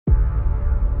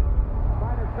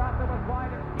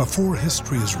Before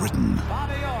history is written,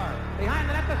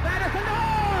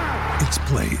 it's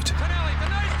played.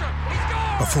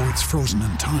 Before it's frozen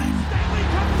in time,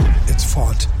 it's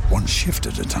fought one shift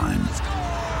at a time.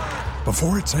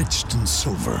 Before it's etched in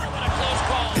silver,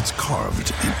 it's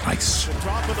carved in ice.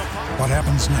 What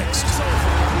happens next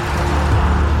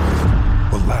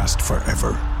will last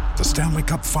forever. The Stanley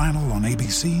Cup Final on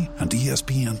ABC and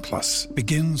ESPN Plus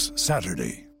begins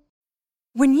Saturday.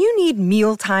 When you need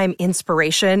mealtime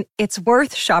inspiration, it's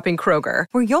worth shopping Kroger,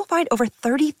 where you'll find over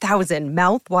 30,000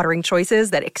 mouth-watering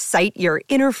choices that excite your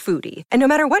inner foodie. And no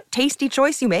matter what tasty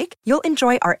choice you make, you'll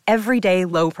enjoy our everyday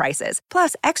low prices,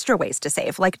 plus extra ways to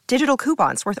save, like digital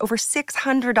coupons worth over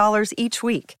 $600 each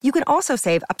week. You can also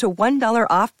save up to $1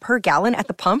 off per gallon at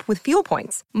the pump with fuel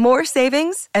points. More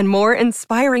savings and more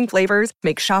inspiring flavors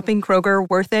make shopping Kroger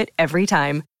worth it every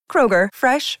time. Kroger,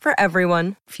 fresh for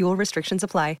everyone. Fuel restrictions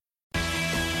apply.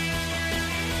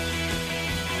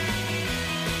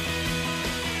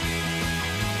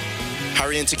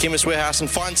 Hurry into Chemist Warehouse and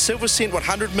find Silver Scent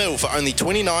 100ml for only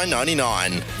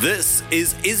 $29.99. This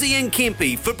is Izzy and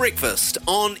Kempy for breakfast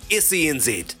on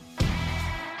SENZ.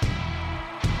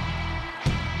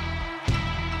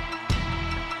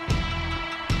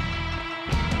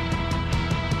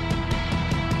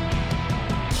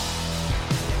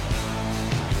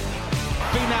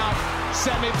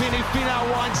 Finau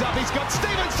winds up. He's got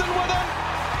Stevenson with him.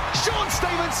 Sean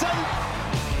Stevenson.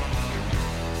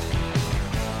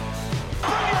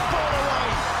 Brilliant ball away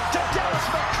to Dallas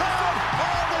McLeod.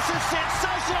 Oh, this is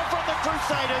sensational from the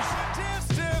Crusaders.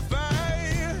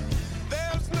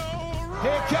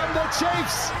 Here come the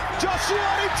Chiefs.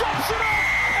 Joshiani drops it off.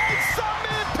 And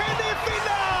Samir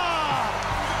Penifina.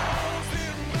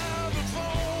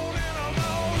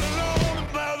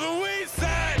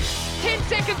 10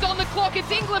 seconds on the clock. It's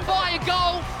England by a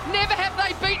goal. Never have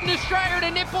they beaten Australia at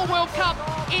a Netball World Cup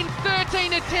in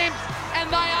 13 attempts. And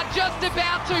they are just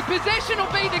about to. Possession will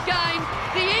be the game.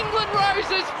 The England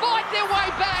Roses fight their way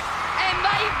back, and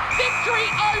they victory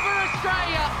over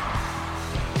Australia.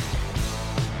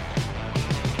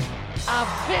 A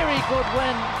very good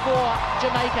win for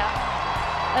Jamaica.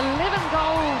 11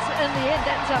 goals in the end.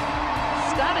 That's a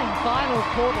stunning final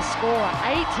quarter score.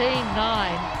 18-9,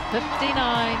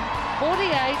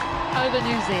 59-48 over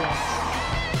New Zealand.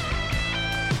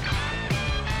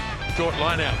 Short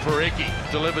line out for Eki,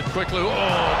 delivered quickly. Oh,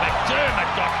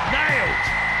 McDermott got nailed.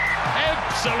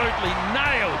 Absolutely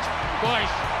nailed by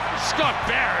Scott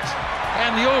Barrett.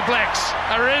 And the All Blacks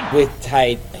are in. With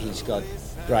Tate, he's got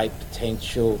great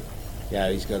potential. You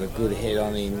know, he's got a good head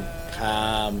on him,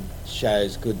 calm,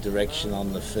 shows good direction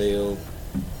on the field,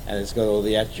 and it's got all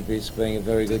the attributes of being a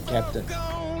very good captain.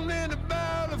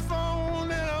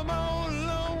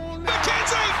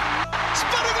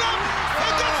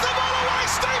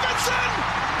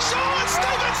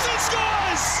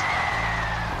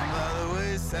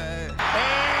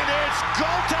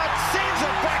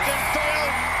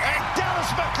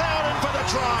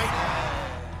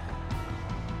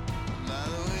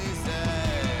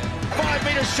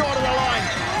 Short of the line.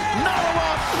 Another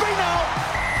one. Finau.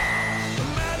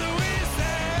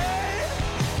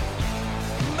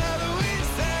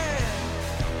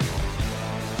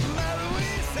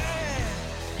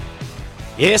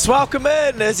 Yes, welcome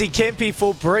in. Izzy Kempy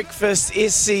for breakfast.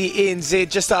 SENZ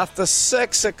just after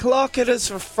 6 o'clock. It is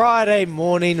for Friday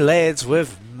morning, lads.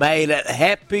 We've made it.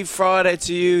 Happy Friday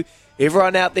to you.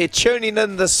 Everyone out there tuning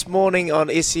in this morning on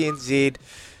SENZ.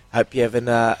 Hope you're having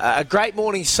a great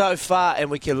morning so far, and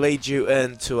we can lead you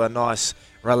into a nice,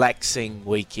 relaxing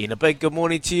weekend. A big good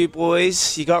morning to you,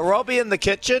 boys. You got Robbie in the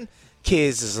kitchen.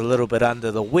 Kez is a little bit under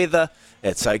the weather.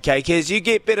 It's okay, Kez. You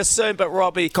get better soon, but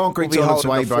Robbie Concrete's will be on its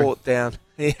holding way, the fort down.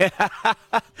 Yeah.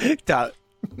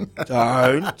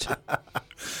 Don't.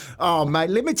 Oh, mate,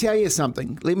 let me tell you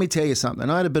something. I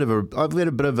had a bit of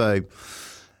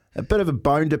a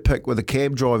bone to pick with the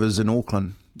cab drivers in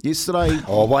Auckland. Yesterday,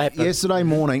 what happened? Yesterday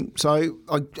morning, so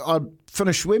I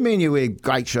finished. Me and you had a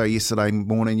great show yesterday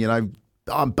morning. You know,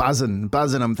 I'm buzzing.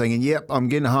 I'm thinking, yep, I'm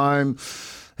getting home,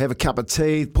 have a cup of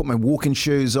tea, put my walking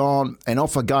shoes on, and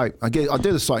off I go. I do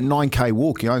this like 9k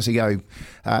walk. You know, so you go.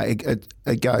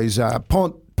 It goes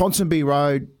Ponsonby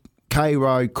Road, K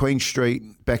Road, Queen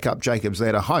Street, back up Jacobs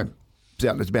Ladder, home. It's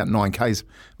about 9k's.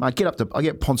 Mate, I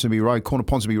get Ponsonby Road, corner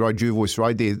Ponsonby Road, Jervois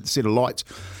Road. There, set of lights.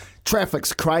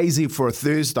 Traffic's crazy for a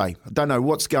Thursday. I don't know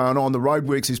what's going on. The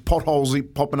roadworks, there's potholes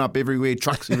popping up everywhere,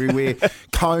 trucks everywhere,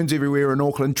 cones everywhere in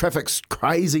Auckland. Traffic's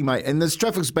crazy, mate. And this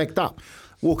traffic's backed up,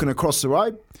 walking across the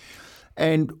road.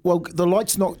 And, well, the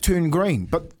light's not turned green.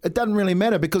 But it doesn't really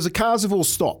matter because the cars have all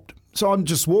stopped. So I'm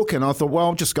just walking. I thought, well,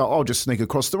 I'll just sneak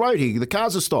across the road here. The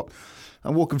cars are stopped. I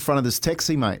walk in front of this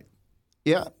taxi, mate.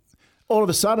 Yeah. All of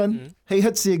a sudden, he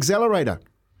hits the accelerator.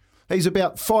 He's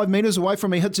about 5 metres away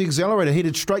from me, hits the accelerator,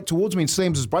 headed straight towards me and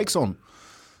slams his brakes on.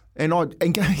 And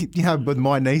with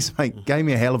my knees, mate, gave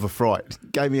me a hell of a fright.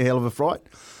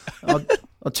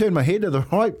 I turned my head to the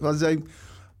right.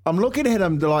 I'm looking at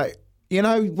him like,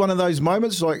 one of those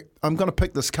moments, like, I'm going to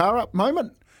pick this car up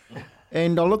moment.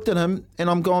 And I looked at him and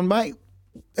I'm going, mate,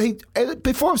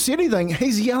 before I've said anything,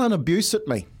 he's yelling abuse at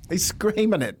me. He's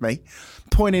screaming at me,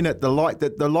 pointing at the light,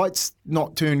 that the light's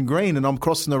not turned green and I'm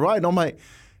crossing the road. And I'm like,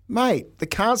 mate, the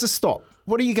cars are stopped.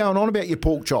 What are you going on about, your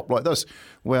pork chop like this?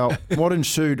 Well, what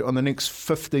ensued on the next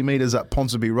 50 metres up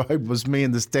Ponsonby Road was me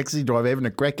and this taxi driver having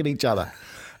a crack at each other.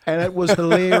 And it was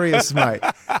hilarious, mate.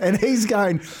 And he's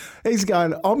going,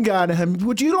 I'm going to him,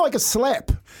 would you like a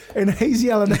slap? And he's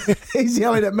yelling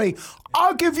at me,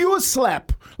 I'll give you a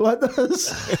slap, like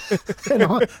this. And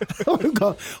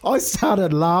I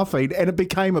started laughing, and it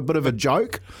became a bit of a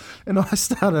joke. And I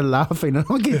started laughing, and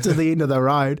I get to the end of the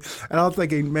road, and I'm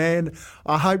thinking, man,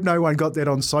 I hope no one got that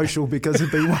on social, because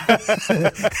it'd be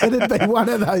one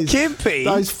of those Kempy,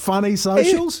 those funny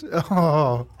socials.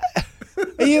 Oh.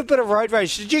 Are you a bit of road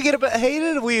rage? Did you get a bit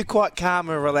heated, or were you quite calm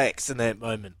and relaxed in that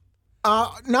moment?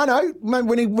 No.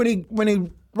 When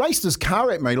he raced his car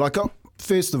at me,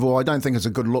 first of all, I don't think it's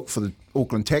a good look for the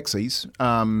Auckland taxis.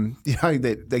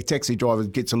 That taxi driver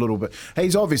gets a little bit.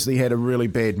 He's obviously had a really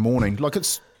bad morning.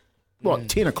 It's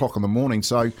 10 o'clock in the morning,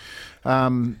 so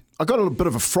I got a little bit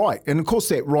of a fright. And of course,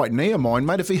 that right knee of mine,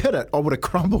 mate, if he hit it, I would have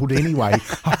crumbled anyway.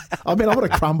 I would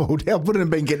have crumbled. I wouldn't have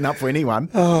been getting up for anyone.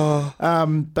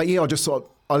 But yeah, I just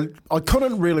thought I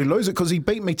couldn't really lose it because he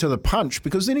beat me to the punch,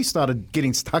 because then he started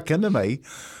getting stuck into me.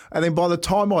 And then by the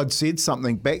time I'd said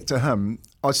something back to him,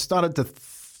 I started to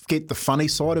get the funny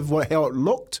side of how it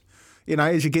looked.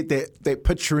 As you get that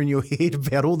picture in your head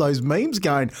about all those memes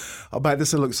going, oh, mate,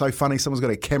 this will look so funny. Someone's got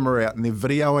a camera out and they're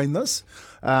videoing this.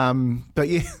 But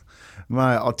yeah,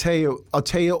 mate, I'll tell you,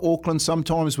 Auckland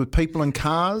sometimes with people in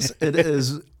cars, it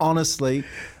is honestly,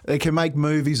 they can make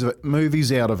movies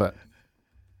out of it.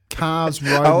 Cars,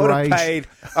 road rage.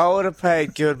 I would have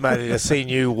paid good money to see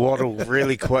you waddle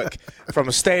really quick from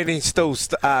a standing still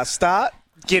start,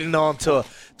 getting on to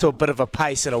a bit of a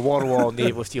pace and a waddle on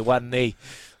there with your one knee.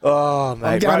 Oh,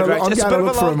 mate. I'm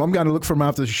going to look for him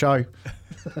after the show.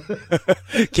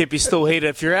 Kempy still heated.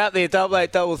 If you're out there,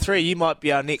 8833, you might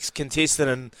be our next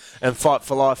contestant and fight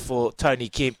for life for Tony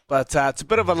Kemp. But it's a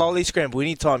bit of a lolly scramble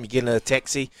anytime you get in a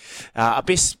taxi.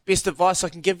 Best advice I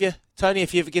can give you, Tony,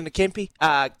 if you ever get in a Kempy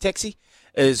taxi,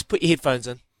 is put your headphones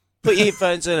in. Put your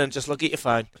headphones in and just look at your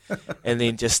phone, and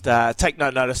then just take no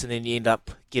notice, and then you end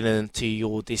up getting to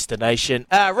your destination.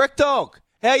 Rick Dog,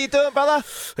 how you doing, brother?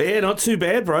 Yeah, not too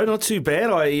bad, bro. Not too bad.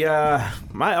 Mate,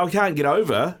 I can't get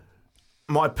over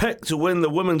my pick to win the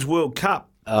Women's World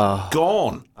Cup. Oh,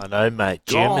 gone. I know, mate.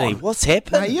 Gone. Germany. What's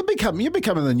happened? Mate, you're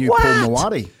becoming the new Paul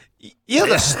Mawadi. You're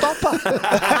the stopper.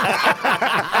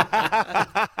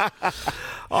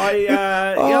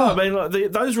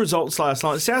 Those results last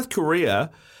night. South Korea,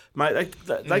 mate,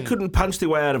 they couldn't punch their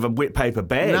way out of a wet paper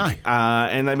bag. No.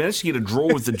 And they managed to get a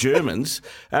draw with the Germans.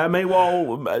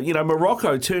 Meanwhile,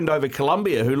 Morocco turned over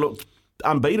Colombia, who looked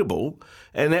unbeatable,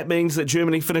 and that means that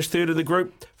Germany finished third of the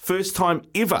group. First time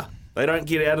ever they don't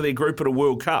get out of their group at a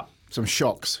World Cup. Some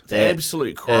shocks. It's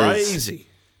absolute crazy.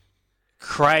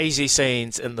 Crazy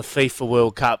scenes in the FIFA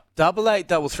World Cup.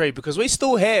 8833, because we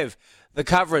still have the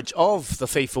coverage of the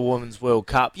FIFA Women's World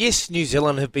Cup. Yes, New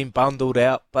Zealand have been bundled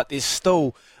out, but there's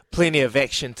still plenty of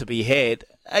action to be had.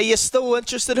 Are you still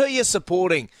interested? Who are you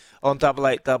supporting on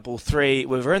 8833?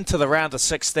 We're into the round of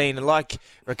 16, and like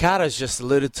Ricardo's just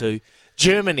alluded to,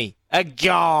 Germany are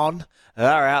gone.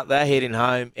 They're out, they're heading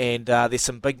home, and there's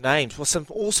some big names. Well, some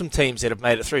awesome teams that have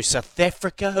made it through. South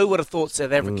Africa, who would have thought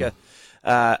South Africa?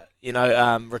 Ricardo,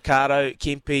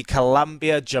 Kempy,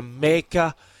 Colombia,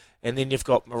 Jamaica, and then you've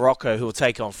got Morocco, who will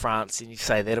take on France, and you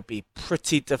say that'll be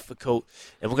pretty difficult,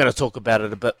 and we're going to talk about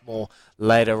it a bit more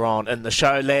later on in the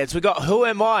show, lads. We've got Who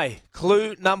Am I?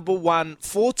 Clue number 1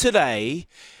 for today,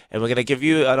 and we're going to give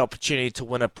you an opportunity to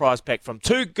win a prize pack from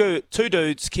two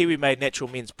dudes, Kiwi-made natural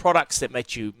men's products that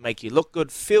make you look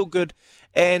good, feel good,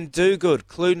 and do good.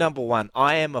 Clue number 1,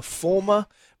 I am a former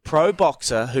pro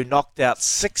boxer who knocked out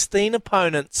 16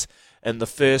 opponents in the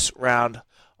first round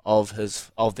of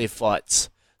their fights.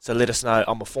 So let us know.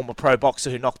 I'm a former pro boxer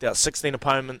who knocked out 16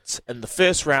 opponents in the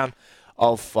first round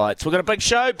of fights. We've got a big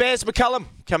show. Baz McCullum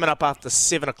coming up after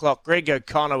 7 o'clock. Greg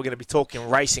O'Connor, we're going to be talking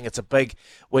racing. It's a big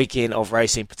weekend of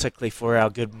racing, particularly for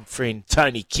our good friend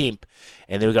Tony Kemp.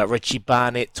 And then we've got Richie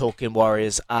Barnett talking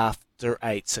Warriors after after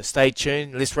 8. So stay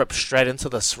tuned. Let's rip straight into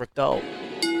this. Rick Dole.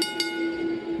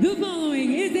 The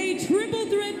following is a triple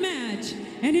threat match,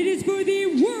 and it is for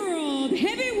the World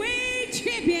Heavyweight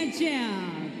Championship.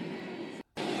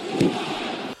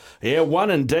 Yeah, one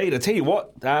indeed. I tell you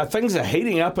what, things are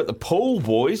heating up at the pool,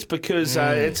 boys, because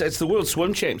it's the World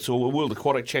Swim Champs or World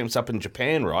Aquatic Champs up in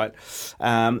Japan, right?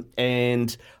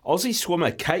 And Aussie swimmer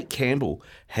Kate Campbell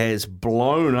has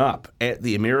blown up at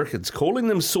the Americans, calling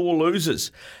them sore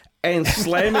losers and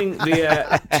slamming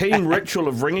their team ritual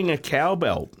of ringing a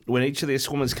cowbell when each of their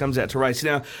swimmers comes out to race.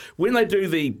 Now, when they do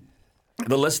the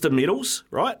list of medals,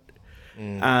 right?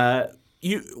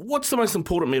 What's the most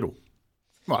important medal?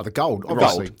 Well, the gold,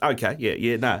 obviously. Gold. Okay,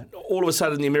 yeah, no. All of a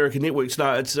sudden, the American networks,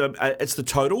 no, it's the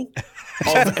total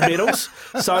of medals.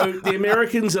 So the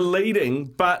Americans are leading,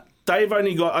 but they've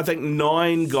only got, I think,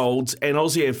 9 golds, and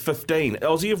Aussie have 15.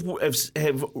 Aussie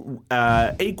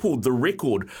have equalled the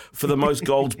record for the most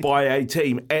golds by a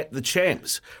team at the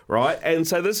champs, right? And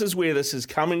so this is where this is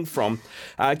coming from.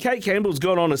 Kate Campbell's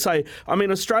gone on to say, I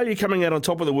mean, Australia coming out on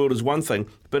top of the world is one thing,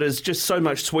 but it's just so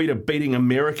much sweeter beating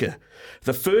America.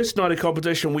 The first night of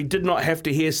competition, we did not have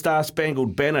to hear Star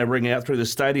Spangled Banner ring out through the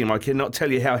stadium. I cannot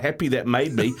tell you how happy that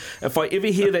made me. If I ever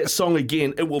hear that song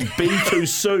again, it will be too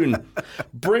soon.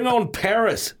 Bring on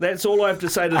Paris. That's all I have to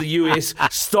say to the US.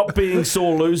 Stop being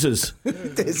sore losers.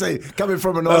 Coming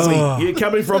from an Aussie. Yeah,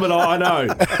 coming from an I know.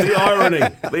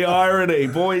 The irony,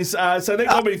 boys. So that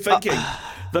got me thinking.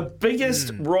 The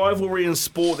biggest rivalry in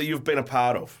sport that you've been a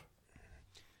part of?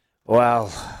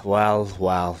 Well.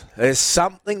 There's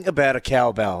something about a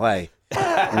cowbell, eh?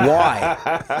 Why?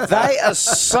 They are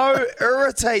so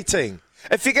irritating.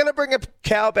 If you're going to bring a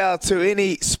cowbell to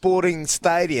any sporting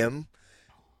stadium,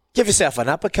 give yourself an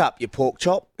uppercut, you pork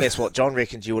chop. That's what John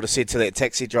reckons you would have said to that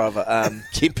taxi driver,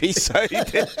 Kempy. So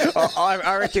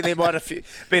I reckon there might have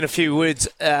been a few words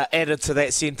added to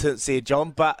that sentence there,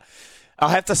 John. But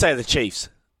I have to say the Chiefs.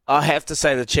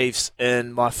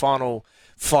 In my final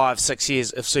 5-6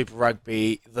 years of Super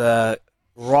Rugby, the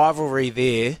rivalry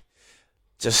there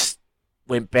just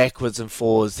went backwards and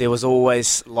forwards. There was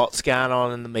always lots going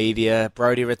on in the media.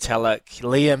 Brodie Retallick,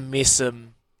 Liam Messam,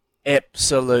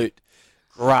 absolute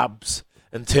grubs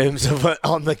in terms of it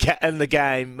in the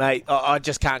game, mate. I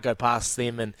just can't go past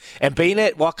them. And being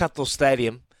at Waikato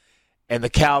Stadium, and the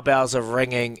cowbells are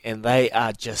ringing, and they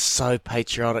are just so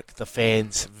patriotic, the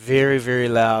fans, very, very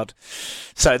loud.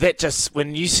 So that just,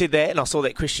 when you said that, and I saw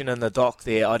that question in the doc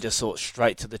there, I just thought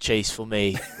straight to the Chiefs for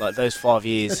me. Like those 5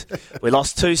 years. We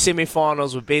lost 2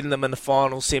 semi-finals, we're beating them in the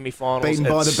final semi-finals. Beaten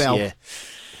by the bell. Yeah.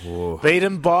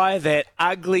 Beaten by that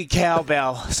ugly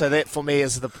cowbell. So that for me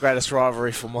is the greatest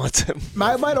rivalry for my team.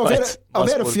 Mate, I've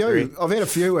had a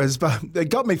few, but it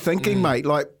got me thinking, mate,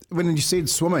 like, when you said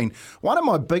swimming, one of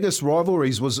my biggest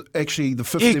rivalries was actually the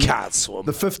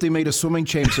 50-metre swimming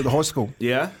champs at the high school.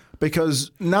 Yeah.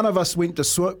 Because none of us went to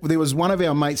swim. There was one of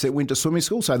our mates that went to swimming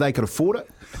school, so they could afford it,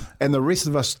 and the rest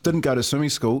of us didn't go to swimming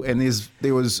school. And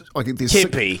there was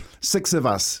Kempy. Six of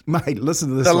us, mate. Listen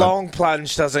to this. The long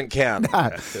plunge doesn't count. No,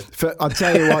 I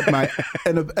tell you what, mate.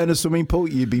 In a swimming pool,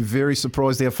 you'd be very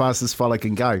surprised how fast this fella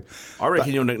can go. I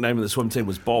reckon your nickname in the swim team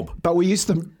was Bob. But we used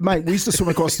to swim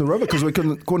across the river because we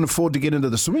couldn't afford to get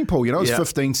into the swimming pool. You know, it was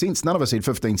 15 cents. None of us had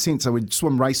 15 cents, so we'd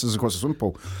swim races across the swimming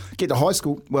pool. Get to high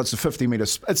school, well, it's a 50-metre.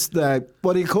 It's the,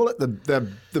 what do you call it?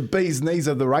 The bee's knees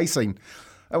of the racing.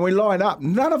 And we line up.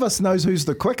 None of us knows who's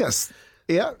the quickest.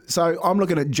 Yeah. So I'm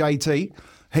looking at JT.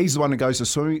 He's the one that goes to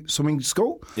swimming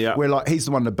school. Yeah. We're like, he's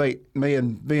the one to beat. Me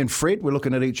and Fred, we're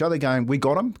looking at each other going, we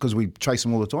got him, because we chase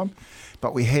him all the time.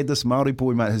 But we had this Māori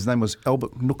boy, mate. His name was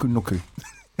Albert Nuku Nuku.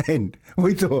 And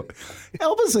we thought,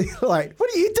 Albert's like,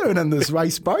 what are you doing in this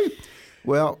race, bro?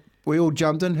 Well, we all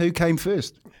jumped in. Who came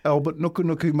first? Albert Nuku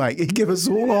Nuku, mate. He gave us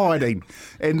all a hiding.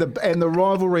 And the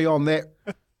rivalry on that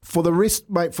for the rest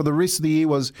of the year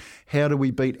was, how do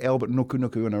we beat Albert Nuku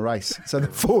Nuku in a race? So the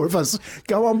 4 of us,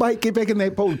 go on, mate, get back in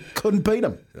that pool. Couldn't beat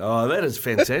him. Oh, that is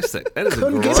fantastic. That is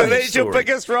a great So that's story. your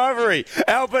biggest rivalry,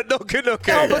 Albert Nuku Nuku.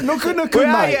 Albert Nuku Nuku, Where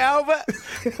mate. are you, Albert?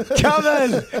 Come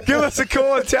in. Give us a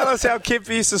call and tell us how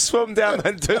Kempy used to swim down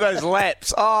and do those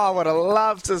laps. Oh, I would have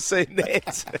loved to see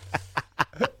that.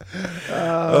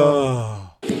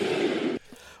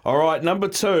 All right, number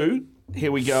 2.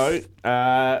 Here we go.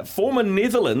 Former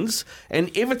Netherlands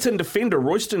and Everton defender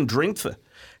Royston Drenthe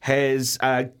has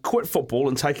quit football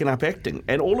and taken up acting.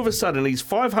 And all of a sudden, he's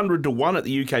 500 to 1 at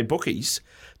the UK bookies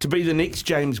to be the next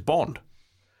James Bond.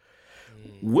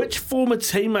 Which former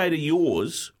teammate of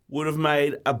yours would have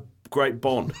made great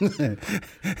Bond?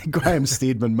 Graham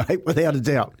Steadman, mate, without a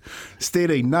doubt.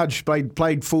 Steady, nudge,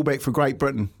 played fullback for Great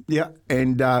Britain. Yeah,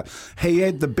 and he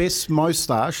had the best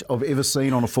moustache I've ever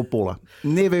seen on a footballer.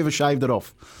 Never ever shaved it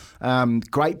off.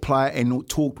 Great player and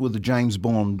talked with the James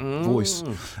Bond voice.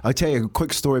 I'll tell you a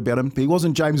quick story about him. He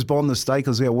wasn't James Bond this day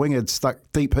because our winger had stuck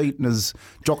deep heat in his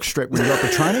jock strap when he got the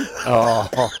training.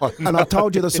 And I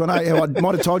told you this one, I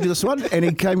might have told you this one. And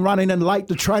he came running in late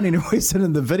to training and we're sitting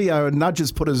in the video and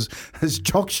Nudges put his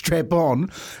jock strap on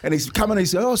and he's coming and he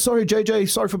said, "Oh, sorry, JJ,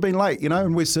 sorry for being late,"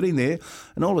 and we're sitting there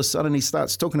and all of a sudden he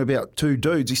starts talking about two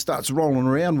dudes. He starts rolling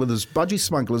around with his budgie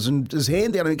smugglers and his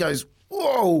hand down and he goes,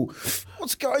 "Whoa,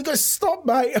 what's going on?" He goes, "Stop,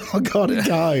 mate. I got to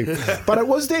go." But it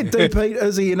was that deep heat,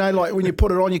 Izzy, like when you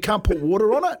put it on, you can't put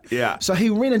water on it. Yeah. So he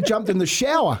went and jumped in the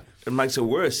shower. It makes it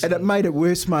worse. And it made it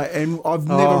worse, mate. And I've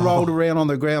never rolled around on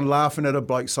the ground laughing at a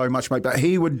bloke so much, mate. But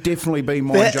he would definitely be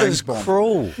my James Bond.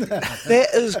 That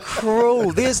is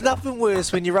cruel. There's nothing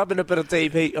worse when you're rubbing a bit of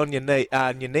deep heat on your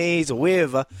knees or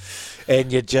wherever,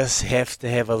 and you just have to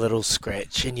have a little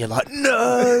scratch, and you're like,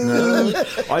 no.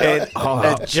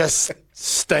 It just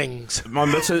stings. My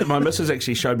missus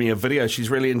actually showed me a video.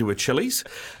 She's really into her chilies,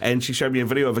 and she showed me a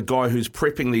video of a guy who's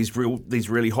prepping these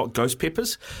really hot ghost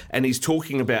peppers, and he's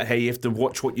talking about how you have to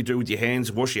watch what you do with your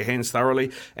hands, wash your hands thoroughly,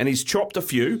 and he's chopped a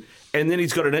few, and then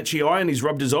he's got an itchy eye and he's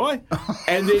rubbed his eye,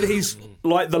 and then he's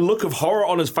like the look of horror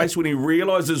on his face when he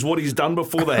realises what he's done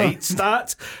before the heat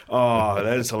starts. Oh,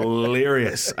 that is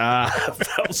hilarious. I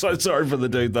felt so sorry for the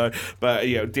dude though, but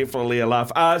definitely a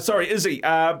laugh. Sorry, Izzy,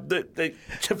 the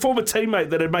former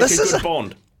teammate that had made a good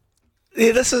Bond.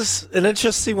 Yeah, this is an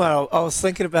interesting one. I was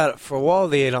thinking about it for a while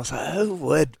there, and I was like, who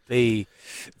would be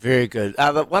very good?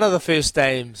 One of the first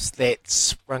names that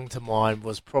sprung to mind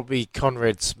was probably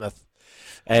Conrad Smith.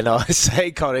 And I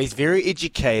say Conrad, he's very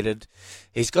educated.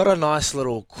 He's got a nice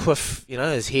little quiff,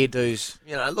 his hairdo's,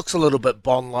 it looks a little bit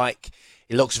Bond-like.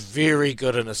 He looks very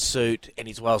good in a suit, and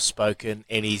he's well-spoken,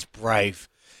 and he's brave.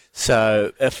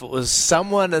 So if it was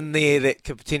someone in there that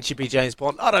could potentially be James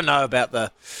Bond, I don't know about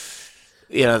the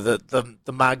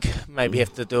mug. Maybe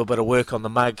have to do a bit of work on the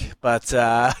mug. But,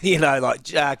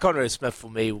 Conrad Smith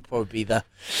for me will probably be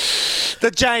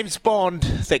the James Bond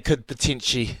that could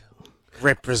potentially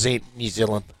represent New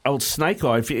Zealand. Old Snake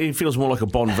Eye, he feels more like a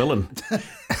Bond villain.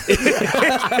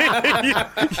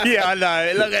 Yeah, I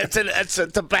know. Look, it's a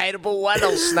debatable one.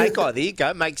 Old Snake Eye, there you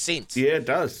go. Makes sense. Yeah, it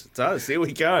does. It does. There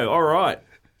we go. All right.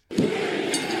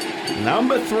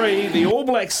 Number 3, the All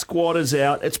Blacks squad is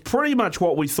out. It's pretty much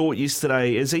what we thought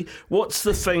yesterday, Izzy. What's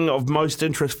the thing of most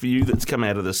interest for you that's come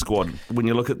out of the squad when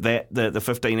you look at that, the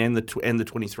 15 and the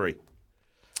 23?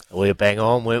 We were bang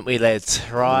on, weren't we, lads?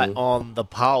 Right on the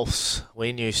pulse.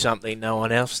 We knew something no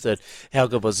one else did. How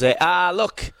good was that?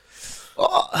 Look,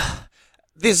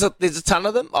 there's a ton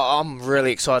of them. I'm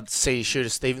really excited to see Shooter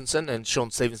Stevenson, and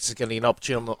Sean Stevenson's going to get an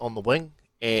opportunity on the wing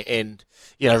and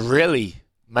really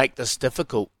make this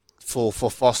difficult for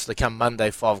Foster come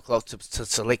Monday, 5 o'clock, to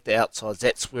select the outsides.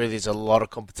 That's where there's a lot of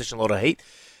competition, a lot of heat.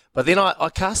 But then I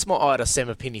cast my eye to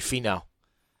Samipeni Finau.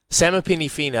 Samipeni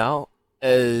Finau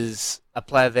is a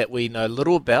player that we know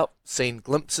little about, seen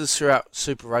glimpses throughout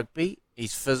Super Rugby.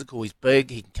 He's physical, he's big,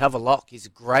 he can cover lock, he's a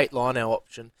great line-out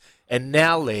option. And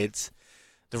now, lads,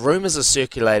 the rumours are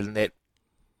circulating that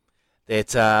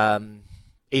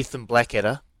Ethan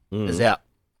Blackadder is out.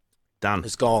 Done.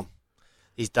 Is gone.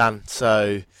 He's done.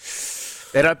 So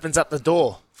that opens up the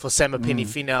door for Samipeni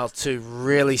Finau to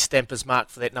really stamp his mark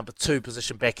for that number 2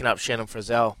 position, backing up Shannon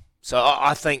Frizzell. So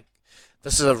I think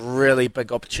this is a really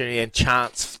big opportunity and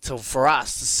chance for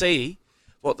us to see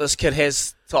what this kid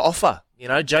has to offer.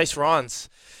 Jace Ryan's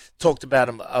talked about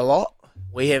him a lot.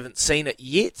 We haven't seen it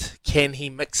yet. Can he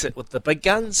mix it with the big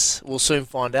guns? We'll soon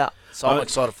find out. So I'm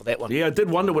excited for that one. Yeah, I did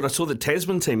wonder when I saw the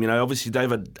Tasman team. Obviously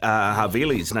David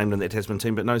Havili's named in that Tasman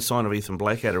team, but no sign of Ethan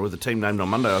Blackadder with the team named on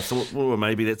Monday. I thought, well,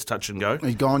 maybe that's touch and go.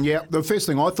 He's gone, yeah. The first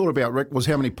thing I thought about, Rick, was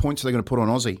how many points they're going to put on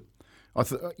Aussie.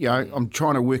 I'm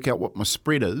trying to work out what my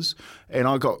spread is, and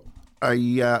I got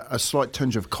a slight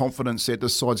tinge of confidence that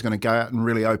this side's going to go out and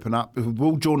really open up.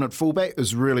 Will Jordan at fullback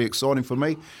is really exciting for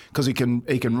me because he can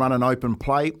run an open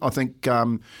play. I think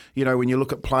when you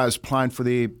look at players playing for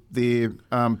their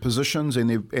positions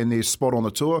and their spot on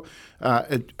the tour,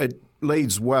 it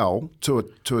leads well to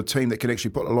a team that can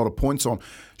actually put a lot of points on.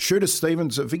 Shooter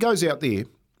Stevens, if he goes out there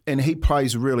and he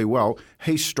plays really well,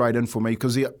 he's straight in for me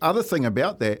because the other thing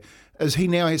about that is he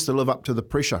now has to live up to the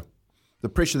pressure. The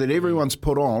pressure that everyone's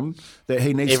put on, that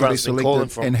he needs to be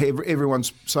selected, and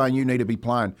everyone's saying you need to be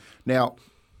playing. Now,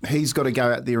 he's got to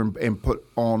go out there and put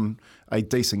on a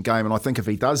decent game, and I think if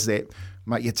he does that,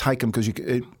 mate, you take him because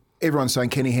everyone's saying,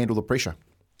 can he handle the pressure?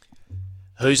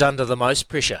 Who's under the most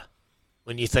pressure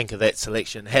when you think of that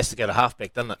selection? It has to go to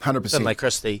halfback, doesn't it? 100%. Finlay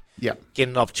Christie Yeah. get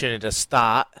an opportunity to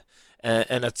start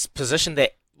in a position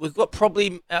that we've got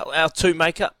probably our two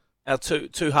makeup, our two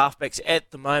halfbacks at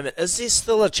the moment. Is there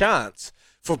still a chance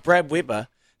for Brad Weber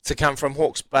to come from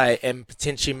Hawke's Bay and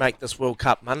potentially make this World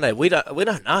Cup Monday? We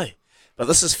don't know. But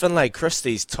this is Finlay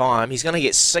Christie's time. He's going to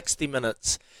get 60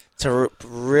 minutes to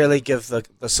really give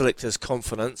the selectors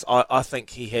confidence. I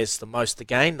think he has the most to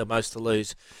gain, the most to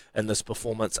lose in this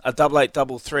performance. A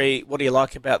 8833, what do you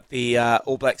like about the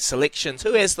All Blacks selections?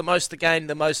 Who has the most to gain,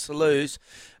 the most to lose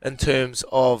in terms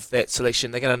of that selection?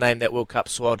 They're going to name that World Cup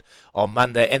squad on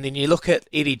Monday. And then you look at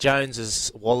Eddie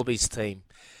Jones's Wallabies team.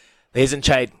 There hasn't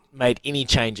made any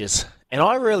changes. And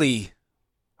I really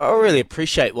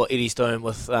appreciate what Eddie's doing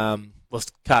with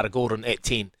Carter Gordon at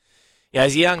 10.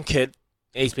 He's a young kid.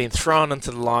 He's been thrown into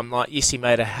the limelight. Yes, he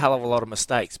made a hell of a lot of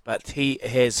mistakes, but he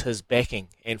has his backing.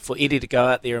 And for Eddie to go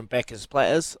out there and back his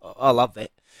players, I love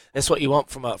that. That's what you want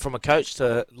from a coach,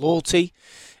 to loyalty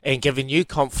and giving you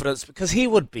confidence, because he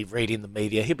would be reading the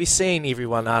media. He'll be seeing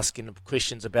everyone asking him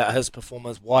questions about his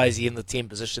performance. Why is he in the 10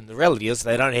 position? The reality is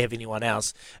they don't have anyone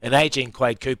else. And AJ and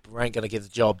Quade Cooper ain't going to get the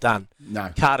job done.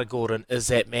 No. Carter Gordon is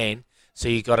that man, so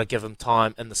you got to give him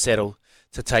time in the saddle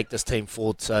to take this team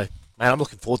forward. So, man, I'm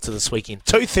looking forward to this weekend.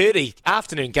 2:30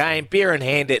 afternoon game, beer in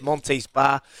hand at Monty's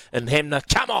Bar in Hamner.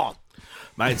 Come on!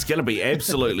 Mate, it's going to be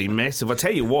absolutely massive. I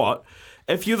tell you what,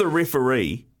 if you're the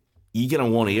referee, you're going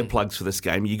to want earplugs for this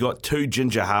game. You got two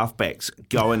ginger halfbacks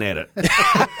going at it.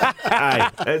 Hey,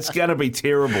 it's going to be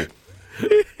terrible.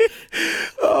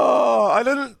 Oh, I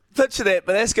didn't picture that,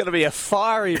 but that's going to be a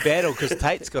fiery battle because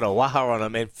Tate's got a waha on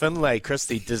him, and Finlay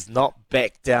Christie does not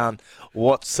back down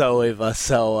whatsoever.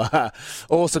 So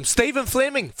awesome. Stephen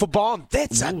Fleming for Bond.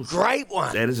 That's a great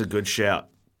one. That is a good shout.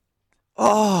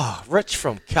 Oh, Rich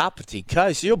from Kapiti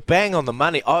Coast. You're bang on the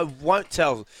money. I won't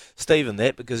tell Stephen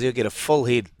that because he'll get a full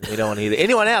head. We don't want to hear that.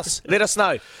 Anyone else, let us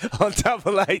know on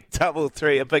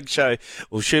 8833. A big show.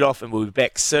 We'll shoot off and we'll be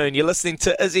back soon. You're listening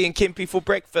to Izzy and Kempy for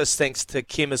breakfast, thanks to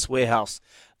Chemist Warehouse,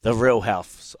 the real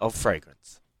house of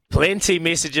fragrance. Plenty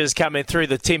messages coming through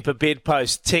the Temper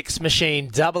Bedpost text machine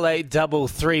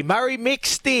 8833. Murray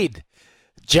Mexted,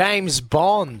 James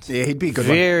Bond. Yeah, he'd be a good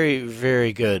very,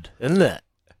 very good, isn't it?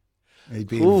 He'd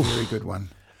be a very good one.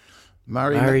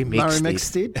 Murray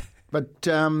Mexted. But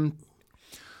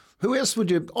who else would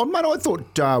you... Oh, mate, I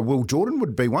thought Will Jordan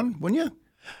would be one, wouldn't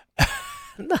you?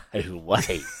 No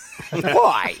way.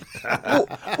 Why?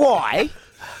 Why?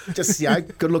 Just,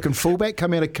 good-looking fullback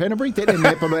come out of Canterbury. That didn't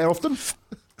happen that often.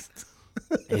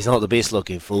 He's not the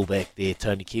best-looking fullback there,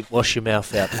 Tony. Wash your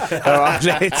mouth out. All right,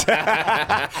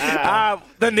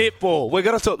 the netball. We're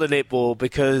going to talk the netball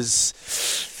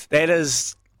because that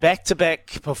is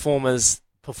back-to-back performances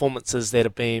that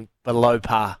have been below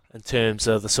par in terms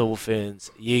of the Silver Ferns.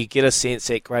 You get a sense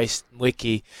that Grace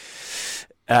Nweke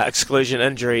exclusion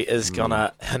injury is going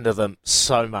to hinder them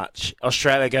so much.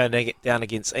 Australia going down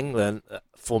against England,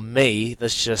 for me,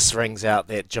 this just rings out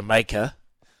that Jamaica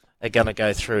are going to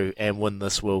go through and win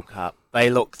this World Cup.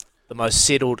 They look the most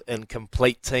settled and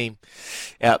complete team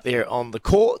out there on the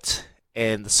court,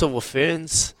 and the Silver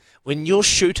Ferns, when your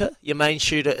main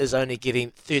shooter is only getting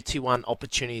 31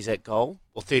 opportunities at goal,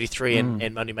 or 33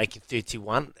 and only making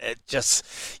 31,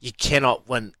 you cannot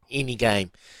win any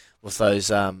game with those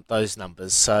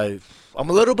numbers. So I'm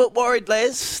a little bit worried,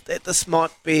 Les, that this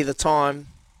might be the time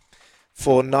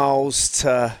for Knowles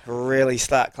to really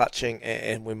start clutching,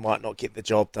 and we might not get the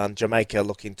job done. Jamaica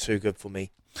looking too good for me.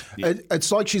 Yeah.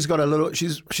 It's like she's got a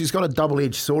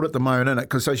double-edged sword at the moment, isn't it?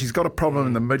 Because she's got a problem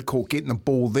in the midcourt getting the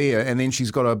ball there, and then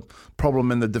she's got a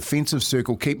problem in the defensive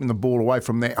circle keeping the ball away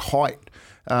from that height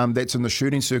that's in the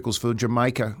shooting circles for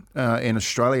Jamaica and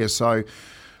Australia. So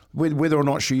whether or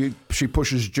not she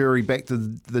pushes Jury back to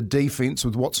the defence,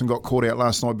 with Watson got caught out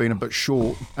last night being a bit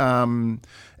short,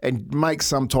 and make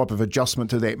some type of adjustment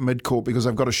to that midcourt, because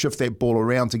they've got to shift that ball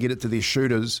around to get it to their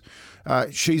shooters.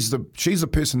 She's the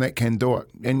person that can do it.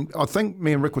 And I think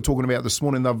me and Rick were talking about this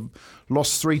morning, they've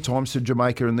lost 3 times to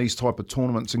Jamaica in these type of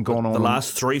tournaments and gone on. The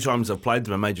last 3 times they've played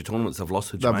them in major tournaments, they've lost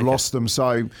to Jamaica. They've lost them.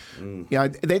 So,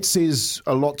 that says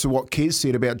a lot to what Kez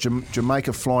said about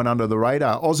Jamaica flying under the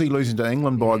radar. Aussie losing to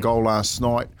England by a goal last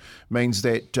night means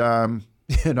that...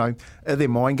 their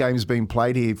mind games being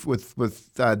played here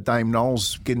with Dame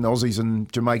Knowles getting Aussies and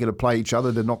Jamaica to play each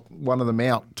other to knock one of them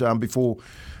out before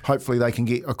hopefully they can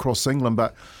get across England.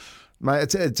 But,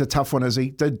 mate, it's a tough one,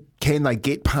 Izzy. Can they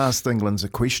get past England's a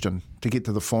question to get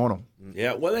to the final?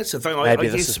 Yeah, well, that's the thing. I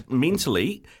guess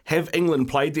mentally, have England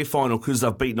played their final because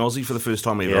they've beaten Aussie for the first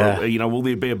time ever? Yeah. Will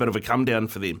there be a bit of a come down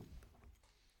for them?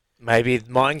 maybe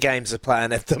mind games are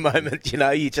playing at the moment.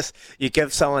 You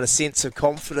give someone a sense of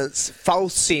confidence,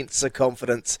 false sense of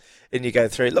confidence, and you go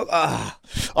through. Look, I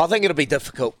think it'll be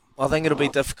difficult.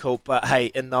 But hey,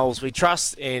 in Knowles we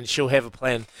trust, and she'll have a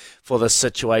plan for this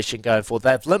situation going forward.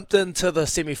 They've limped into the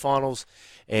semi-finals,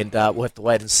 and we'll have to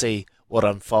wait and see what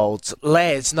unfolds.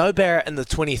 Lads, no Barrett in the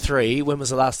 23. When was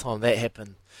the last time that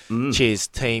happened? Cheers,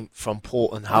 team from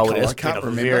Port and Howard. It's been a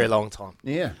very long time.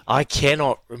 Yeah. I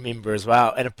cannot remember as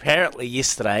well. And apparently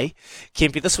yesterday,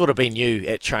 Kempy, this would have been you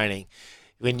at training.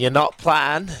 When you're not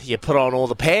playing, you put on all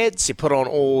the pads, you put on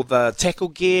all the tackle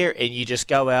gear, and you just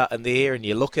go out in the air and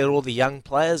you look at all the young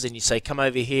players and you say, come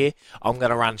over here, I'm going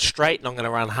to run straight and I'm going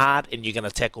to run hard and you're going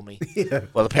to tackle me. Yeah.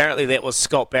 Well, apparently that was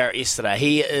Scott Barrett yesterday.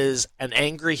 He is an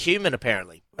angry human,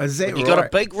 apparently. Is that right? You got a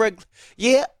big rig.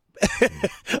 Yeah.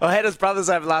 I had his brothers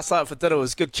over last night for dinner. It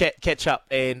was good catch up,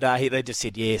 and they just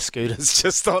said, yeah, Scooter's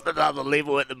just on another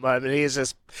level at the moment. He is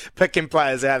just picking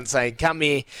players out and saying, come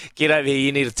here, get over here,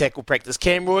 you need a tackle practice.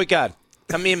 Cam Roygaard,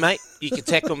 come here, mate, you can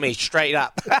tackle me straight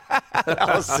up.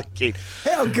 I was thinking,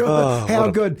 how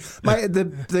good. Mate,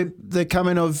 the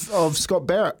coming of Scott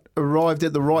Barrett arrived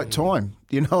at the right time.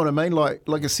 You know what I mean? Like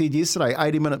I said yesterday,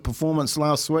 80-minute performance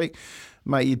last week.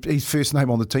 Mate, his first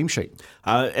name on the team sheet.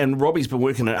 And Robbie's been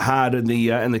working it hard in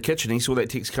the kitchen. He saw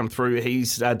that text come through.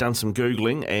 He's done some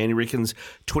Googling, and he reckons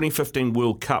 2015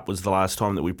 World Cup was the last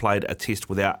time that we played a test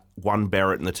without one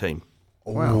Barrett in the team.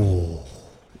 Wow.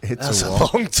 That's a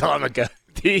long time ago.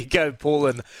 There you go,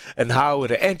 Paul and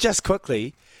Harwood. And just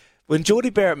quickly, when Geordie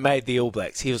Barrett made the All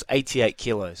Blacks, he was 88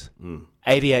 kilos,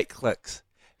 88 clicks.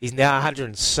 He's now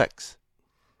 106.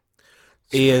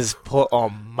 He has put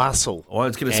on muscle. I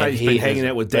was going to say he's been hanging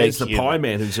out with Daz the Pie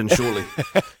Man, who's in shortly.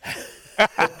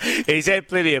 He's had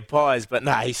plenty of pies, but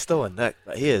he's still in that.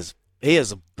 But he is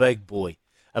a big boy.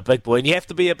 And you have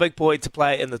to be a big boy to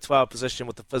play in the 12 position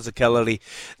with the physicality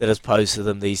that is posed to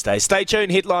them these days. Stay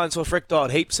tuned. Headlines with Rick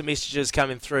Dodd. Heaps of messages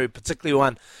coming through, particularly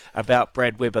one about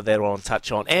Brad Weber that I'll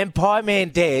touch on. And Pie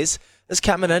Man Daz is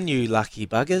coming in, you lucky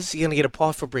buggers. You're going to get a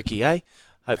pie for Bricky, eh?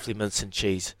 Hopefully mince and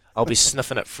cheese. I'll be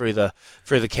sniffing it through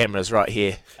the cameras right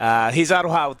here. Here's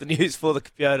Aroha with the news for the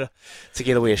computer.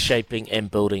 Together we are shaping and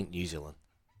building New Zealand.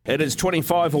 It is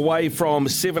 25 away from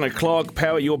 7 o'clock.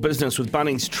 Power your business with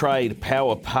Bunnings Trade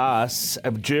Power Pass.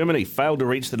 Germany failed to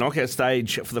reach the knockout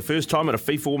stage for the first time at a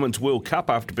FIFA Women's World Cup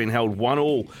after being held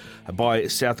 1-1 by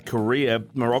South Korea.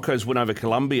 Morocco's win over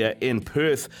Colombia in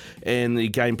Perth, and the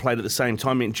game played at the same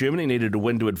time meant Germany needed a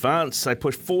win to advance. They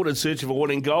pushed forward in search of a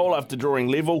winning goal after drawing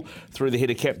level through the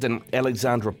header captain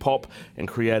Alexandra Pop and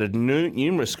created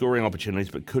numerous scoring opportunities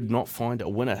but could not find a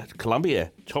winner.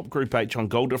 Colombia top Group H on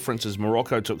goal difference as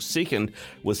Morocco took second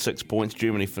with 6 points.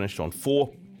 Germany finished on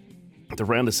 4. The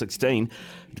round of 16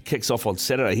 kicks off on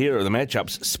Saturday. Here are the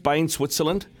matchups: Spain,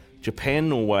 Switzerland, Japan,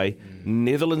 Norway,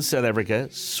 Netherlands, South Africa,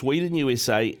 Sweden,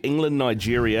 USA, England,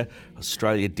 Nigeria,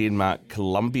 Australia, Denmark,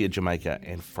 Colombia, Jamaica,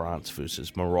 and France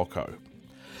versus Morocco.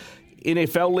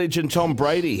 NFL legend Tom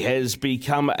Brady has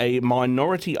become a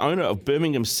minority owner of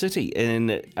Birmingham City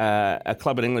in a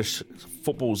club in English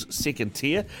football's second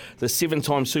tier. The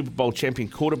 7-time Super Bowl champion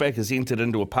quarterback has entered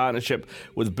into a partnership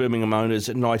with Birmingham owners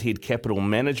Knighthead Capital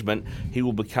Management. He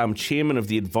will become chairman of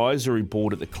the advisory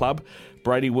board at the club.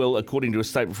 Brady will, according to a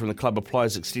statement from the club, apply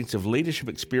his extensive leadership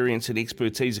experience and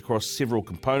expertise across several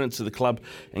components of the club,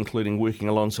 including working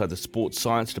alongside the sports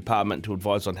science department to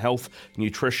advise on health,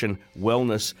 nutrition,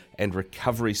 wellness and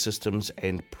recovery systems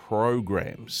and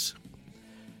programs.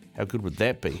 How good would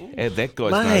that be? Add that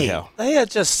guy's know-how. They are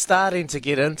just starting to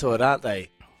get into it, aren't they?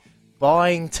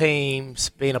 Buying teams,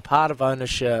 being a part of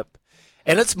ownership.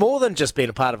 And it's more than just being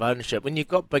a part of ownership. When you've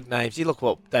got big names, you look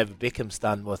what David Beckham's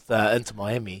done with Inter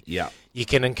Miami. Yeah. You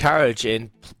can encourage,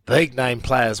 and big name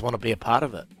players want to be a part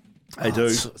of it. They do.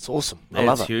 It's awesome. I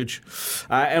love it. It's huge.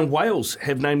 And Wales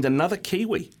have named another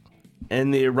Kiwi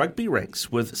in their rugby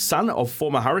ranks, with son of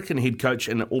former Hurricane head coach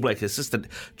and All Black assistant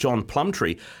John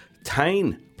Plumtree,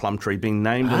 Tane Plumtree, being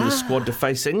named in the squad to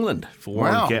face England for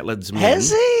Warren Gatland's men.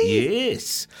 Has he?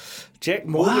 Yes. Jack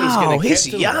Morgan's going to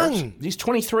captain. He's young. He's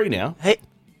 23 now.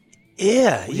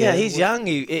 Yeah, he's young.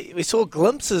 We saw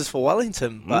glimpses for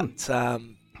Wellington, but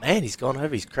man, he's gone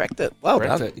over. He's cracked it. Well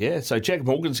done. Yeah, so Jack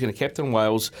Morgan's going to captain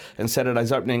Wales in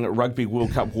Saturday's opening Rugby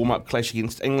World Cup warm-up clash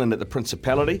against England at the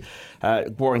Principality.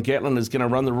 Warren Gatland is going to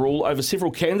run the rule over several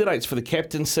candidates for the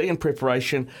captaincy in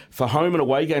preparation for home and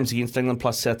away games against England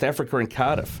plus South Africa and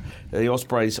Cardiff. The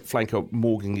Ospreys flanker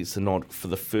Morgan gets the nod for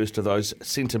the first of those.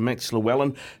 Centre Max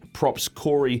Llewellyn, props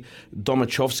Corey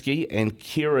Domachowski and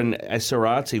Kieran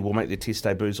Asarati will make their test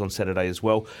debuts on Saturday as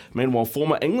well. Meanwhile,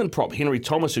 former England prop Henry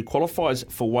Thomas, who qualifies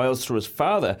for Wales through his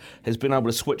father, has been able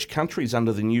to switch countries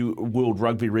under the new World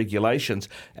Rugby regulations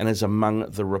and is among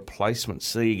the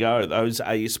replacements. There you go. Those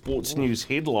are your sports news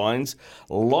headlines.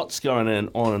 Lots going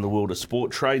on in the world of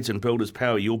sport. Trades and builders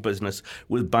power your business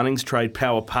with Bunnings Trade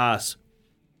Power Pass.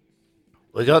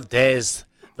 We got Daz,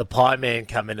 the pie man,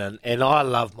 coming in, and I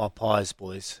love my pies,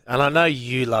 boys. And I know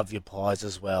you love your pies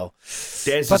as well.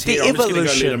 Daz but is the here. I'm just going to go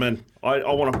evolution. let him in.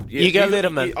 I want to. You go let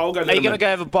him in. I'll go let Are you him going to in. go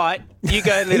have a bite? You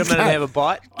go let him in and have a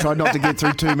bite. Try not to get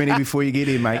through too many before you get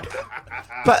here, mate.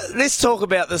 But let's talk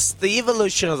about this, the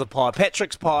evolution of the pie.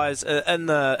 Patrick's Pies in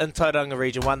Tauranga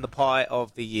region won the Pie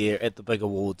of the Year at the big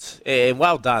awards. And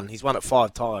well done. He's won it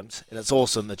 5 times, and it's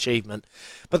awesome achievement.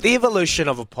 But the evolution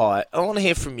of a pie, I want to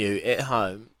hear from you at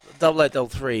home,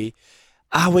 8833,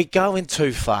 are we going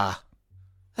too far?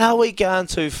 Are we going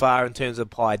too far in terms of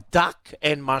pie? Duck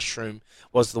and mushroom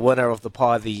was the winner of the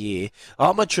Pie of the Year.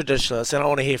 I'm a traditionalist, and I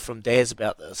want to hear from Daz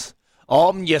about this.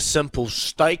 I'm your simple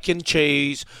steak and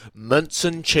cheese, mince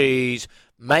and cheese,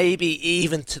 maybe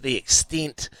even to the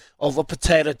extent of a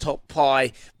potato top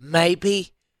pie,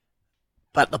 maybe.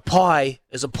 But the pie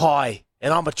is a pie,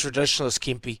 and I'm a traditionalist,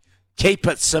 Kempy. Keep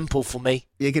it simple for me.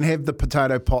 You can have the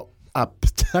potato top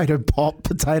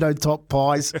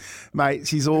pies, mate.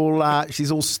 She's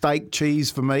all steak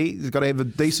cheese for me. It's got to have a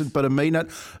decent bit of meat in it.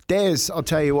 Daz, I'll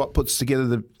tell you what, puts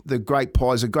together the great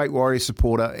pies. A great Warrior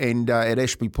supporter, and at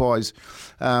Ashby Pies,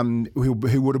 who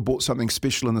would have bought something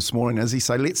special in this morning. As he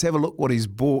say, let's have a look what he's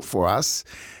bought for us.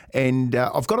 And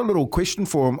I've got a little question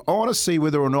for him. I want to see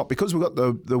whether or not, because we've got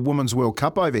the Women's World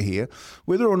Cup over here,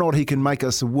 whether or not he can make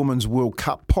us a Women's World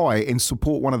Cup pie and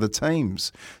support one of the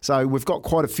teams. So we've got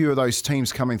quite a few of those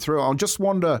teams coming through. I just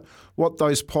wonder what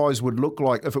those pies would look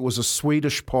like if it was a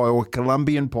Swedish pie or a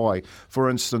Colombian pie, for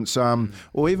instance,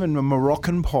 or even a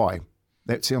Moroccan pie.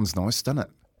 That sounds nice, doesn't it?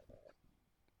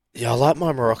 Yeah, I like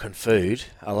my Moroccan food.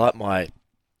 I like my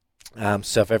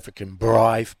South African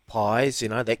braai pies,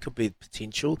 that could be the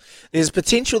potential. There's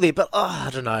potential there, but I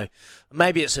don't know.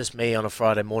 Maybe it's just me on a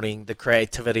Friday morning, the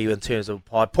creativity in terms of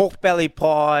pie. Pork belly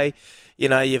pie,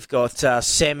 you've got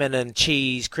salmon and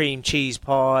cheese, cream cheese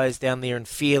pies down there in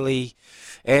Fairley.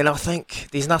 And I think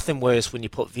there's nothing worse when you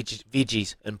put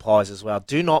veggies in pies as well.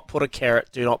 Do not put a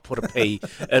carrot, do not put a pea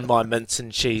in my mince and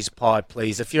cheese pie,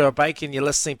 please. If you're a baker and you're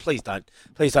listening, please don't.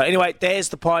 Please don't. Anyway, Daz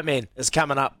the Pie Man is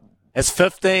coming up. It's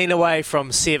 15 away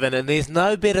from 7, and there's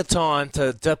no better time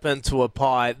to dip into a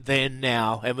pie than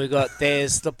now. And we've got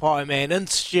Daz the Pie Man in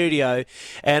studio,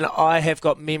 and I have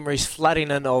got memories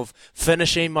flooding in of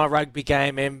finishing my rugby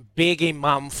game and begging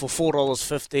Mum for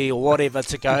 $4.50 or whatever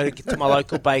to go to my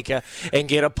local baker and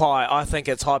get a pie. I think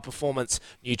it's high performance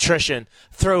nutrition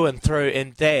through and through.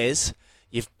 And Daz,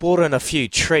 you've brought in a few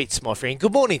treats, my friend.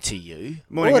 Good morning to you.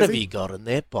 Morning, what Izzy. have you got in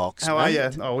that box, How mate? are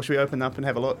you? Oh, should we open up and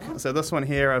have a look? So this one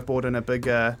here, I've brought in a big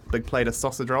plate of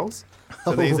sausage rolls.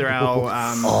 So these are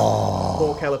our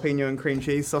pork jalapeno and cream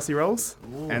cheese sausage rolls.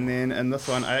 Ooh. And then in this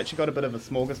one, I actually got a bit of a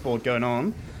smorgasbord going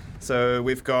on. So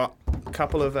we've got a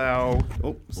couple of our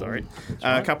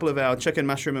chicken,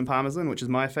 mushroom, and parmesan, which is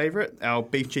my favourite. Our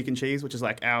beef cheek and cheese, which is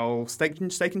like our steak and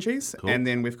cheese. Cool. And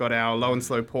then we've got our low and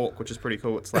slow pork, which is pretty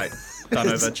cool. It's like done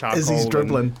over charcoal. Izzy's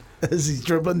dribbling. Izzy's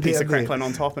dribbling piece down of crackling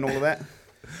on top and all of that.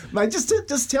 Mate,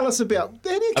 just tell us about.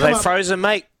 Are they frozen,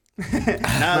 mate? No,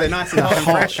 they're nice and hot and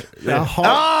fresh. They're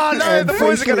hot. Oh no, the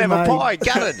boys are going to have a pie.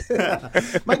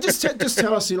 Gutted. Mate, just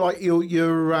tell us,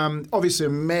 you're obviously a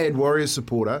mad Warrior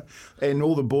supporter, and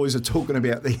all the boys are talking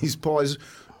about these pies.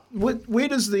 Where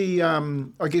does the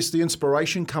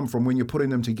inspiration come from when you're putting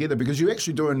them together? Because you're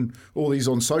actually doing all these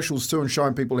on socials too and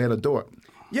showing people how to do it.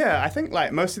 Yeah, I think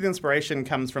most of the inspiration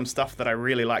comes from stuff that I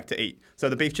really like to eat. So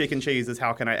the beef cheek and cheese is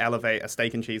how can I elevate a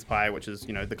steak and cheese pie, which is,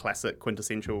 the classic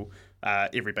quintessential,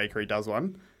 every bakery does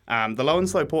one. The low and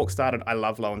slow pork I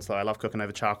love low and slow. I love cooking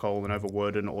over charcoal and over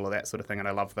wood and all of that sort of thing. And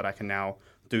I love that I can now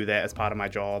do that as part of my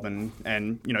job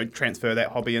and transfer that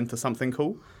hobby into something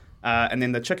cool. And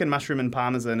then the chicken, mushroom, and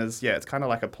parmesan it's kind of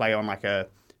like a play on like a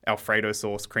Alfredo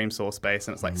sauce, cream sauce base,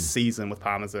 and it's like seasoned with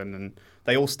parmesan, and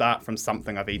they all start from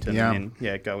something I've eaten and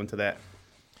then go into that.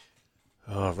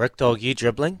 Oh, Rick Dog, you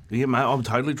dribbling? Yeah, mate, I'm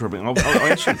totally dribbling. I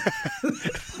actually,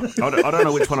 I don't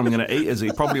know which one I'm going to eat. Is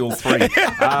it probably all three?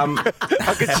 I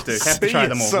have to try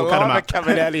them all. We'll cut them up.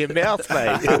 Coming out of your mouth,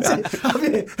 mate.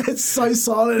 It's so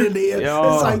silent in here.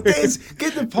 Oh. It's like,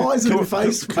 get the pies in the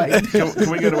face, mate. Can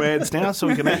we go to ads now so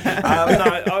we can?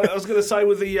 I was going to say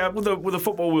with the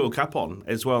Football World Cup on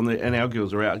as well, and our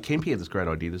girls are out. Kempy had this great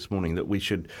idea this morning that we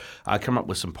should come up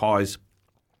with some pies.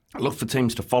 Look for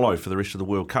teams to follow for the rest of the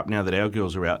World Cup now that our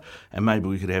girls are out, and maybe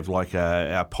we could have like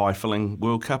our pie filling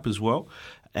World Cup as well.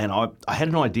 And I had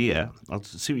an idea. I'll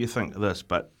see what you think of this,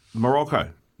 but Morocco,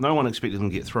 no one expected them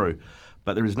to get through,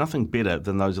 but there is nothing better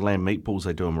than those lamb meatballs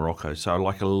they do in Morocco. So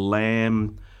like a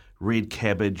lamb, red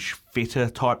cabbage, feta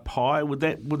type pie, would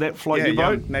that float your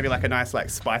boat? Maybe like a nice like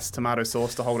spiced tomato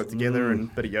sauce to hold it together and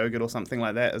a bit of yogurt or something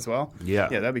like that as well. Yeah,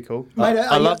 that'd be cool. Mate,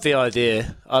 I love the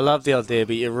idea.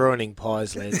 But you're ruining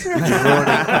pies, lads. You're ruining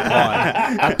a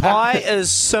pie. A pie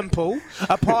is simple.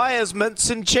 A pie is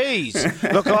mince and cheese.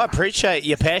 Look, I appreciate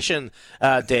your passion,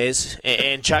 Des,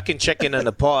 and chucking chicken in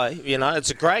a pie. You know,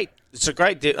 it's a great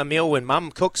meal when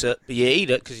Mum cooks it, but you eat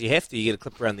it because you have to. You get a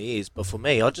clip around the ears. But for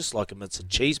me, I just like a mince and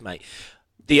cheese, mate.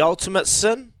 The ultimate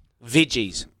sin,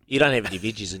 veggies. You don't have any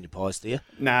veggies in your pies, do you?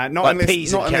 Nah, not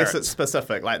unless it's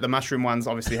specific. Like the mushroom ones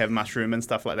obviously have mushroom and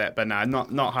stuff like that, but nah,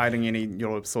 not hiding any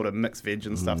your sort of mixed veg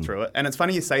and stuff through it. And it's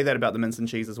funny you say that about the mince and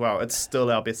cheese as well. It's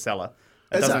still our best seller.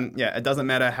 It doesn't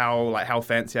matter how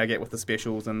fancy I get with the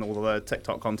specials and all the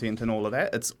TikTok content and all of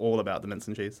that. It's all about the mince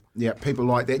and cheese. Yeah, people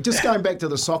like that. Just going back to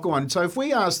the soccer one. So if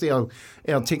we asked our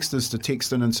texters to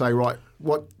text in and say, right,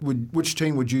 which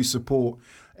team would you support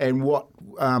and what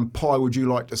pie would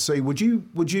you like to see? Would you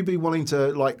be willing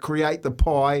to like create the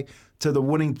pie to the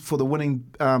winning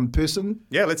person?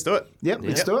 Yeah, let's do it. Yep,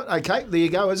 let's do it. Okay, there you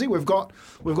go, Izzy. We've got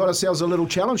ourselves a little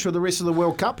challenge for the rest of the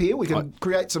World Cup here. We can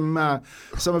create some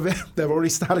of it. They've already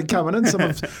started coming in.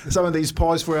 Some of these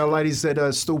pies for our ladies that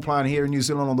are still playing here in New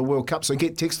Zealand on the World Cup. So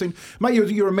get texting, mate.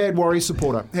 You're a Mad Warriors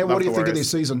supporter. What do you think of their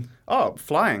season? Oh,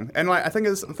 flying! And like I think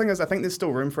there's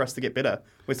still room for us to get better.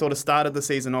 We sort of started the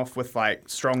season off with like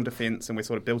strong defence, and we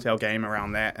sort of built our game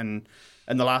around that. And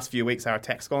in the last few weeks, our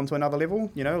attack's gone to another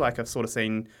level. You know, like I've sort of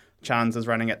seen Chans is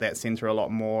running at that centre a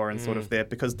lot more, and sort of there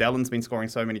because Dallon's been scoring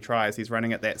so many tries, he's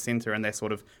running at that centre, and they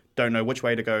sort of don't know which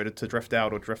way to go to drift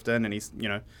out or drift in, and he's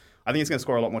I think he's going to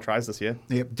score a lot more tries this year.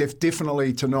 Yeah,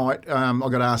 definitely tonight. I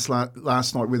got asked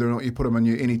last night whether or not you put him in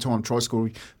your anytime try scorer.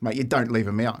 Mate, you don't leave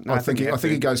him out. No, I think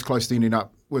he goes close to ending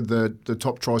up with the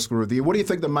top try scorer of the year. What do you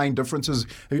think the main difference is?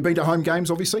 Have you been to home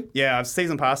games, obviously? Yeah,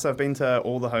 season pass. I've been to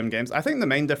all the home games. I think the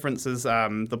main difference is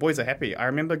the boys are happy. I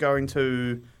remember going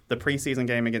to the preseason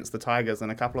game against the Tigers,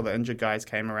 and a couple of the injured guys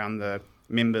came around the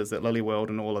members at Lily World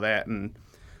and all of that, and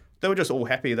they were just all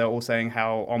happy. They were all saying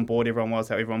how on board everyone was,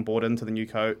 how everyone bought into the new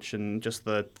coach, and just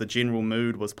the general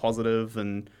mood was positive.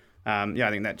 And I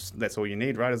think that's all you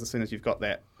need, right? As soon as you've got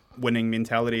that winning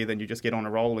mentality, then you just get on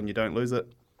a roll and you don't lose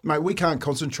it. Mate, we can't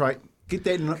concentrate. Get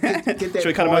that. Should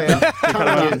we cut him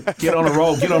out? Get on a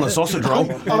roll. Get on a sausage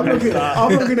roll. I'm looking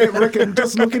at Rick, and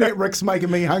just looking at Rick's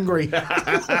making me hungry.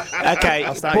 Okay,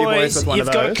 boys,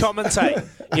 you've got to commentate.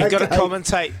 You've got to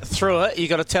commentate through it.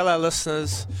 You've got to tell our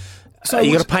listeners. So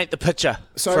you got to paint the picture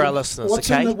for our listeners.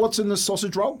 What's in the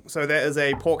sausage roll? So that is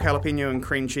a pork jalapeno and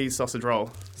cream cheese sausage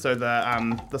roll. So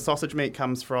the sausage meat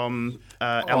comes from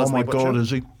Alice Oh my Butcher. God,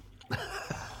 Izzy!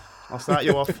 I'll start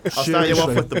you off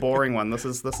with the boring one. This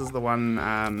is the one.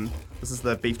 This is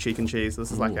the beef cheek and cheese.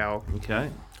 This is like our.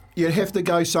 Okay. You'd have to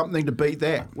go something to beat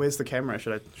that. Where's the camera?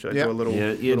 Should I do a little?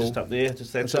 Yeah, just up there.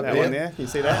 Just that one there. You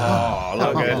see that? Oh,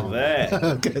 look at that.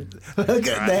 Look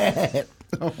at that.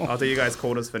 I'll do you guys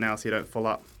quarters for now so you don't full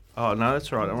up. Oh, no,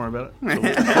 that's all right. Don't worry about it.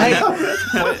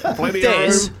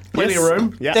 Plenty of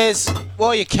room. Yeah. There's,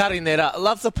 while you're cutting that up, I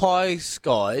love the pies,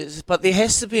 guys, but there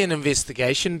has to be an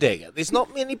investigation, Dagger. There's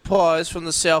not many pies from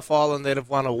the South Island that have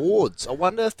won awards. I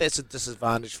wonder if that's a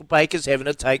disadvantage for bakers having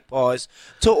to take pies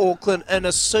to Auckland in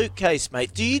a suitcase,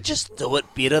 mate. Do you just do it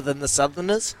better than the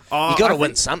Southerners? You got to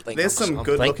win something. There's some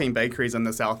good-looking bakeries in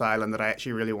the South Island that I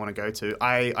actually really want to go to.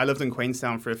 I lived in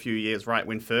Queenstown for a few years, right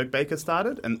when Ferg Baker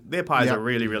started, and their pies are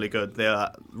really, really good. They're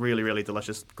really, really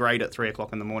delicious. Great at 3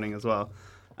 o'clock in the morning as well.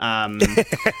 But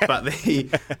the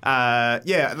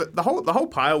whole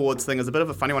pie awards thing is a bit of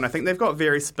a funny one. I think they've got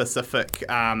very specific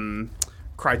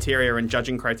criteria and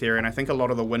judging criteria, and I think a lot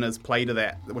of the winners play to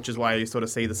that, which is why you sort of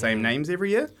see the same names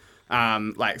every year.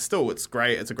 Still, it's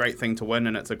great. It's a great thing to win,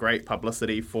 and it's a great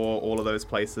publicity for all of those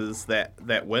places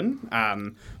that win.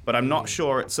 But I'm not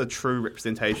sure it's a true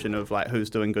representation of like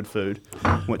who's doing good food,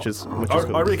 which is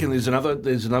cool. I reckon there's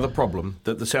another problem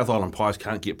that the South Island pies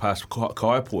can't get past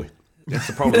Kaiapoi. That's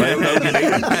the problem.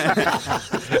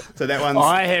 So that one's.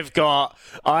 I have got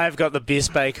the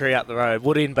best bakery up the road,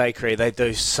 Wood End Bakery. They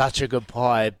do such a good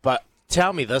pie. But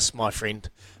tell me this, my friend,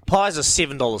 pies are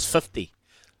 $7.50.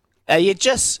 Are you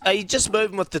just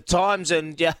moving with the times,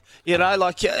 and how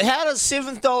does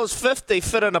 $7.50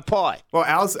 fit in a pie? Well,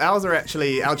 ours are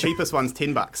actually our cheapest one's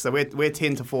 $10, so we're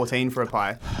 10 to 14 for a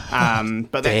pie.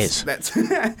 But that's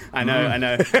I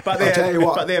know.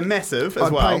 But they're massive as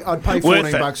well. I'd pay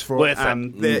 $14 for it.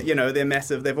 They're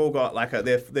massive. They've all got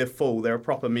they're full. They're a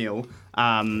proper meal.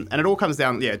 And it all comes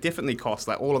down, definitely cost.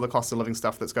 Like all of the cost of living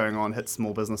stuff that's going on hits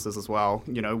small businesses as well.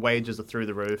 Wages are through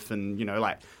the roof, and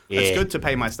it's good to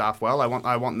pay my staff well.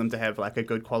 I want them to have like a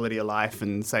good quality of life,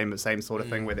 and same sort of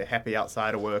thing where they're happy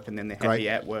outside of work and then they're happy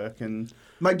at work. And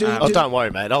mate, don't worry,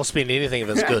 mate. I'll spend anything if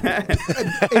it's good.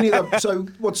 So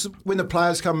when the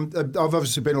players come? I've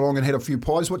obviously been along and had a few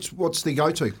pies. What's the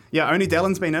go-to? Yeah, only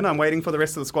Dellen's been in. I'm waiting for the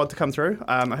rest of the squad to come through.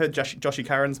 I heard Joshy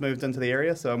Curran's moved into the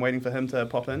area, so I'm waiting for him to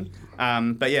pop in.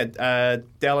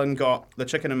 Dellen got the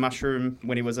chicken and mushroom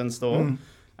when he was in store,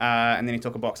 and then he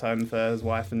took a box home for his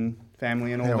wife and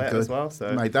family and all that as well.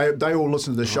 So, mate, they all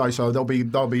listen to the show, so they'll be in.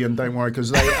 Don't worry,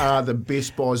 because they are the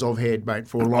best pies I've had, mate,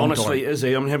 for a long time. Honestly,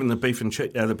 Izzy, I'm having the beef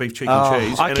cheek and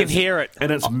cheese. I can hear it,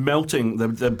 and it's melting.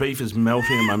 The beef is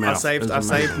melting in my mouth.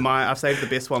 I've saved the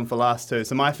best one for last too.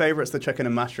 So my favourite's the chicken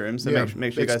and mushroom. So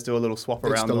make sure you guys do a little swap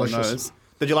around on those.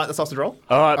 Did you like the sausage roll?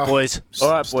 All right, boys.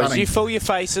 You fill your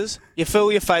faces.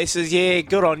 Yeah,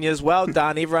 good on you. Well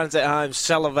done. Everyone's at home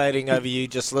salivating over you,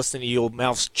 just listening to your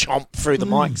mouths chomp through the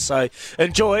mic. So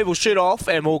enjoy. We'll shoot off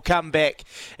and we'll come back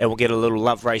and we'll get a little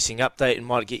Love Racing update and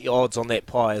might get your odds on that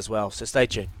pie as well. So stay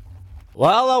tuned.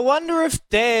 Well, I wonder if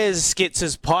Daz gets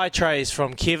his pie trays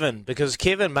from Kevin, because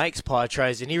Kevin makes pie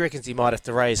trays and he reckons he might have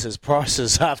to raise his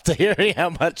prices after hearing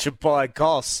how much a pie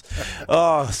costs.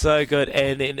 Oh, so good.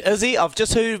 And then, Izzy, I've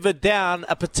just hoovered down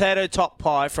a potato top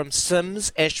pie from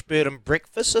Sims Ashburton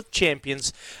Breakfast of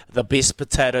Champions, the best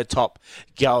potato top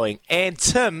going. And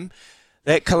Tim,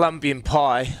 that Colombian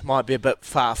pie might be a bit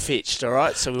far-fetched, all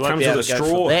right? So we won't be able to go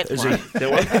for that one.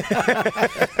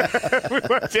 We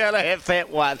won't be able to have that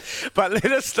one. But let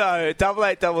us know,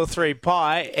 8833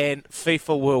 pie and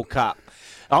FIFA World Cup.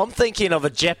 I'm thinking of a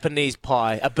Japanese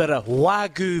pie, a bit of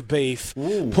Wagyu beef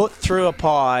put through a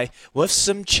pie with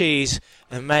some cheese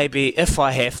and maybe, if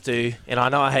I have to, and I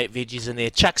know I hate veggies in there,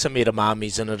 chuck some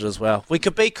edamames in it as well. We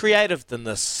could be creative than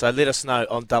this, so let us know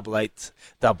on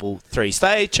 8833.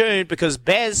 Stay tuned because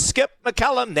Skip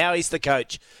McCullum, now he's the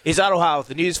coach. He's Aroha with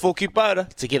the news for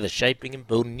Kubota, together shaping and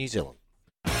building New Zealand.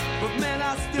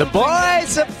 The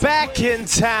boys are back in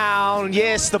town.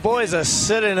 Yes, the boys are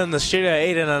sitting in the studio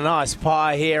eating a nice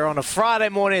pie here on a Friday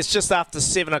morning. It's just after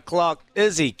 7 o'clock.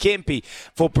 Izzy, Kempy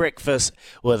for breakfast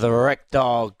with a Rick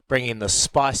Dog bringing the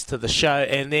spice to the show.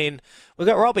 And then we've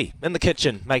got Robbie in the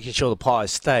kitchen making sure the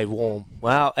pies stay warm.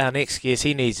 Well, our next guest,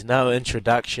 he needs no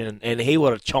introduction, and he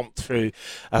would have chomped through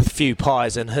a few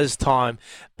pies in his time.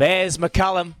 Baz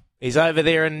McCullum. He's over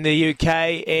there in the UK,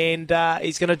 and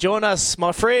he's going to join us.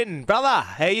 My friend, brother,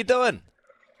 how you doing?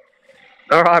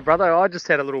 All right, brother. I just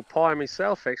had a little pie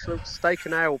myself, actually. Steak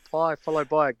and ale pie, followed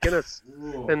by a Guinness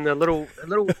in the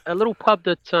little pub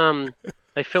that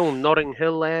they filmed Notting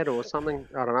Hill at or something.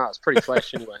 I don't know. It's pretty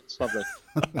flash anyway. It's lovely.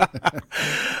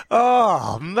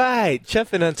 Oh, mate,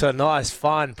 chipping into a nice,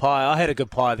 fine pie. I had a good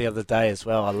pie the other day as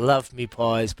well. I love me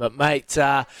pies. But, mate,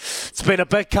 it's been a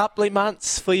big couple of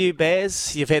months for you,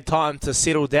 Baz. You've had time to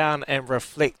settle down and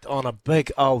reflect on a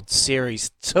big old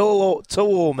series. Two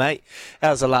all, mate.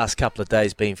 How's the last couple of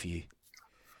days been for you?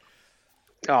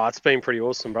 Oh, it's been pretty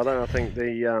awesome, brother. I think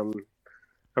the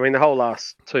whole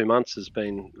last 2 months has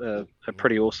been a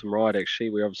pretty awesome ride, actually.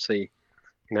 We obviously,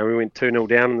 we went 2-0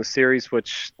 down in the series,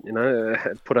 which,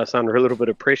 put us under a little bit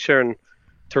of pressure. And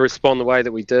to respond the way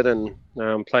that we did and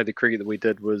play the cricket that we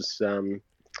did was, I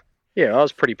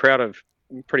was pretty proud of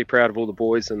all the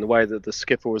boys and the way that the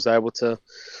skipper was able to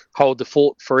hold the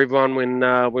fort for everyone when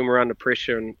we were under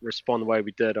pressure and respond the way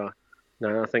we did.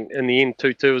 I think in the end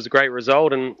 2-2 was a great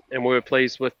result, and we were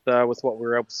pleased with what we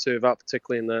were able to serve up,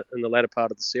 particularly in the latter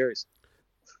part of the series.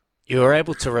 You were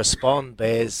able to respond,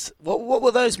 Baz. What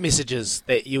were those messages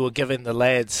that you were giving the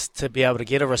lads to be able to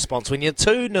get a response? When you're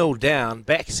 2-0 down,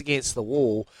 backs against the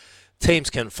wall, teams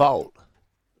can fold.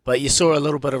 But you saw a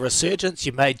little bit of resurgence.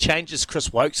 You made changes. Chris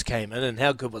Wokes came in, and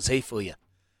how good was he for you?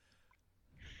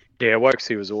 Yeah,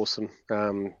 Wokesy was awesome.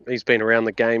 He's been around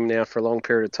the game now for a long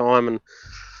period of time, and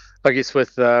I guess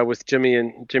with Jimmy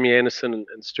Anderson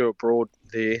and Stuart Broad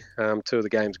there, two of the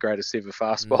game's greatest ever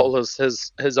fast bowlers,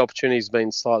 his opportunity's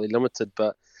been slightly limited.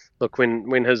 But look,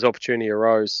 when his opportunity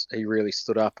arose, he really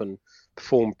stood up and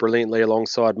performed brilliantly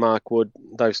alongside Mark Wood.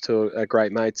 Those two are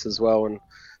great mates as well, and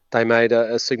they made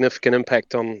a significant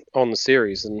impact on the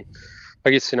series. And I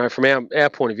guess, from our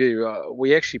point of view,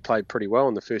 we actually played pretty well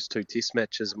in the first two test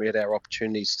matches, and we had our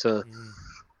opportunities to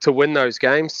win those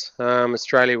games.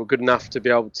 Australia were good enough to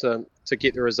be able to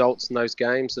get the results in those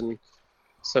games, and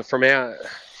so from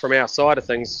our side of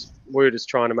things, we were just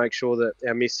trying to make sure that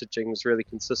our messaging was really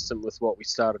consistent with what we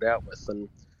started out with. And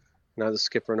the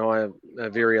skipper and I are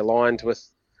very aligned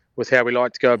with how we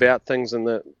like to go about things and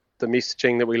the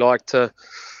messaging that we like to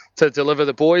deliver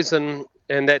the boys, and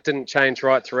that didn't change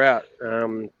right throughout.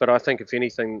 But I think if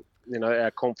anything,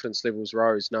 our confidence levels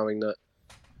rose knowing that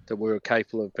we were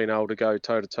capable of being able to go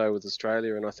toe to toe with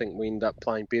Australia, and I think we ended up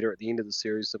playing better at the end of the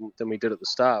series than we did at the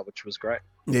start, which was great.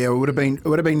 Yeah, it would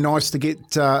have been nice to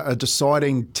get a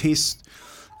deciding test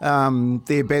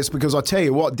there, Baz, because I tell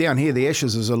you what, down here the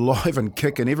Ashes is alive and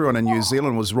kicking. Everyone in New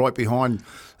Zealand was right behind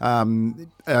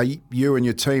you and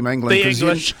your team, England. The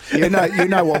English. You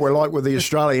know what we're like with the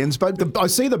Australians. But I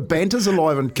see the banter's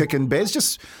alive and kicking, Baz.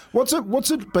 Just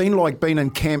what's it been like being in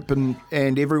camp and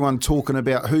everyone talking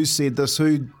about who said this,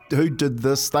 who did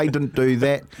this, they didn't do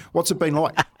that. What's it been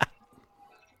like?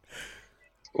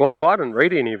 Well, I didn't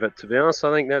read any of it, to be honest.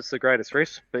 I think that's the greatest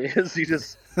recipe, is you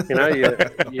just,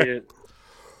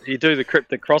 you do the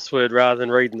cryptic crossword rather than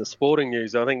reading the sporting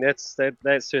news. I think that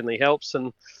certainly helps.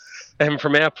 And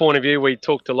from our point of view, we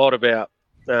talked a lot about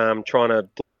trying to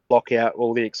block out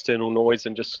all the external noise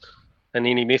and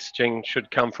any messaging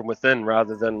should come from within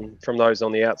rather than from those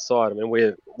on the outside. I mean,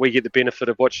 we get the benefit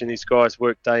of watching these guys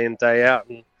work day in, day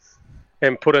out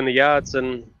and put in the yards.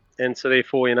 And so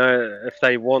therefore, if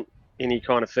they want any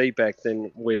kind of feedback,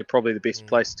 then we're probably the best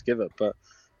place to give it. But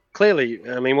clearly,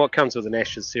 I mean, what comes with an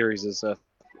Ashes series is a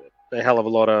hell of a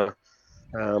lot of,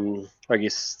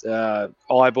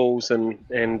 eyeballs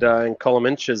and column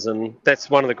inches, and that's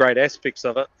one of the great aspects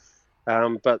of it.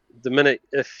 But the minute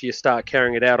if you start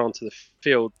carrying it out onto the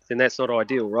field, then that's not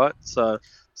ideal, right? So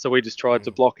we just tried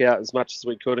to block out as much as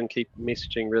we could and keep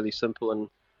messaging really simple. And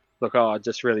look, I'm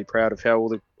just really proud of how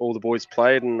all the boys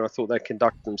played, and I thought they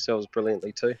conducted themselves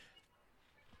brilliantly too.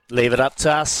 Leave it up to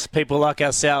us, people like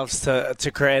ourselves,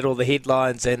 to create all the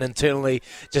headlines and internally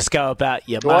just go about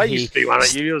your Well, I mahi. used to be one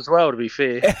of you as well, to be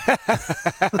fair.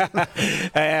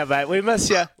 Yeah, mate, we miss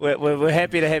you. We're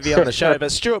happy to have you on the show.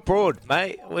 But Stuart Broad,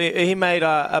 mate, he made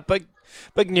a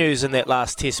big news in that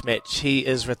last Test match. He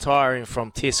is retiring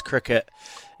from Test cricket,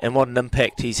 and what an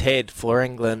impact he's had for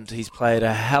England. He's played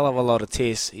a hell of a lot of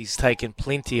Tests. He's taken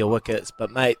plenty of wickets.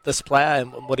 But, mate, this player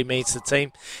and what he means to the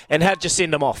team, and how'd you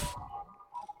send him off?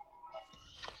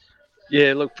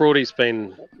 Yeah, look, Broadie's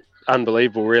been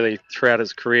unbelievable, really, throughout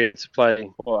his career. To play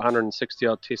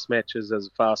 160-odd Test matches as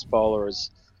a fast bowler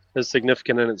is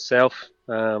significant in itself.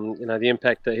 The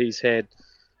impact that he's had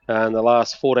in the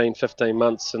last 14, 15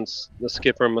 months since the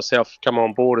skipper and myself come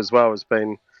on board as well has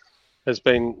been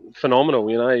phenomenal.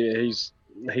 He's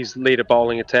led a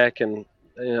bowling attack, and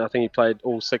I think he played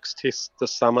all 6 Tests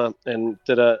this summer and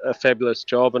did a fabulous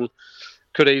job. And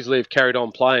could easily have carried on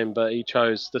playing, but he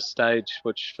chose this stage,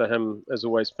 which for him has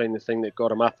always been the thing that got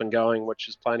him up and going, which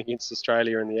is playing against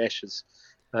Australia in the Ashes,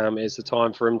 as the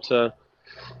time for him to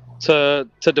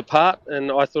depart.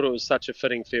 And I thought it was such a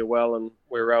fitting farewell, and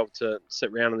we were able to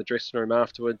sit around in the dressing room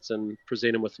afterwards and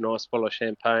present him with a nice bottle of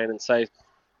champagne and say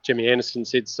Jimmy Anderson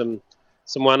said some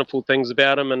wonderful things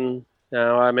about him. And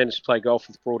I managed to play golf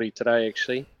with Broadie today,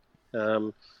 actually.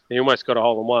 He almost got a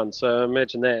hole in one. So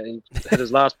imagine that. He hit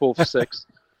his last ball for 6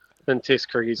 in Test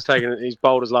cricket. He's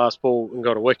bowled his last ball and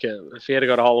got a wicket. If he had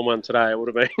got a hole in one today, it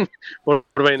would have been the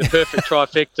perfect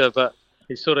trifecta. But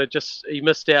he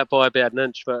missed out by about an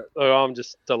inch. But I'm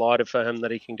just delighted for him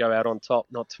that he can go out on top.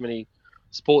 Not too many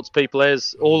sports people,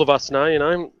 as all of us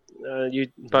know.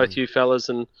 Both you fellas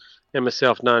and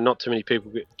myself know, not too many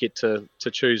people get to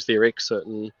choose their exit,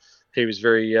 and he was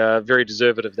very very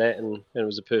deserving of that, and it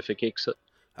was a perfect exit.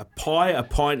 A pie, a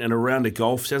pint, and a round of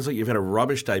golf. Sounds like you've had a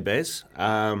rubbish day, Baz.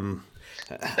 Mate,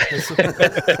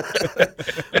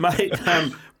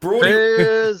 Broadie...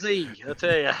 Busy, I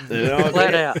tell you.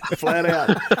 Flat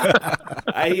out.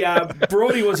 Hey,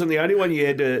 Broadie wasn't the only one you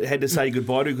had to say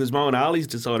goodbye to, because Moeen Ali's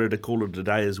decided to call it a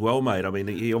day as well, mate. I mean,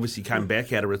 he obviously came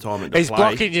back out of retirement to He's play.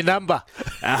 blocking your number.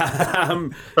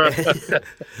 What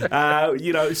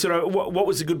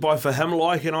was the goodbye for him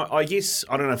like? And I guess,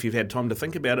 I don't know if you've had time to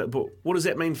think about it, but what does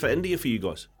that mean for India for you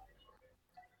guys?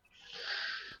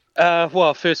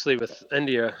 Well, firstly, with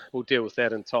India, we'll deal with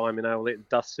that in time. We'll let the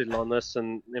dust settle on this,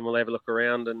 and then we'll have a look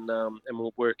around and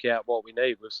we'll work out what we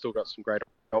need. We've still got some great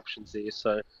options there,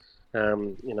 so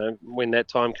when that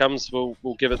time comes,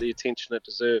 we'll give it the attention it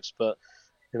deserves. But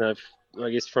I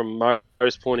guess from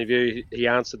Mo's point of view, he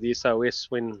answered the SOS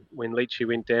when Leachy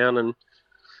went down,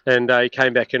 and he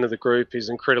came back into the group. He's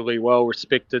incredibly well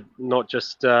respected, not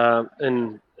just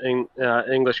in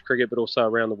English cricket, but also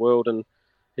around the world. And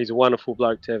he's a wonderful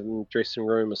bloke to have in the dressing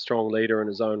room, a strong leader in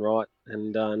his own right,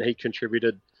 and he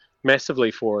contributed massively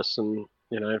for us. And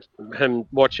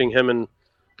watching him and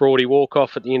Broadie walk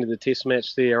off at the end of the Test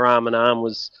match there, arm in arm,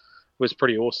 was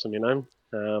pretty awesome.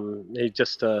 He's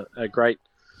just a great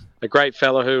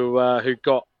fella who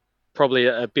got probably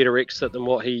a better exit than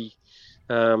what he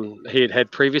he had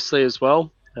had previously as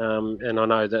well. And I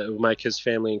know that it will make his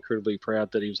family incredibly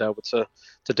proud that he was able to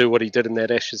do what he did in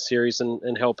that Ashes series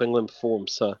and help England perform.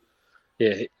 So,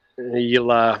 yeah,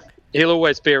 he'll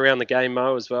always be around the game,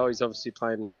 Mo, as well. He's obviously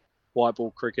playing white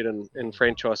ball cricket and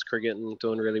franchise cricket and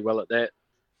doing really well at that.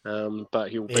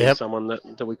 But he'll be someone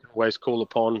that we can always call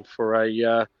upon for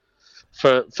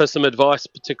for some advice,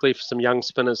 particularly for some young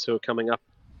spinners who are coming up.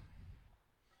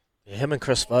 Yeah, him and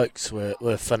Chris Vokes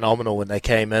were phenomenal when they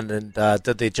came in and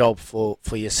did their job for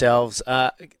yourselves.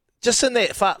 Just in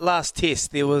that last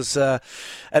test, there was an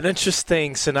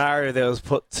interesting scenario that was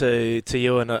put to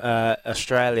you in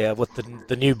Australia with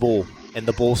the new ball and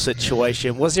the ball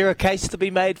situation. Was there a case to be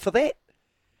made for that?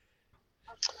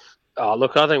 Oh,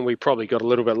 look, I think we probably got a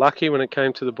little bit lucky when it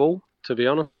came to the ball, to be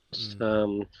honest.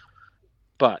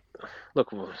 But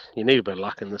look, you need a bit of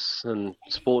luck in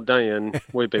sport, don't you? And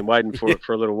we've been waiting for it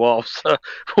for a little while, so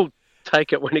we'll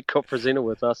take it when it got presented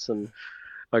with us. And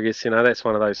I guess that's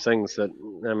one of those things that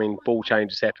ball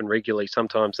changes happen regularly.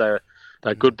 Sometimes they're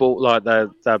good ball, like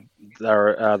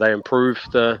they improve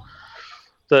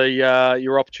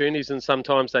your opportunities, and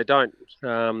sometimes they don't.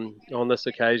 On this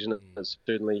occasion,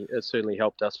 it certainly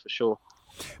helped us for sure.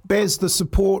 Baz, the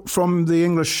support from the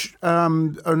English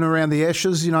and around the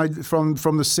Ashes,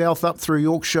 from the south up through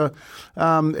Yorkshire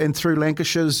and through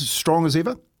Lancashire, as strong as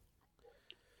ever?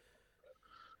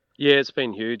 Yeah, it's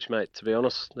been huge, mate, to be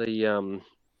honest. The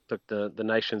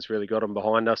nation's really got them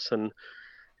behind us, and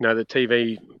the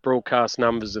TV broadcast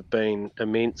numbers have been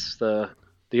immense. The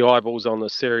eyeballs on the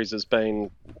series has been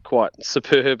quite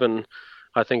superb, and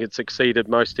I think it's exceeded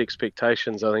most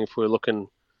expectations. I think if we look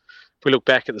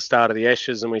back at the start of the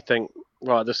Ashes and we think,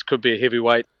 right, this could be a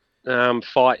heavyweight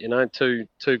fight, two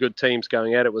good teams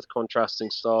going at it with contrasting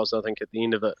styles. I think at the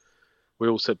end of it, we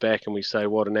all sit back and we say,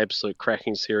 what an absolute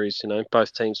cracking series.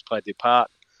 Both teams played their part.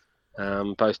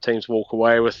 Both teams walk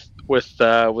away with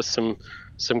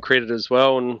some credit as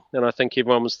well, and I think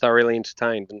everyone was thoroughly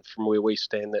entertained. And from where we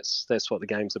stand, that's what the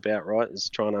game's about, right? Is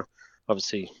trying to,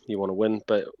 obviously you want to win,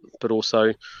 but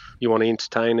also you want to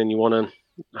entertain and you want to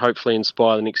hopefully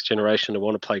inspire the next generation to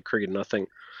want to play cricket. And I think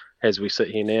as we sit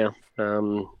here now,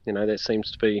 that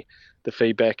seems to be the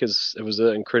feedback. Is it was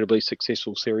an incredibly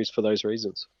successful series for those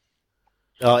reasons.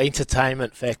 Oh,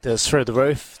 entertainment factors through the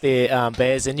roof there,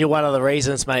 Baz, and you're one of the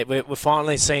reasons, mate. We're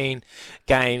finally seeing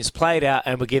games played out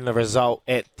and we're getting the result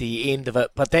at the end of it.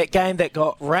 But that game that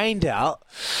got rained out,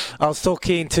 I was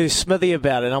talking to Smithy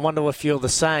about it, and I wonder if you're the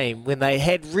same. When they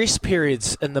had rest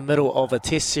periods in the middle of a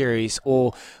test series,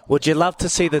 or would you love to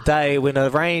see the day when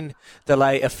a rain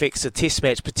delay affects a test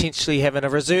match, potentially having a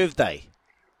reserve day?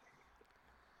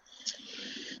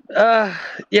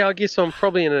 Yeah, I guess I'm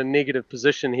probably in a negative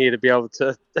position here to be able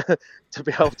to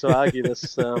argue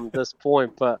this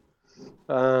point. But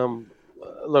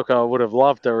look, I would have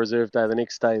loved a reserve day the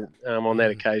next day on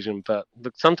that occasion. But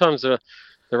look, sometimes the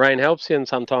rain helps you, and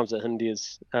sometimes it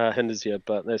hinders you.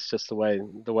 But that's just the way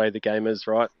the game is,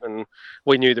 right? And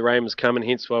we knew the rain was coming,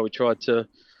 hence why we tried to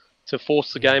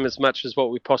force the game as much as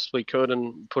what we possibly could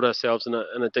and put ourselves in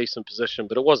a decent position.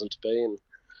 But it wasn't to be, and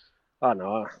I don't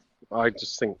know. I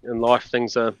just think in life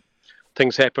things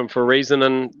happen for a reason,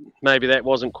 and maybe that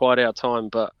wasn't quite our time.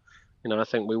 But I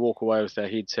think we walk away with our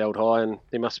heads held high, and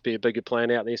there must be a bigger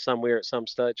plan out there somewhere at some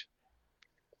stage.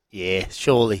 Yeah,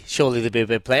 surely there'll be a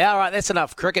big play. All right, that's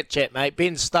enough cricket chat, mate.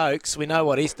 Ben Stokes, we know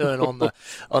what he's doing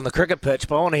on the cricket pitch,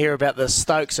 but I want to hear about the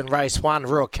Stokes in race 1,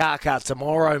 Ruakaka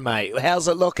tomorrow, mate. How's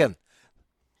it looking?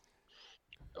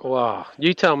 Wow,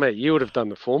 you tell me. You would have done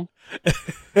the form.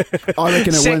 I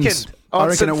reckon it wins. I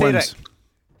reckon it wins.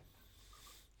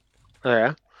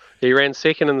 Yeah, he ran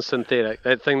second in the synthetic.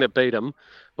 That thing that beat him,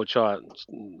 which to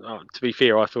be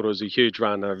fair, I thought it was a huge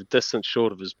run, a distance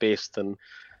short of his best, and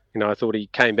I thought he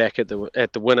came back at the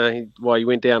winner. He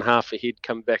went down half a head,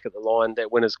 come back at the line.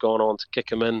 That winner's gone on to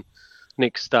kick him in.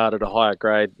 Next start at a higher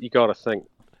grade. You got to think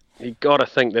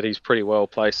that he's pretty well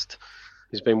placed.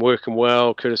 He's been working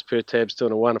well. Curtis Pertab's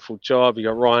doing a wonderful job. You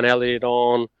got Ryan Elliott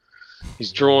on.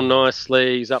 He's drawn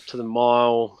nicely. He's up to the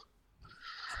mile.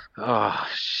 Oh,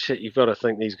 shit. You've got to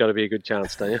think he's got to be a good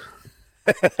chance, don't you?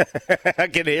 I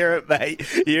can hear it, mate.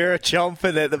 You're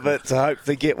chomping at the bit to hope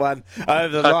to get one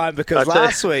over the line, because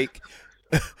last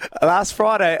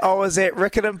Friday, I was at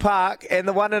Riccarton Park and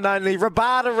the one and only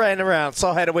Rabada ran around.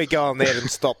 So how do we go on there and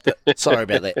stopped it? Sorry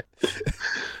about that.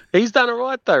 He's done all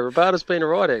right, though. Rabada's been all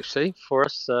right, actually, for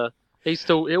us.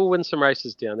 He'll win some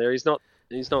races down there. He's not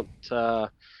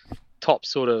top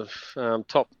sort of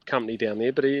top company down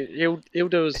there, but he'll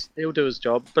do his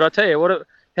job. But I tell you what,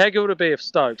 how good would it be if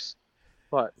Stokes,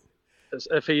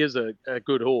 if he is a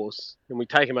good horse, and we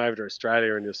take him over to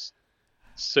Australia and just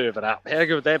serve it up. How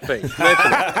good would that be?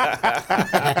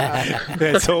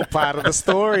 That's all part of the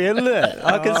story, isn't it?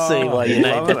 I can see why you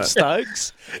named it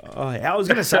Stokes. I was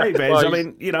going to say, Baz, I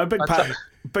mean,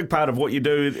 big part of what you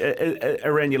do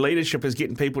around your leadership is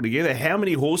getting people together. How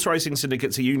many horse racing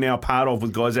syndicates are you now part of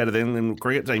with guys out of the England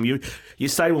cricket team? Your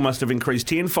stable must have increased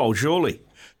tenfold, surely.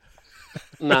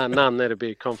 No, none. That'd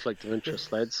be a conflict of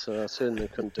interest, lads. So I certainly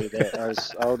couldn't do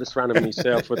that. I'll just run them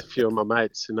myself with a few of my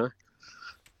mates,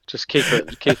 Just keep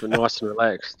it nice and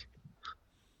relaxed.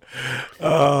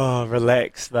 Oh,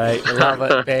 relax, mate. Love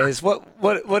it, Baz.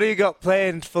 What do you got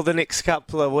planned for the next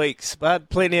couple of weeks, bud?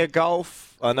 Plenty of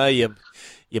golf. I know you're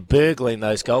burgling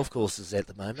those golf courses at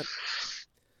the moment.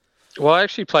 Well, I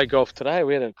actually played golf today.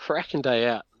 We had a cracking day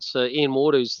out. So Ian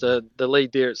Ward, who's the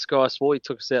lead there at Sky Sport, he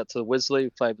took us out to the Wisley. We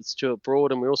played with Stuart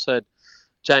Broad, and we also had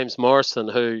James Morrison,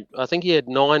 who I think he had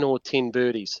 9 or 10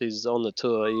 birdies. He's on the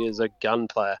tour. He is a gun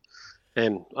player.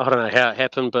 And I don't know how it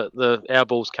happened, but our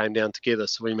balls came down together,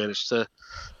 so we managed to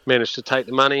take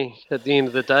the money at the end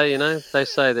of the day. They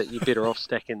say that you're better off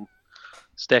stacking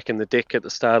the deck at the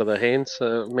start of the hand,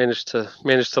 so managed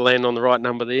to land on the right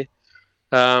number there.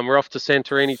 We're off to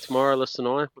Santorini tomorrow, Liz and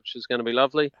I, which is going to be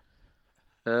lovely.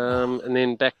 And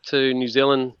then back to New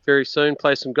Zealand very soon,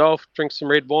 play some golf, drink some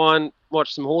red wine,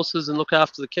 watch some horses, and look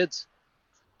after the kids.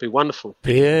 Be wonderful.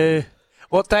 Yeah.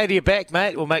 What day do you back,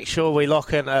 mate? We'll make sure we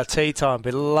lock in a tea time.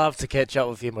 We'd love to catch up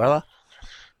with you, brother.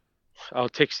 I'll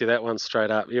text you that one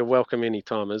straight up. You're welcome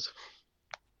anytime, Iz.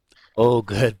 All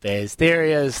good, Baz. There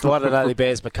he is, the one and only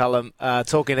Baz McCullum,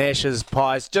 talking Ashes,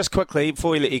 Pies. Just quickly,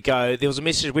 before we let you go, there was a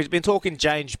message. We've been talking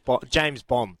James Bond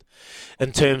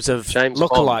in terms of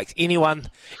lookalikes.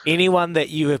 Anyone that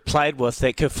you have played with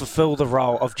that could fulfil the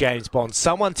role of James Bond.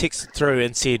 Someone texted through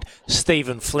and said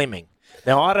Stephen Fleming.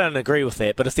 Now, I don't agree with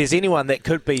that, but if there's anyone that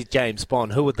could be James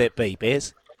Bond, who would that be,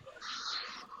 Baz?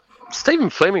 Stephen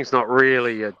Fleming's not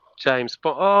really a James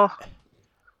Bond. Oh,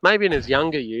 maybe in his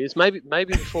younger years. Maybe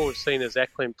before we've seen his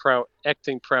acting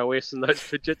prowess in those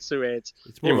Fujitsu ads.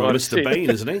 It's more of a Mr. Bean,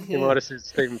 isn't he? You might have said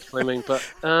Stephen Fleming, but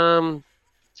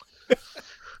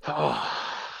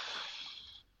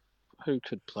who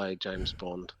could play James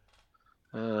Bond?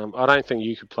 I don't think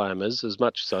you could play him as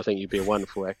much as I think you'd be a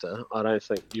wonderful actor. I don't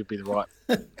think you'd be the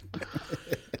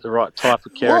right type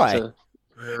of character.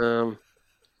 Why?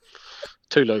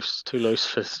 Too loose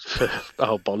for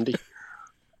old Bondy.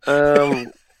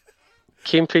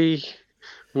 Kempy,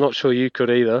 I'm not sure you could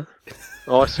either.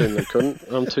 I certainly couldn't.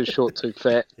 I'm too short, too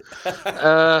fat.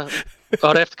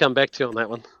 I'd have to come back to you on that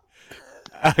one.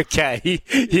 Okay,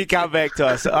 you come back to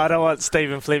us. I don't want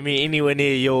Stephen Fleming anywhere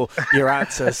near your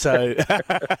answer, so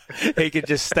he could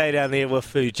just stay down there with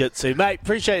Fujitsu. Mate,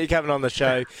 appreciate you coming on the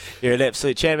show. You're an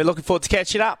absolute champion. Looking forward to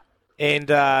catching up and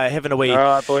having a wee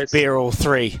beer all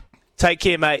three. Take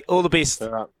care, mate. All the best. All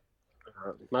right.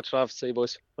 Much love. See you,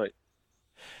 boys. Bye.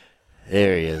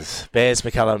 There he is, Baz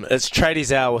McCullum. It's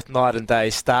Tradies Hour with Night and Day.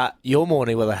 Start your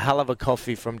morning with a hell of a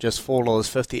coffee from just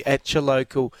 $4.50 at your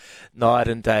local Night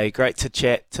and Day. Great to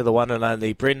chat to the one and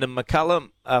only Brendan McCullum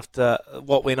after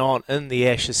what went on in the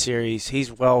Ashes series.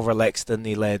 He's well relaxed, isn't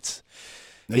he, lads?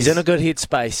 He's in a good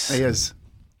headspace. He is.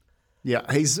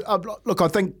 Yeah, he's look. I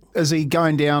think is he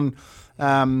going down?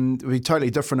 It would be totally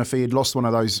different if he had lost one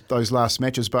of those last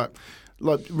matches. But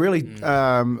like, really,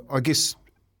 I guess.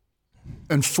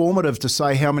 Informative to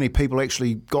say how many people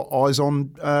actually got eyes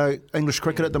on English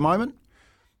cricket at the moment,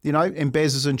 and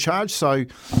Baz is in charge, so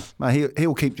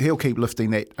he'll keep lifting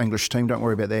that English team. Don't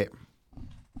worry about that.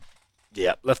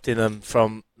 Yeah, lifting them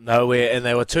from nowhere, and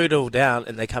they were 2-0 down,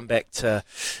 and they come back to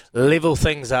level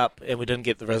things up, and we didn't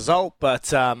get the result. But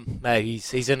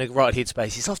he's in a right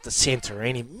headspace. He's off to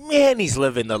Santorini. Man, he's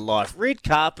living the life. Red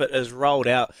carpet is rolled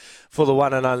out for the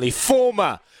one and only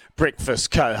former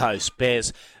breakfast co-host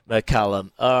Baz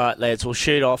McCullum. All right, lads, we'll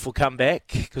shoot off. We'll come back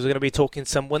because we're going to be talking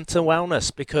some winter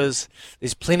wellness because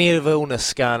there's plenty of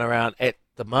illness going around at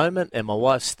the moment, and my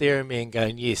wife's staring at me and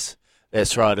going, yes,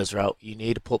 that's right, Israel. You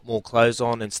need to put more clothes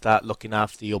on and start looking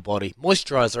after your body.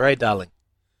 Moisturiser, eh, darling?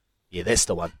 Yeah, that's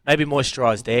the one. Maybe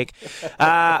moisturise, Dag.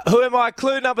 Who am I?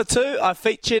 Clue number 2. I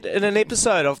featured in an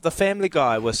episode of The Family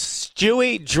Guy with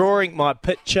Stewie drawing my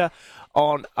picture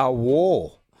on a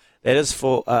wall. That is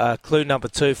for clue number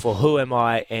 2 for Who Am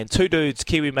I? And 2 dudes,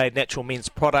 Kiwi-made natural men's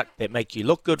product that make you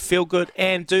look good, feel good,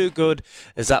 and do good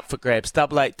is up for grabs.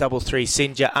 8833,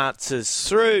 send your answers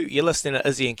through. You're listening to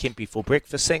Izzy and Kempy for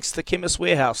breakfast. Thanks to Chemist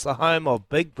Warehouse, the home of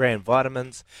big brand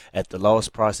vitamins at the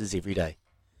lowest prices every day.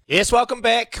 Yes, welcome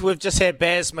back. We've just had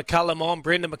Baz McCullum on,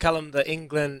 Brendan McCullum, the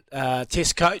England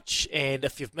test coach. And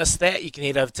if you've missed that, you can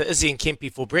head over to Izzy and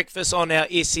Kempy for breakfast on our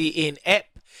SEN app.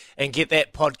 and get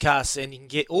that podcast, and you can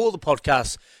get all the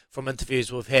podcasts from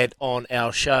interviews we've had on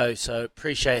our show. So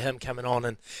appreciate him coming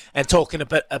on and talking a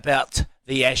bit about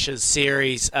the Ashes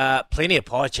series. Plenty of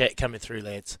pie chat coming through,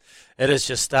 lads. It has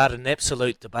just started an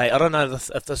absolute debate. I don't know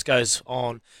if this goes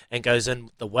on and goes in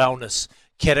the wellness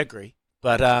category,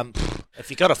 but if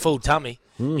you've got a full tummy,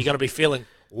 you're going to be feeling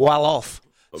well off.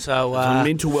 So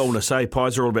mental wellness, eh?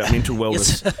 Pies are all about mental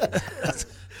wellness.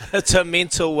 It's a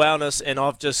mental wellness, and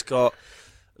I've just got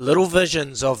little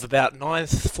visions of about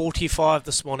 9:45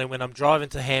 this morning when I'm driving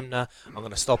to Hamner. I'm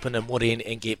going to stop in Woodend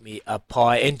and get me a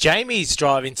pie. And Jamie's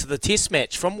driving to the test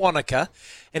match from Wanaka,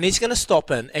 and he's going to stop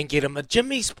in and get him a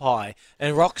Jimmy's pie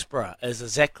in Roxburgh. Is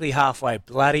exactly halfway.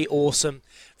 Bloody awesome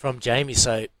from Jamie.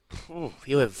 So, have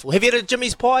you had a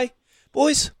Jimmy's pie,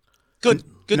 boys? Good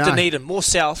No. Dunedin, more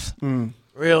south.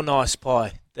 Real nice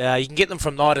pie. You can get them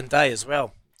from night and day as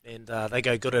well. And they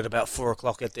go good at about 4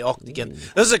 o'clock at the Octagon.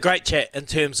 This is a great chat in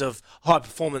terms of high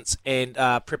performance and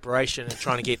preparation and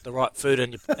trying to get the right food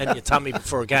in your tummy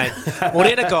before a game.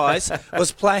 Morena guys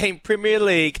was playing Premier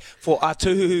League for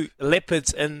Atuhu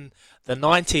Leopards in the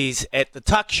 90s at the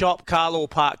Tuck Shop, Carlaw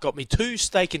Park. Got me 2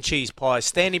 steak and cheese pies.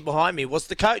 Standing behind me was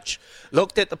the coach.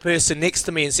 Looked at the person next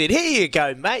to me and said, "Here you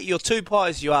go, mate. Your 2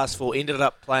 pies you asked for." Ended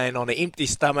up playing on an empty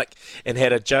stomach and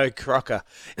had a Joe Crocker.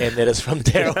 And that is from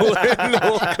Daryl in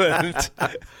Auckland.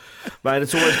 Mate,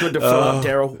 it's always good to fill up,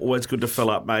 Daryl. Always good to fill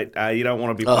up, mate. You don't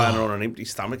want to be playing on an empty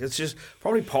stomach. It's just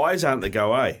probably pies aren't the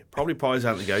go, eh? Probably pies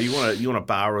aren't the go. You want a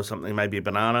bar or something, maybe a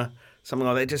banana, something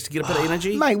like that, just to get a bit of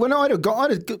energy. Mate, when I had a guy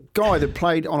that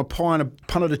played on a pie and a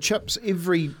punnet of chips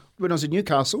when I was at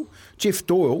Newcastle, Jeff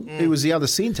Doyle, who was the other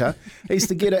centre, he used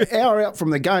to get an hour out from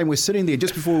the game. We're sitting there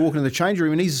just before we walk into the change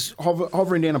room, and he's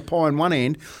hovering down a pie in one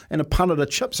hand and a punnet of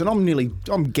chips, and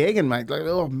I'm gagging, mate. Like,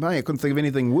 oh, mate, I couldn't think of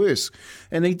anything worse.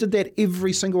 And he did that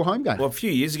every single home game. Well, a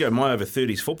few years ago, my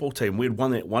over-30s football team, we'd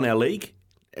won our league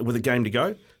with a game to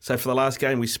go. So for the last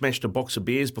game, we smashed a box of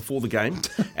beers before the game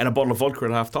and a bottle of vodka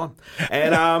at half-time.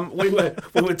 And we were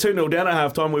 2-0 down at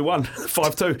half-time. We won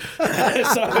 5-2.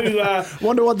 So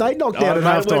wonder what they knocked out at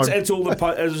half-time. It's all the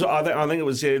I think it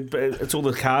was it's all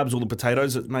the carbs, all the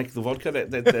potatoes that make the vodka.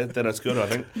 That is good, I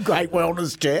think. Great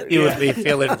wellness chat. You would be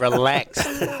feeling relaxed.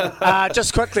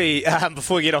 Just quickly,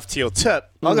 before we get off to your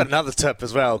tip, I've got another tip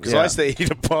as well, because I used to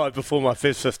eat a pie before my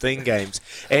first 15 games.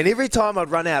 And every time I'd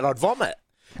run out, I'd vomit.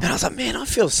 And I was like, man, I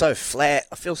feel so flat.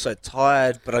 I feel so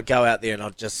tired. But I'd go out there and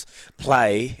I'd just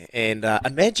play. And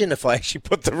imagine if I actually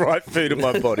put the right food in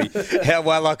my body, how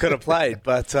well I could have played.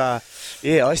 But, I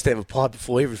used to have a pie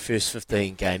before every first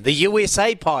 15 game. The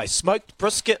USA pie, smoked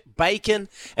brisket, bacon,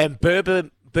 and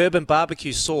bourbon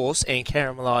barbecue sauce and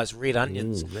caramelised red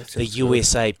onions. The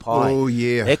USA pie. Oh,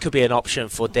 yeah. That could be an option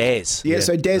for Daz. Yeah,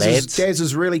 so Daz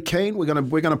is really keen. We're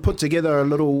gonna put together a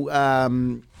little... a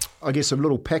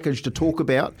little package to talk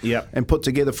about and put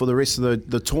together for the rest of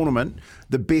the tournament,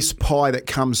 the best pie that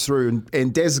comes through.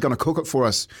 And Daz is going to cook it for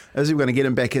us. Izzy, we're going to get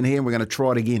him back in here and we're going to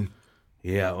try it again.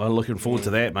 Yeah, well, looking forward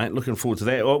to that, mate. Looking forward to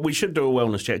that. Well, we should do a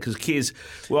wellness chat because Kez,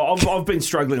 well, I've been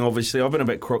struggling, obviously. I've been a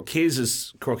bit crook. Kez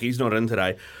is crook. He's not in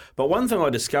today. But one thing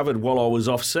I discovered while I was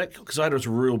off sick, because I had a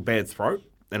real bad throat,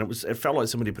 and it felt like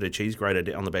somebody put a cheese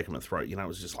grater on the back of my throat. You know, it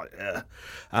was just like, ugh.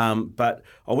 But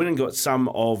I went and got some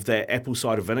of that apple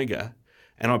cider vinegar,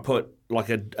 and I put like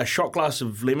a shot glass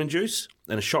of lemon juice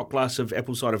and a shot glass of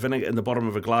apple cider vinegar in the bottom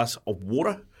of a glass of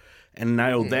water, and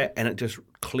nailed that, and it just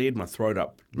cleared my throat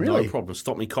up. Really? No problem.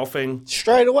 Stopped me coughing.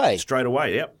 Straight away? Straight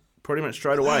away, yep. Pretty much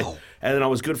straight away. Wow. And then I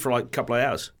was good for like a couple of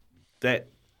hours. That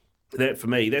for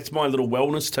me, that's my little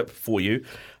wellness tip for you.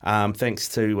 Thanks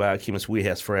to Chemist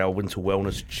Warehouse for our winter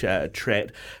wellness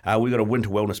chat. We've got a winter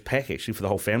wellness pack actually for the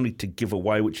whole family to give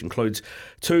away, which includes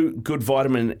 2 Good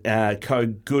Vitamin Co.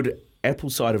 Good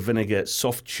apple cider vinegar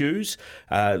soft chews.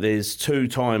 There's 2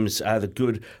 times the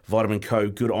Good Vitamin Co.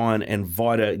 Good Iron and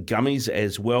Vita gummies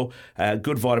as well.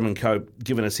 Good Vitamin Co.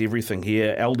 giving us everything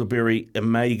here. Elderberry,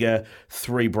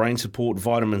 omega-3 brain support,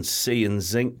 vitamin C and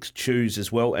zinc chews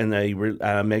as well, and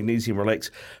the magnesium relax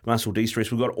muscle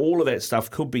de-stress. We've got all of that stuff.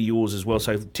 Could be yours as well.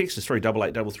 So text us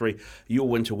 38833, your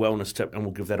winter wellness tip, and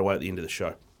we'll give that away at the end of the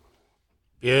show.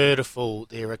 Beautiful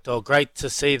there, Rick. Great to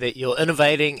see that you're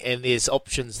innovating and there's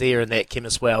options there in that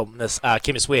Chemist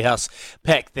Warehouse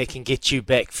pack that can get you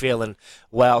back feeling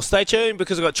well. Stay tuned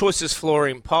because we've got Choices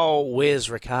Flooring poll.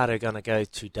 Where's Ricardo going to go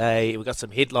today? We've got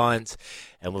some headlines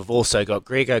and we've also got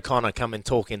Greg O'Connor coming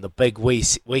talking the big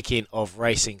weekend of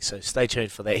racing. So stay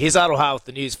tuned for that. Here's Aroha with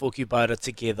the news for Kubota.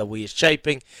 Together we are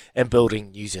shaping and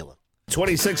building New Zealand.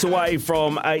 26 away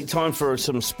from 8. Time for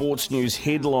some sports news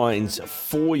headlines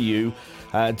for you.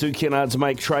 Do Kennards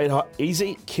make trade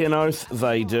easy? Ken Oath,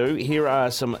 they do. Here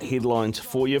are some headlines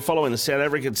for you. Following the South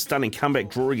African stunning comeback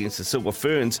draw against the Silver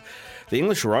Ferns, the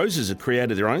English Roses have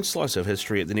created their own slice of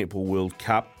history at the Netball World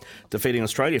Cup, defeating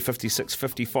Australia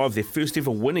 56-55, their first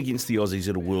ever win against the Aussies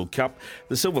at a World Cup.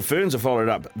 The Silver Ferns have followed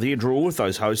up their draw with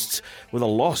those hosts with a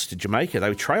loss to Jamaica.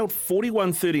 They trailed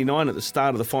 41-39 at the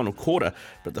start of the final quarter,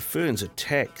 but the Ferns'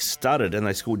 attack stuttered and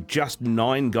they scored just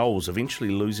 9 goals, eventually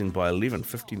losing by 11,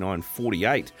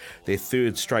 59-48, their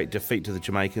third straight defeat to the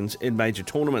Jamaicans in major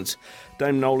tournaments.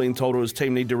 Dame Nolan told her his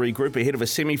team need to regroup ahead of a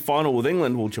semi-final with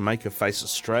England, while Jamaica face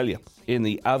Australia in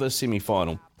the other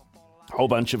semi-final. A whole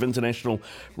bunch of international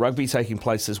rugby taking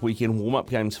place this weekend, warm-up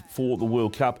games for the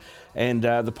World Cup, and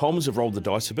the Palmers have rolled the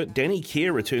dice a bit. Danny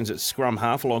Kerr returns at scrum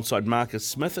half alongside Marcus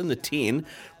Smith in the 10,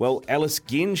 while Alice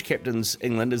Genge captains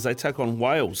England as they take on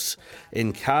Wales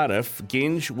in Cardiff.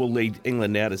 Genge will lead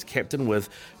England out as captain with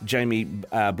Jamie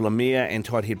Blamire and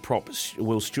tight head prop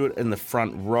Will Stewart in the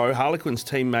front row. Harlequins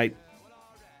teammate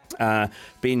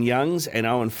Ben Youngs and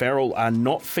Owen Farrell are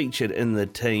not featured in the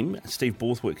team. Steve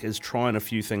Borthwick is trying a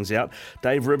few things out.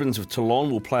 Dave Ribbons of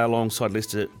Toulon will play alongside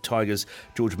Leicester Tigers'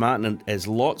 George Martin as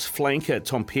lots. Flanker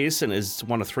Tom Pearson is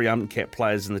one of 3 uncapped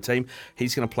players in the team.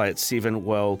 He's going to play at 7,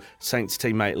 while Saints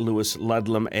teammate Lewis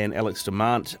Ludlam and Alex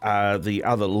Demant are the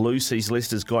other loosies.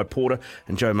 Leicester's Guy Porter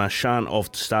and Joe Marchand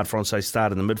of Stade Francais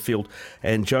start in the midfield,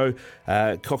 and Joe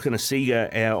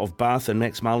Kokonasiga of Bath and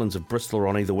Max Mullins of Bristol are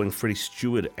on either wing. Freddie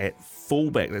Stewart at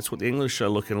fullback. That's what the English are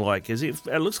looking like. It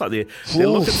looks like they're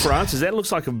looking for answers. That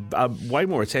looks like a way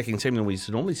more attacking team than we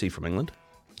normally see from England.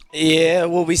 Yeah,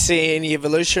 will we see any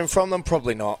evolution from them?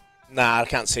 Probably not. Nah, I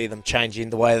can't see them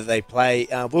changing the way that they play.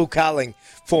 Will Carling,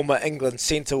 former England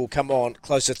centre, will come on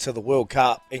closer to the World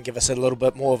Cup and give us a little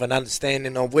bit more of an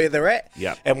understanding of where they're at.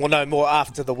 Yeah, and we'll know more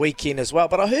after the weekend as well.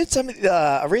 But I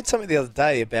read something the other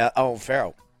day about Owen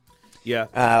Farrell.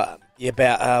 Yeah.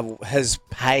 About his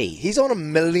pay. He's on £1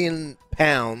 million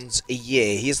a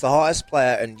year. He's the highest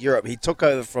player in Europe. He took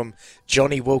over from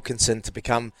Johnny Wilkinson to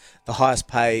become the highest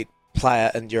paid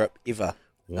player in Europe ever.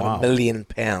 Wow. £1 million.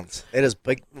 It is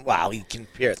big. Wow, you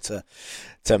compare it to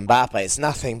Mbappe. It's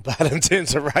nothing, but in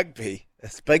terms of rugby,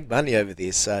 it's big money over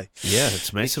there. So yeah,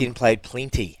 it's massive. He's getting played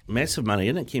plenty. Massive money,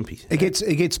 isn't it, Kempy? It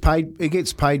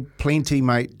gets paid plenty,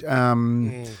 mate.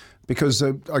 Because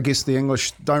I guess the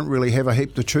English don't really have a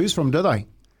heap to choose from, do they?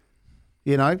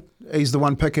 You know, he's the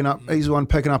one picking up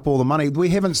all the money. We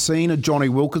haven't seen a Johnny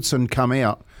Wilkinson come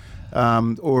out,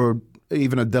 or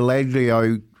even a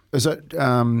Delaglio. Is it?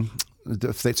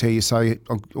 If that's how you say it,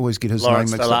 I always get his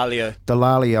Lawrence name.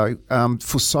 Dallaglio.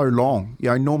 For so long.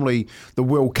 You know, normally the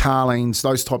Will Carlings,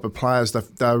 those type of players,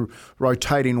 they're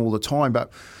rotating all the time,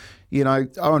 but. You know,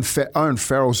 Owen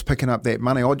Farrell's picking up that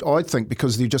money, I think,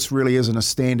 because there just really isn't a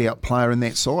standout player in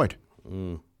that side.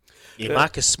 Yeah,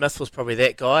 Marcus Smith was probably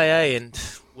that guy, and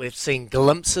we've seen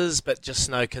glimpses, but just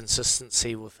no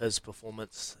consistency with his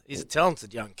performance. He's a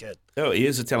talented young kid. Oh, he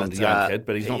is a talented young kid,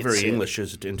 but he's not very English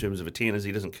in terms of a 10, as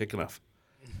he doesn't kick enough.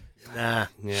 Nah.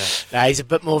 Yeah. Nah, he's a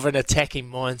bit more of an attacking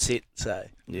mindset, so...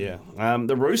 Yeah.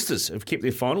 The Roosters have kept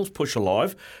their finals push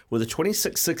alive with a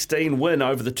 26-16 win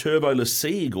over the turboless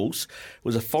Sea Eagles. It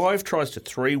was a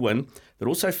 5-3 win that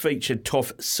also featured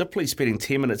Toff Sipley spending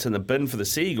 10 minutes in the bin for the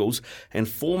Sea Eagles, and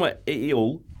former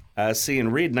Eel Sea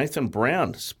and Red Nathan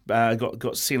Brown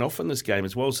got sent off in this game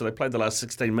as well, so they played the last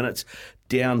 16 minutes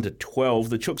down to 12.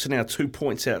 The Chooks are now 2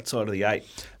 points outside of the 8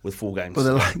 with 4 games.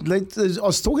 Well, I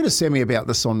was talking to Sammy about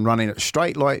this on Running It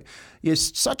Straight. Like, you're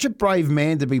such a brave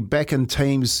man to be back in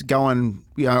teams going,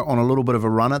 you know, on a little bit of a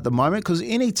run at the moment, because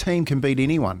any team can beat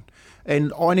anyone.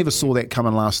 And I never saw that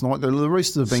coming last night. The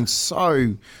Roosters have been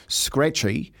so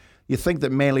scratchy. You think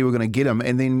that Manly were going to get him,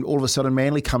 and then all of a sudden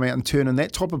Manly come out and turn in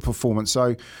that type of performance.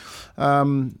 So,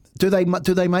 do they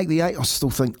make the 8? I still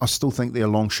think they're a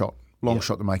long shot.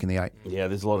 Shot to making the 8. Yeah,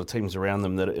 there's a lot of teams around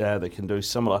them that can do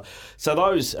similar. So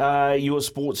those your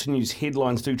sports news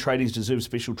headlines. Do tradies deserve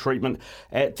special treatment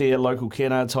at their local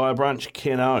Kennards Hire branch?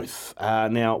 Ken Oath.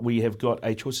 Now, we have got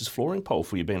a Choices flooring poll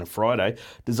for you being a Friday.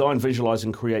 Design, visualise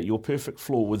and create your perfect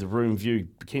floor with a room view.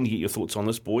 Keen to get your thoughts on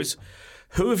this, boys.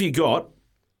 Who have you got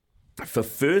for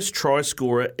first try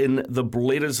scorer in the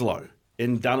Bledisloe?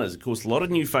 In Dunners, of course, a lot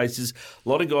of new faces, a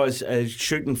lot of guys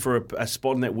shooting for a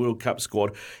spot in that World Cup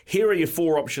squad. Here are your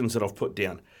 4 options that I've put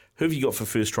down. Who have you got for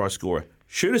first try scorer?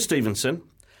 Shooter Stevenson,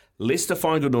 Lester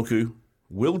Fainganuku,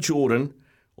 Will Jordan,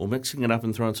 or mixing it up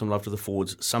and throwing some love to the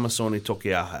forwards, Samasoni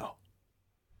Tokiahau.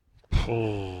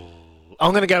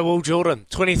 I'm going to go Will Jordan.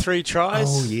 23 tries.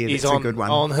 Oh yeah, He's that's a good one.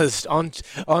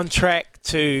 On track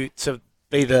to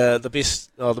be the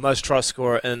best, or the most try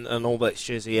scorer in All Blacks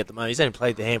jersey at the moment. He's only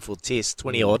played the handful of tests,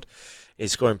 20-odd.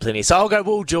 He's scoring plenty. So I'll go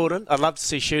Will Jordan. I'd love to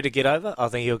see Shooter get over. I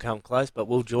think he'll come close. But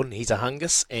Will Jordan, he's a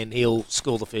hungus, and he'll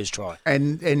score the first try.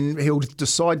 And he'll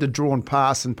decide to draw and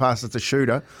pass it to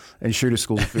Shooter, and Shooter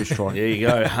scores the first try. There you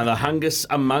go. The hungus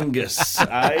among us,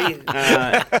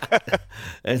 eh?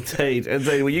 Indeed.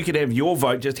 Well, you can have your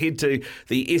vote. Just head to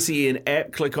the SEN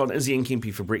app, click on Izzy and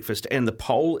Kempy for breakfast, and the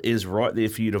poll is right there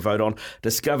for you to vote on.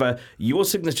 Discover your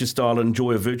signature style and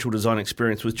enjoy a virtual design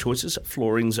experience with Choices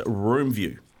Flooring's Room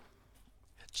View.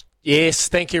 Yes,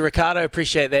 thank you, Ricardo.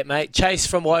 Appreciate that, mate. Chase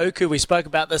from Waiuku, we spoke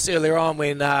about this earlier on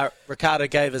when Ricardo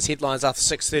gave his headlines after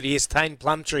 6:30. Yes, Tane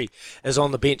Plumtree is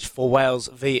on the bench for Wales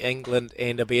v England,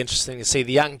 and it'll be interesting to see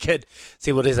the young kid,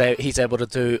 see what he's able to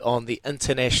do on the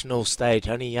international stage.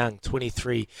 Only young,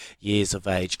 23 years of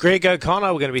age. Greg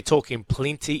O'Connor, we're going to be talking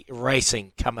plenty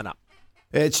racing coming up.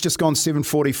 It's just gone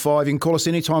 7:45. You can call us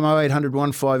anytime, 0800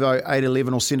 150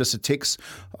 811, or send us a text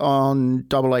on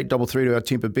 8833 to our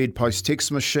Temper Bed Post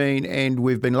text machine. And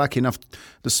we've been lucky enough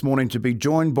this morning to be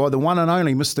joined by the one and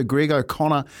only Mr. Greg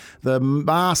O'Connor, the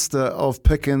master of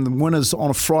picking the winners on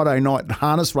a Friday night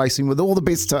harness racing with all the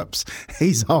best tips.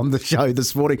 He's on the show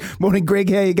this morning. Morning, Greg.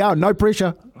 How you going? No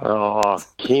pressure. Oh,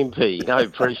 Kempy, no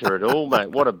pressure at all,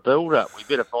 mate. What a build-up. We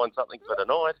better find something for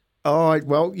tonight. All right,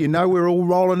 well, we're all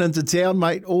rolling into town,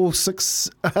 mate. All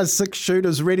six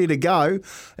shooters ready to go.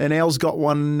 And Al's got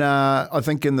one, I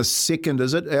think, in the second,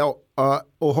 is it? Al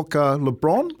Ohoka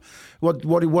LeBron.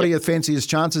 What are your fanciest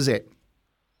chances at?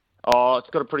 Oh, it's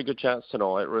got a pretty good chance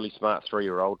tonight. Really smart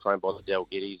 3-year-old trained by the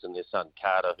Dalgetties, and their son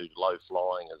Carter, who's low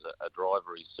flying as a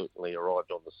driver. He's certainly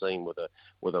arrived on the scene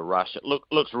with a rush. It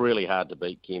looks really hard to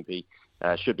beat, Kempy.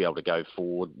 Should be able to go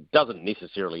forward. Doesn't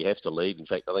necessarily have to lead. In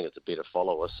fact, I think it's a better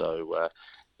follower. So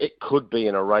it could be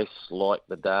in a race like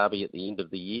the Derby at the end of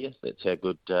the year. That's how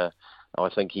good I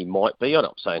think he might be. I'm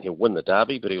not saying he'll win the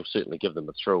Derby, but he'll certainly give them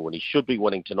a thrill. And he should be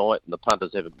winning tonight. And the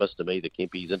punters haven't missed him either,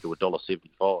 Kempy. He's into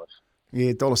 $1.75.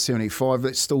 Yeah, $1.75.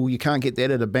 That's still, you can't get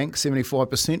that at a bank.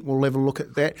 75%. We'll have a look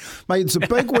at that, mate. It's a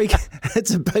big week.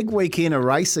 It's a big weekend of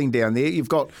racing down there. You've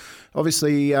got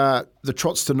obviously the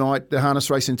trots tonight, the harness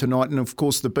racing tonight, and of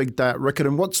course the big day at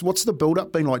Riccarton. What's the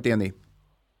build-up been like down there?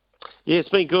 Yeah, it's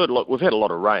been good. Look, we've had a lot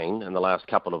of rain in the last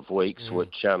couple of weeks,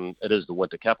 which it is the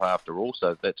Winter Cup after all,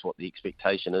 so that's what the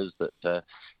expectation is, that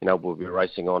we'll be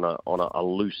racing on a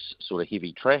loose sort of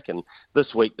heavy track. And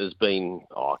this week there's been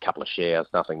a couple of showers,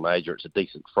 nothing major. It's a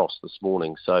decent frost this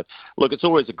morning. So, look, it's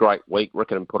always a great week.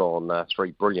 Riccarton put on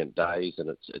 3 brilliant days, and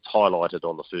it's highlighted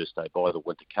on the first day by the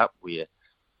Winter Cup, where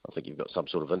I think you've got some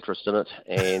sort of interest in it.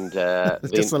 And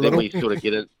then we sort of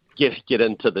get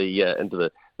into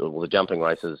the jumping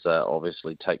races.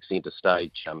 Obviously take centre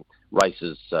stage.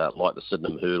 Races like the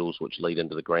Sydenham Hurdles, which lead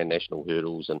into the Grand National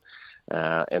Hurdles, and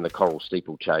the Coral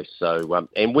Steeplechase. So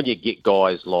and when you get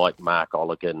guys like Mark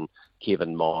Olligan,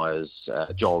 Kevin Myers,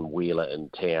 John Wheeler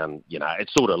in town, it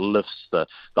sort of lifts the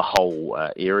whole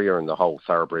area and the whole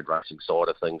thoroughbred racing side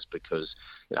of things, because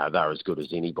they're as good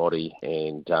as anybody,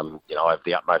 and I have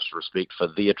the utmost respect for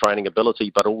their training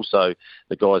ability, but also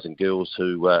the guys and girls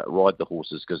who ride the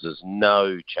horses, because there's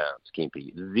no chance,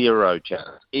 Kempy, 0 chance,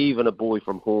 even a boy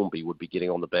from Hornby would be getting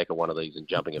on the back of one of these and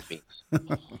jumping a fence.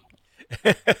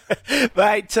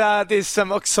 Mate, there's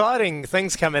some exciting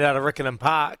things coming out of Riccarton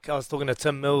Park. I was talking to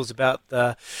Tim Mills about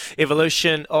the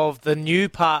evolution of the new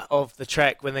part of the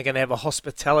track when they're going to have a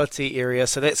hospitality area.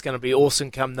 So that's going to be awesome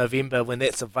come November when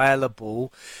that's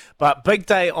available. But big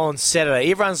day on Saturday.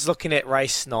 Everyone's looking at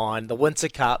race 9, the Winter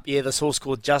Cup. Yeah, this horse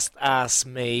called Just Ask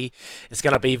Me. It's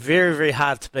going to be very, very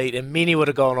hard to beat, and many would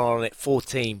have gone on at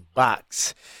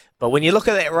 $14. But when you look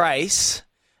at that race,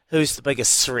 who's the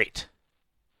biggest threat?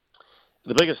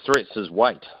 The biggest threat is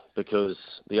weight, because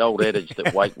the old adage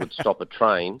that weight would stop a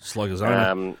train,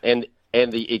 and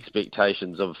the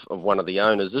expectations of one of the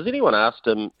owners. Has anyone asked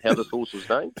him how this horse was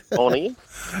named on air?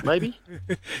 Maybe.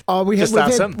 Oh, we've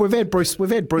had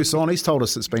Bruce on. He's told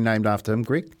us it's been named after him,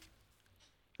 Greg.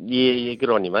 Yeah, good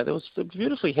on you, mate. That was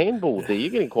beautifully handballed there. You're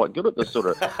getting quite good at this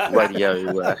sort of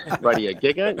radio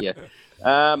gig, aren't you?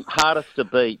 Hardest to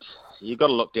beat. You've got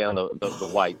to look down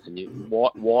the weights, and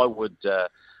why would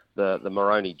the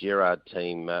Moroni Gerard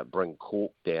team bring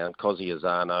Cork down? Cosy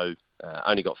Azano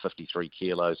only got 53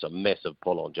 kilos, a massive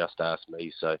pull on Just Ask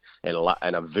Me, so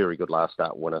and a very good last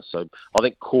start winner. So I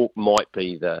think Cork might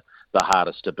be the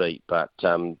hardest to beat, but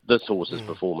this horse's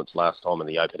performance last time in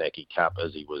the Opunake Cup,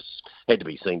 Izzy, had to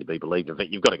be seen to be believed. In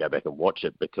fact, you've got to go back and watch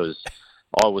it, because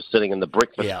I was sitting in the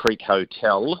Breakfast Creek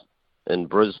Hotel in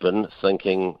Brisbane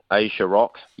thinking, Asia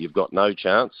Rock, you've got no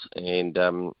chance, and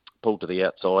pull to the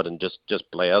outside and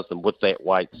just blouse them with that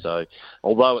weight. So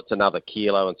although it's another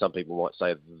kilo, and some people might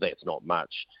say that's not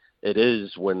much, it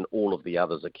is when all of the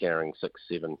others are carrying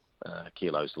 6-7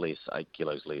 kilos less, 8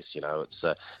 kilos less.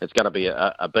 It's going to be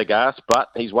a big ask, but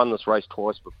he's won this race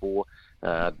twice before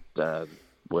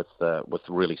with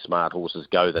really smart horses.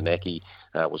 Go the Naki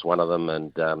was one of them,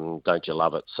 and Don't You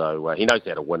Love It? So he knows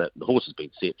how to win it. The horse has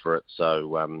been set for it,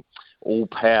 so all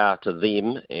power to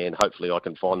them, and hopefully I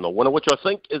can find the winner, which I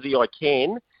think, Izzy, I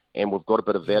can, and we've got a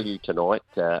bit of value tonight.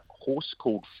 Horse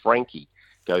called Frankie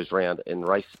goes round in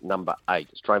race number 8.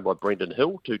 It's trained by Brendan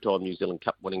Hill, 2-time New Zealand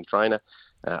Cup winning trainer.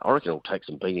 I reckon it'll take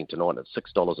some beating tonight at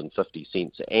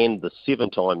 $6.50, and the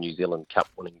 7-time New Zealand Cup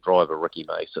winning driver Ricky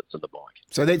May sits in the bike.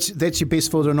 So that's your best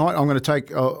for tonight. I'm going to take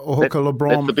Hooker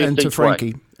LeBron into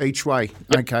Frankie each way.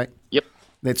 Yep. Okay. Yep.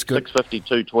 That's good. 650,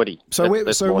 220. So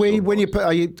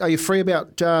are you free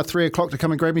about 3 o'clock to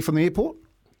come and grab me from the airport?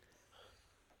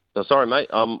 So sorry, mate.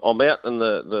 I'm out in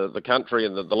the country,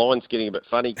 and the line's getting a bit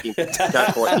funny. Can't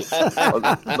quite get,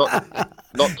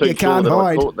 not too you sure can't that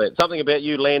hide. I thought that. Something about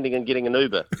you landing and getting an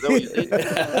Uber. Is that what you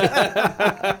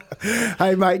said?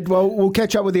 Hey, mate, well, we'll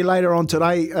catch up with you later on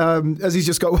today. Izzy's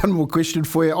just got one more question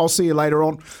for you. I'll see you later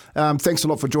on. Thanks a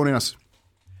lot for joining us.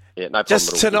 Yeah, no problem.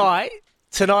 Just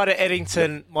tonight at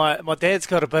Eddington, my dad's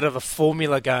got a bit of a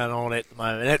formula going on at the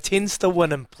moment, and it tends to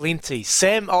win in plenty.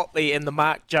 Sam Otley and the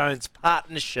Mark Jones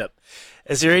partnership.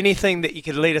 Is there anything that you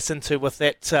could lead us into with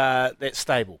that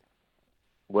stable?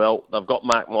 Well, they've got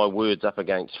Mark My Words up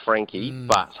against Frankie,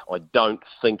 but I don't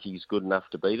think he's good enough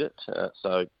to beat it.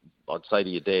 So I'd say to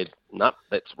your dad, no,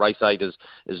 that's race 8 is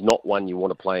not one you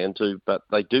want to play into. But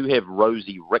they do have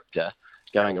Rosie Richter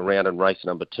going around in race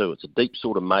number 2. It's a deep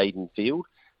sort of maiden field,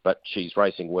 but she's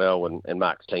racing well, and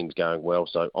Mark's team's going well.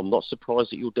 So I'm not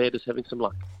surprised that your dad is having some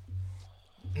luck.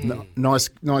 No, nice,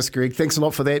 Greg. Thanks a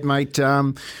lot for that, mate.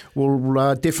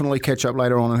 We'll definitely catch up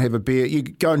later on and have a beer. You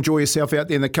go enjoy yourself out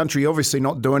there in the country. Obviously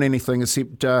not doing anything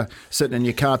except sitting in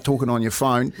your car talking on your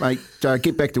phone. Mate,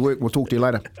 get back to work. We'll talk to you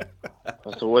later.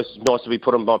 It's always nice to be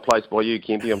put in my place by you,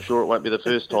 Kempy. I'm sure it won't be the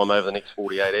first time over the next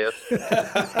 48 hours.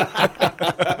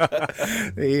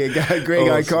 There you go, Greg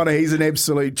O'Connor. He's an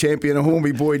absolute champion, a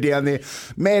Hornby boy down there.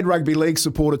 Mad rugby league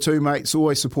supporter too, mate. He's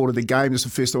always supported the game. This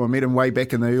is the first time I met him way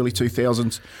back in the early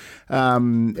 2000s.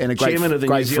 And a great chairman of the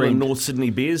great New Zealand friend. North Sydney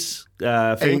Bears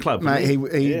fan club. Mate,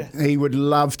 he would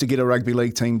love to get a rugby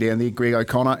league team down there, Greg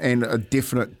O'Connor, and a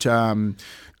definite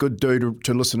good dude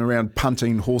to listen around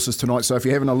punting horses tonight. So if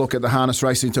you're having a look at the harness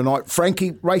racing tonight,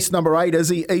 Frankie, race number 8,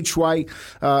 Izzy, each way.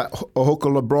 A hooker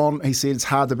LeBron, he said it's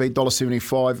hard to beat,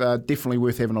 $1.75. Definitely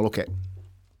worth having a look at.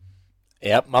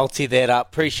 Yep, multi that up.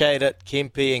 Appreciate it,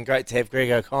 Kempy, and great to have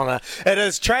Greg O'Connor. It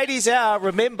is Tradies Hour.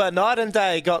 Remember, Night and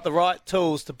Day got the right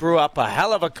tools to brew up a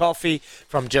hell of a coffee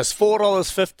from just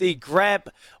 $4.50.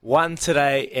 Grab one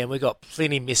today, and we got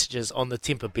plenty of messages on the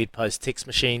Temper Bedpost text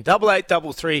machine.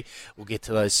 8833. We'll get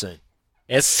to those soon.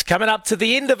 It's coming up to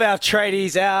the end of our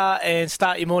Tradies Hour, and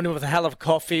start your morning with a hell of a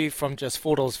coffee from just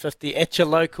 $4.50 at your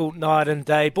local Night and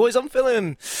Day. Boys, I'm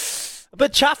feeling a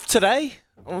bit chuffed today.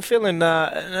 I'm feeling in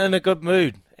a good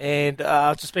mood, and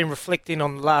I've just been reflecting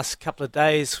on the last couple of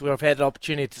days where I've had the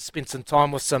opportunity to spend some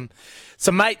time with some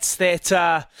mates that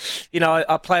I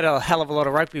played a hell of a lot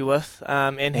of rugby with,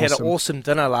 and had an awesome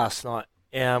dinner last night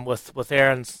with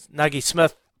Aaron Nuggy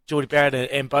Smith, Geordie Barrett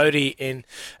and Bodie, and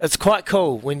it's quite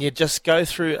cool when you just go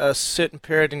through a certain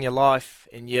period in your life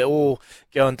and you all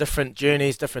go on different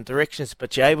journeys, different directions,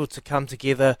 but you're able to come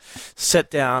together, sit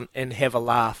down and have a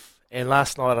laugh. And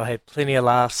last night I had plenty of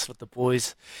laughs with the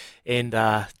boys, and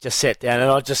just sat down.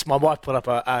 And my wife put up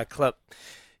a clip.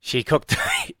 She cooked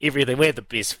everything. We had the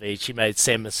best feed. She made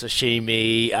salmon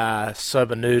sashimi,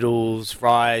 soba noodles,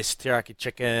 rice, teriyaki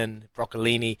chicken,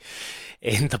 broccolini.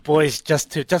 And the boys,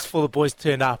 just before the boys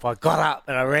turned up, I got up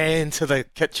and I ran to the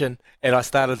kitchen and I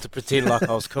started to pretend like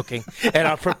I was cooking. And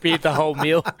I prepared the whole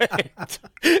meal.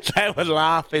 They were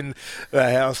laughing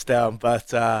the house down. But,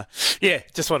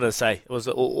 just wanted to say it was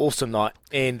an awesome night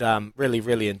and really,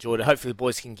 really enjoyed it. Hopefully the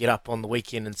boys can get up on the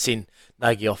weekend and send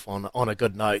Nuggy off on a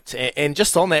good note. And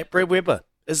just on that, Brad Weber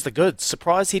is the goods.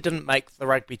 Surprised he didn't make the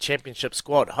Rugby Championship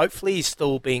squad. Hopefully he's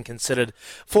still being considered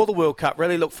for the World Cup.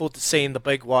 Really look forward to seeing the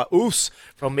big white oos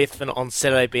from Methven on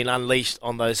Saturday being unleashed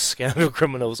on those scoundrel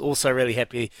criminals. Also really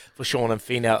happy for Sean and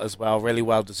Finau as well. Really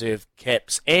well-deserved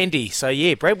caps. Andy, so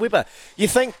yeah, Brad Weber. You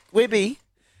think Webby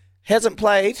hasn't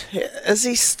played? Is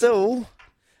he still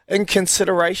in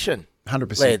consideration?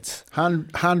 100%. Lads.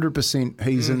 100%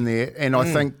 he's in there. And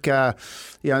I think,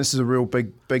 this is a real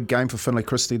big game for Finlay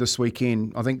Christie this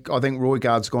weekend. I think Roy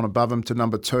Gard's gone above him to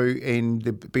number 2, and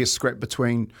there'll be a scrap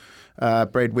between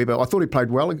Brad Weber. I thought he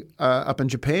played well up in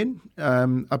Japan,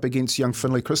 up against young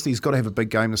Finlay Christie. He's got to have a big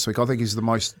game this week. I think he's the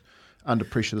most under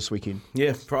pressure this weekend.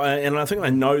 Yeah, and I think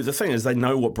they know, the thing is they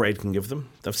know what Brad can give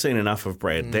them. They've seen enough of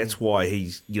Brad. That's why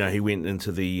he went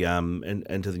into the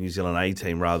into the New Zealand A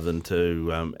team rather than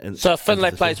to. So if Finlay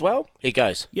plays well, he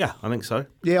goes. Yeah, I think so.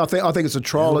 Yeah, I think it's a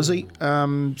trial, Izzy.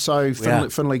 So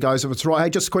Finlay goes if it's right. Hey,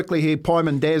 just quickly here,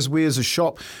 Pyman Daz wears a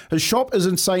shop. His shop is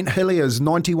in St Heliers,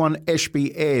 91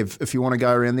 Ashby Ave. If you want to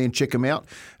go around there and check him out.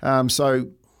 So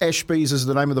Ashby's is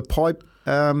the name of the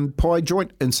pie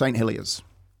joint in St Heliers.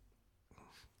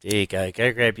 There you go.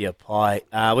 Go grab your pie.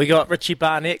 We got Richie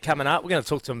Barnett coming up. We're going to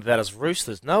talk to him about his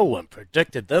Roosters. No one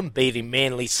predicted them beating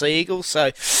Manly Sea Eagles, so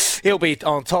he'll be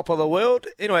on top of the world.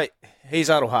 Anyway, he's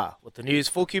Aroha with the news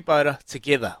for Kubota.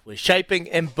 Together, we're shaping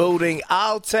and building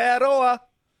Aotearoa.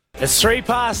 It's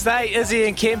 8:03. Izzy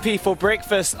and Kempy for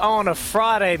breakfast on a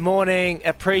Friday morning.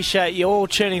 Appreciate you all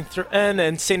tuning in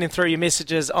and sending through your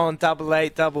messages on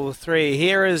 8833.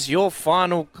 Here is your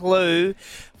final clue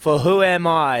for Who Am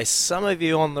I? Some of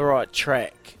you on the right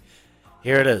track.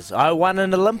 Here it is. I won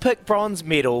an Olympic bronze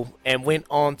medal and went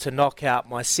on to knock out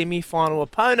my semi-final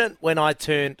opponent when I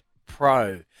turned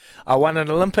pro. I won an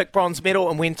Olympic bronze medal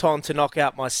and went on to knock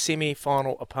out my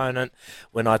semi-final opponent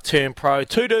when I turned pro.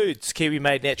 Two dudes,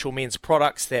 Kiwi-made natural men's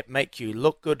products that make you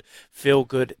look good, feel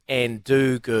good, and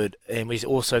do good. And we've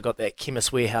also got that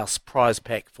Chemist Warehouse prize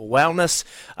pack for wellness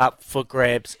up for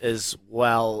grabs as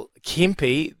well.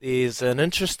 Kempy, there's an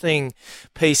interesting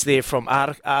piece there from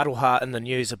Aroha in the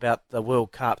news about the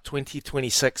World Cup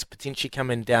 2026 potentially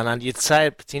coming down under. You'd say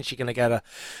it potentially going to go to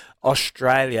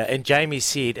Australia, and Jamie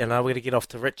said, and I'm going to get off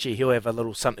to Richie, he'll have a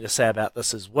little something to say about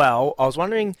this as well. I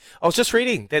was just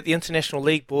reading that the International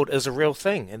League Board is a real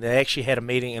thing, and they actually had a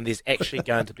meeting, and there's actually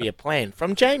going to be a plan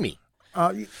from Jamie.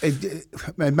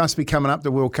 It must be coming up to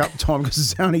World Cup time because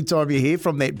it's the only time you hear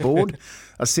from that board.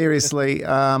 Seriously,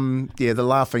 the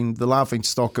laughing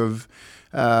stock of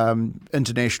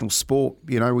international sport.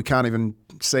 You know, we can't even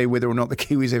see whether or not the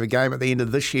Kiwis have a game at the end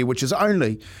of this year, which is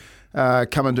only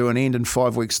coming to an end in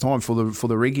 5 weeks' time for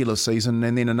the regular season,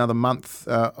 and then another month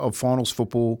of finals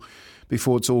football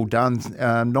before it's all done.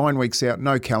 9 weeks out,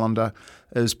 no calendar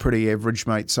is pretty average,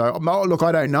 mate. So, look,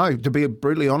 I don't know. To be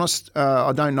brutally honest,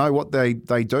 I don't know what they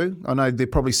do. I know they're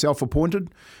probably self-appointed,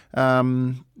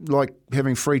 like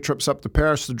having free trips up to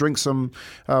Paris to drink some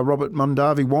Robert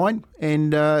Mondavi wine.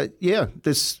 And, I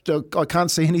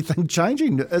can't see anything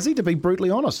changing, Izzy, to be brutally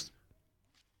honest.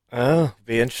 Oh,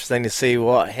 be interesting to see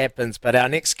what happens. But our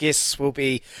next guests will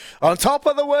be on top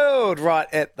of the world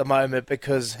right at the moment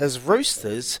because his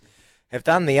Roosters have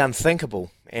done the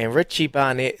unthinkable. And Richie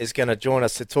Barnett is going to join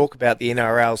us to talk about the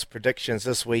NRL's predictions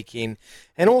this weekend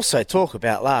and also talk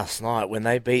about last night when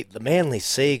they beat the Manly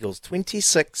Sea Eagles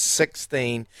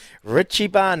 26-16. Richie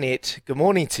Barnett, good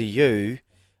morning to you.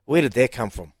 Where did that come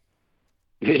from?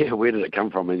 Yeah, where did it come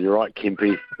from? And you're right,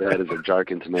 Kempy. That is a joke,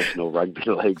 International Rugby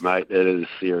League, mate. It is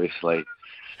seriously.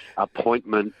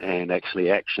 Appointment and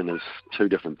actually action is two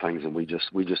different things, and we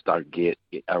just don't get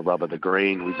a rub of the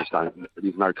green. We just don't.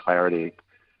 There's no clarity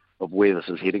of where this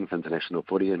is heading for international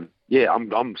footy. And yeah,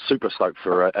 I'm super stoked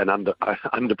for an under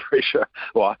pressure,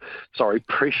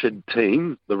 pressured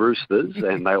team, the Roosters,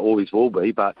 and they always will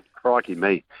be. But crikey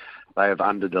me, they have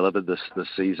underdelivered this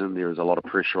season. There is a lot of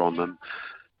pressure on them.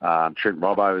 Trent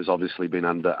Robbo has obviously been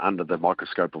under the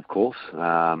microscope, of course,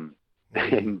 but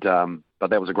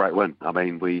that was a great win. I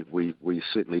mean, we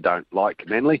certainly don't like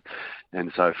Manly,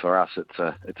 and so for us, it's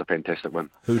a fantastic win.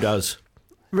 Who does?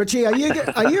 Richie, are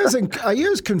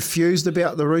you as confused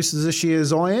about the Roosters this year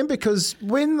as I am? Because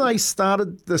when they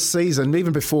started the season,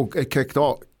 even before it kicked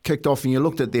off, and you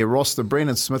looked at their roster,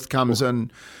 Brandon Smith comes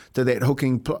in to that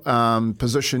hooking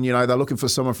position. You know, they're looking for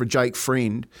someone for Jake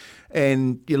Friend,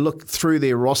 and you look through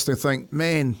their roster and think,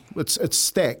 man, it's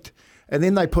stacked. And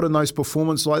then they put in those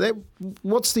performances like that.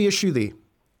 What's the issue there?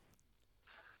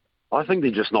 I think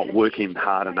they're just not working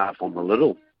hard enough on the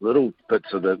little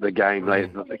bits of the game.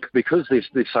 Because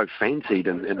they're so fancied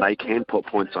and they can put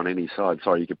points on any side.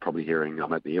 Sorry, you could probably hearing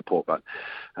I'm at the airport, but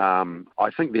I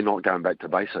think they're not going back to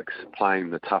basics, playing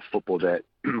the tough football that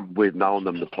we've known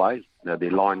them to play. You know,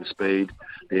 their line speed,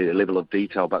 their level of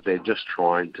detail, but they're just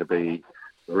trying to be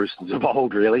the Roosters of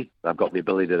old, really. They've got the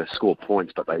ability to score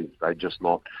points, but they're just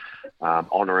not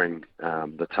honouring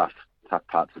the tough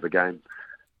parts of the game.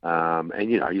 And,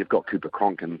 you know, you've got Cooper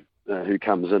Cronk who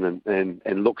comes in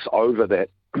and looks over that,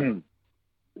 you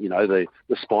know, the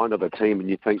spine of a team, and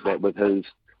you think that with his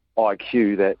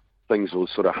IQ that things will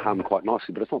sort of hum quite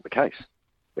nicely, but it's not the case.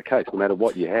 No matter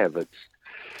what you have,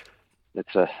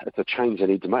 it's a change they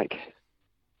need to make.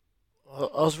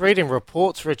 I was reading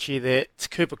reports, Richie, that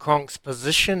Cooper Cronk's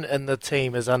position in the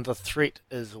team is under threat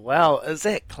as well. Is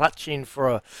that clutching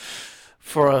for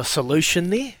a solution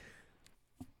there?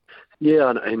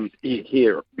 Yeah, and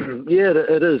here, yeah,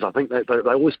 it is. I think they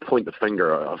always point the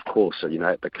finger, of course, at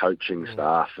the coaching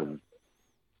staff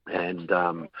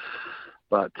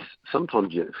but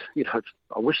sometimes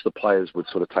I wish the players would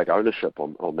sort of take ownership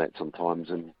on that sometimes,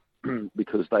 and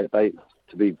because they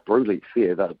to be brutally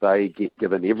fair, that they get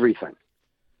given everything.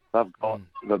 They've got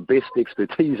the best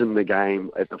expertise in the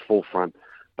game at the forefront,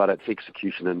 but it's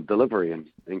execution and delivery,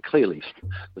 and clearly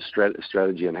the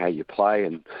strategy and how you play,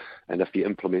 and if you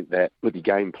implement that with your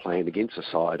game plan against a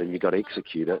side and you've got to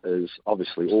execute it, is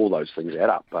obviously all those things add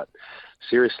up. But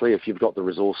seriously, if you've got the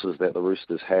resources that the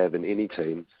Roosters have in any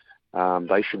team,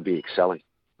 they should be excelling.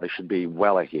 They should be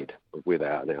well ahead of where they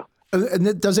are now.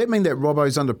 And does that mean that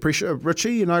Robbo's under pressure,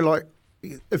 Richie?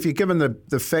 If you're given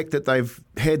the fact that they've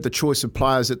had the choice of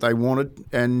players that they wanted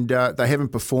and they haven't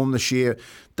performed this year,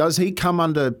 does he come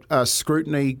under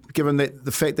scrutiny given that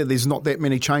the fact that there's not that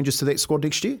many changes to that squad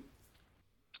next year?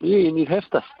 Yeah, and you'd have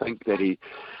to think that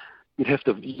you'd have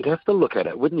to look at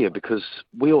it, wouldn't you? Because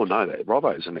we all know that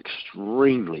Robbo is an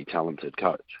extremely talented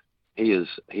coach. He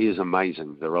is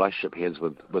amazing. The relationship he has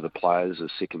with the players is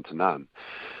second to none.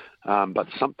 But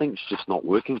something's just not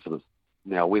working for them.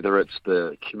 Now, whether it's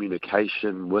the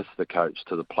communication with the coach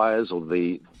to the players or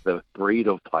the breed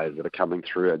of players that are coming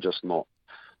through are just not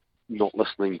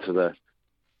listening to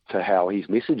how he's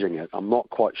messaging it, I'm not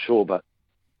quite sure. But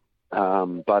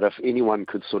if anyone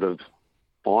could sort of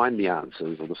find the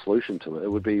answers or the solution to it,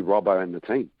 it would be Robbo and the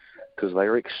team, because they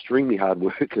are extremely hard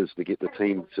workers to get the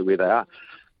team to where they are.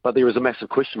 But there is a massive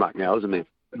question mark now, isn't there?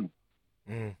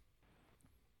 Mm.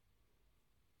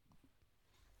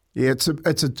 Yeah, it's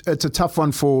a tough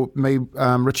one for me,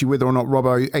 Richie, whether or not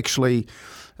Robbo actually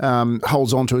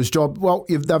holds on to his job. Well,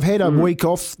 they've had a week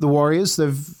off, the Warriors.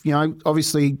 They've,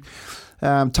 obviously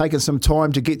taken some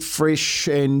time to get fresh,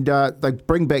 and they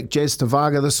bring back Jazz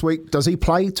Tavaga this week. Does he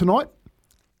play tonight?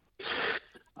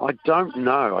 I don't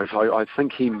know. I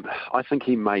think he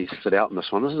may sit out in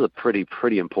this one. This is a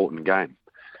pretty important game.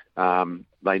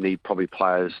 They need probably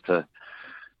players to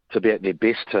be at their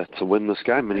best to win this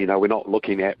game. And, we're not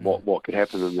looking at what could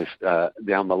happen in this,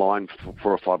 down the line for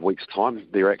 4 or 5 weeks' time.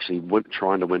 They're actually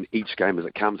trying to win each game as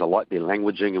it comes. I like their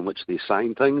languaging in which they're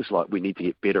saying things like we need to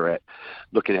get better at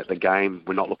looking at the game.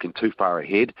 We're not looking too far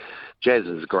ahead. Jazz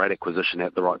is a great acquisition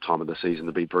at the right time of the season,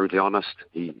 to be brutally honest.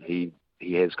 He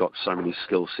has got so many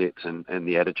skill sets and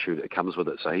the attitude that comes with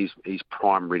it. So he's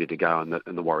prime ready to go,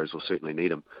 and the Warriors will certainly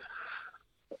need him.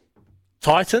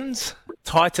 Titans,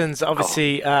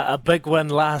 obviously a big win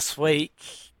last week.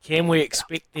 Can we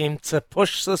expect them to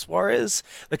push this Warriors?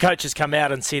 The coach has come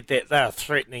out and said that they're a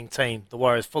threatening team. The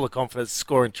Warriors full of confidence,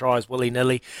 scoring tries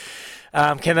willy-nilly.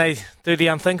 Can they do the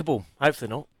unthinkable? Hopefully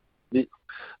not. Yeah.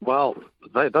 Well,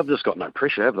 they've just got no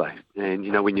pressure, have they? And,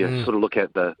 when you sort of look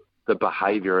at the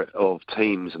behaviour of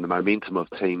teams and the momentum of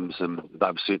teams, and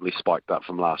they've certainly spiked up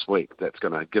from last week. That's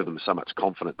going to give them so much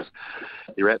confidence.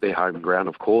 They're at their home ground,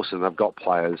 of course, and they've got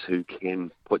players who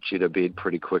can put you to bed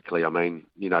pretty quickly. I mean,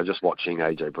 just watching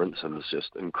AJ Brinson is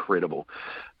just incredible.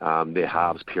 Their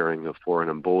halves pairing of Foran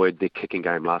and Boyd, their kicking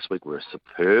game last week were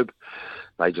superb.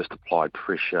 They just applied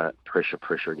pressure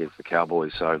against the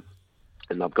Cowboys. So,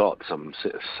 and they've got some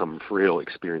real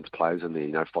experienced players in there.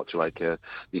 Fotuaika,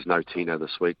 there's no Tino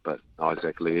this week, but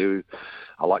Isaac Liu.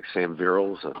 I like Sam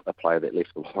Verrills, a player that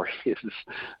left the Warriors,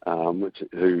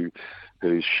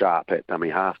 who's sharp at dummy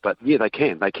half. But yeah, they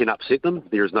can upset them.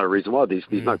 There is no reason why. There's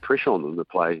no pressure on them to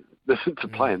play,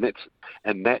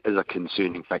 and that is a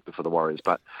concerning factor for the Warriors.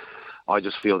 But I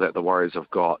just feel that the Warriors have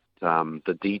got the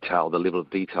level of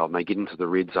detail, and they get into the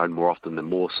red zone more often than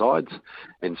more sides.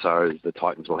 And so the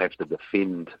Titans will have to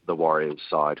defend the Warriors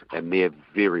side. And they're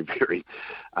very, very,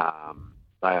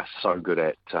 they are so good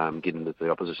at getting into the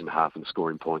opposition half and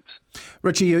scoring points.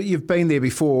 Richie, you've been there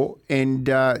before and,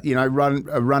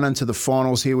 run into the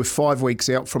finals here with 5 weeks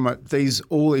out from it.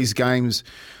 All these games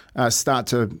start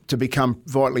to become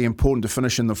vitally important to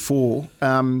finish in the four.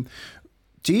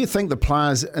 Do you think the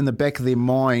players in the back of their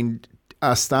mind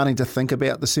are starting to think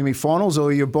about the semi-finals, or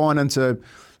are you buying into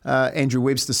Andrew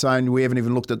Webster saying we haven't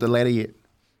even looked at the ladder yet?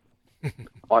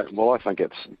 I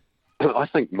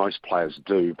think most players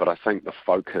do, but I think the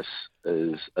focus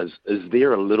is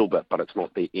there a little bit, but it's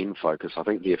not their end focus. I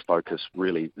think their focus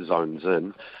really zones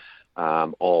in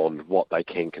on what they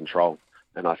can control,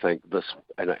 and I think this,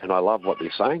 and I love what they're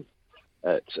saying.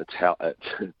 It's how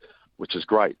which is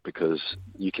great, because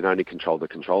you can only control the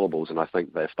controllables. And I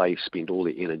think that if they spend all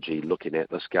their energy looking at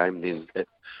this game, then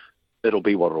it'll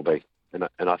be what it'll be.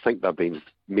 And I think they've been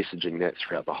messaging that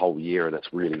throughout the whole year, and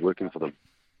it's really working for them.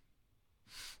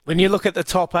 When you look at the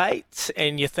top 8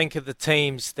 and you think of the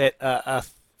teams that are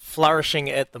flourishing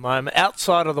at the moment,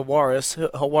 outside of the Warriors,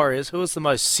 who is the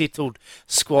most settled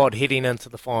squad heading into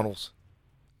the finals?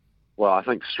 Well, I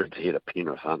think straight ahead of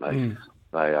Penrith, aren't they?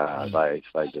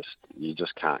 They just, you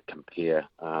just can't compare.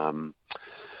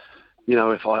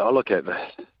 If I look at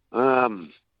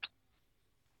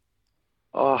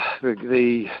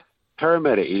the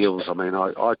Parramatta Eels, I mean,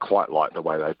 I quite like the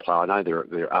way they play. I know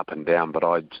they're up and down, but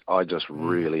I just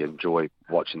really enjoy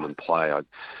watching them play.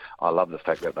 I love the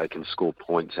fact that they can score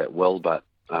points at will, but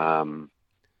and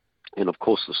of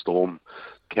course the Storm,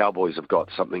 Cowboys have got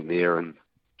something there, and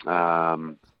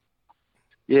I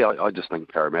just think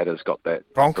Parramatta's got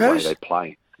that. Broncos? The way they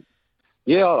play.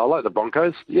 Yeah, I like the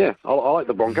Broncos. Yeah, I like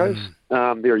the Broncos.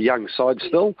 They're a young side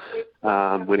still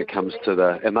when it comes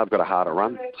to and they've got a harder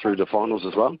run through the finals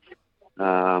as well,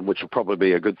 which will probably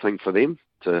be a good thing for them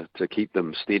to keep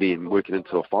them steady and working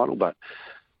into a final. But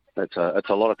it's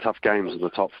a lot of tough games in the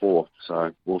top 4,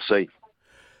 so we'll see.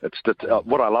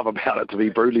 What I love about it, to be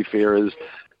brutally fair, is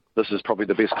this is probably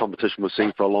the best competition we've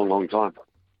seen for a long, long time.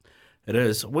 It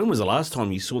is. When was the last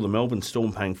time you saw the Melbourne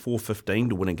Storm paying $4.15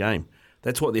 to win a game?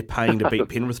 That's what they're paying to beat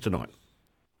Penrith tonight.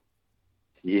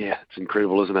 Yeah, it's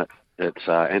incredible, isn't it? It's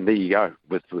and there you go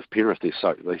with Penrith. They're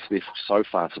so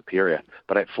far superior,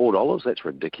 but at $4, that's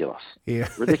ridiculous. Yeah,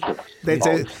 ridiculous.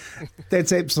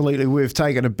 That's absolutely worth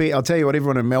taking a bet. I'll tell you what,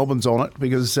 everyone in Melbourne's on it,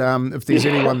 because if there's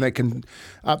anyone that can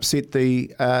upset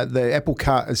the apple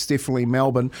cart, it's definitely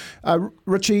Melbourne.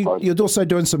 Richie, you're also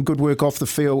doing some good work off the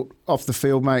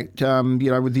field, mate.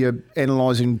 With your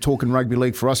analysing, talking rugby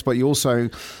league for us, but you're also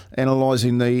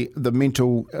analysing the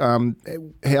mental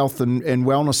health and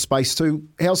wellness space too.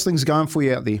 How's things going for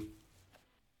you out there?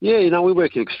 Yeah, we're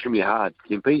working extremely hard,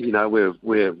 Kempy.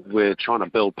 We're trying to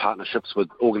build partnerships with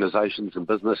organisations and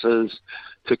businesses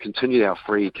to continue our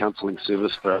free counselling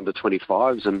service for under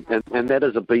 25s, and that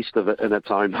is a beast of it in its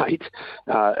own, mate.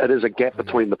 It is a gap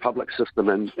between the public system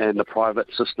and the private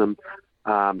system,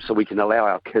 so we can allow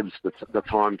our kids the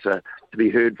time to be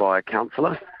heard by a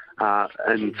counsellor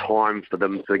in time for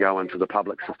them to go into the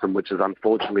public system, which is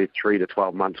unfortunately 3 to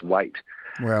 12 months wait.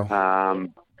 Wow.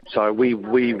 So we're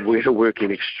working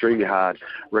extremely hard.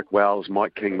 Rick Wells,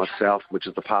 Mike King, myself, which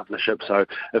is the partnership. So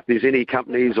if there's any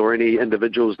companies or any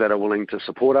individuals that are willing to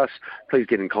support us, please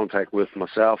get in contact with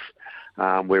myself.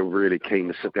 We're really keen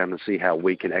to sit down and see how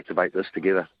we can activate this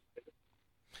together.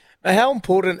 Now, how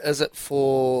important is it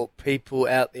for people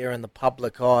out there in the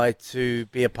public eye to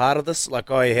be a part of this?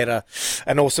 Like, I had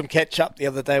an awesome catch-up the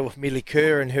other day with Millie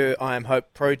Kerr and her I Am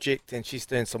Hope project, and she's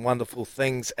doing some wonderful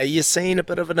things. Are you seeing a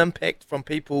bit of an impact from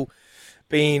people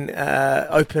being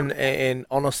open and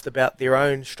honest about their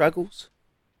own struggles?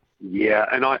 Yeah,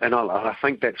 and I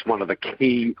think that's one of the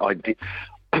key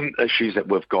issues that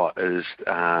we've got is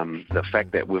the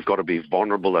fact that we've got to be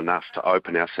vulnerable enough to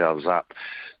open ourselves up.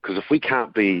 Because if we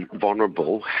can't be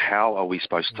vulnerable, how are we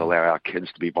supposed to allow our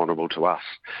kids to be vulnerable to us?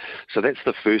 So that's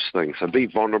the first thing. So be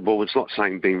vulnerable. It's not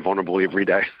saying being vulnerable every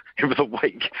day, every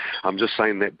week. I'm just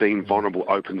saying that being vulnerable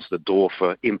opens the door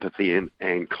for empathy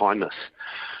and kindness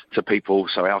to people,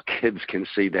 so our kids can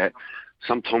see that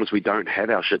sometimes we don't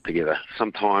have our shit together.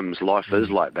 Sometimes life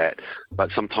is like that. But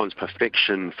sometimes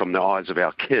perfection from the eyes of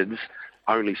our kids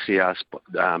only see us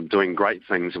doing great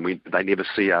things, and they never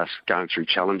see us going through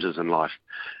challenges in life.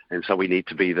 And so we need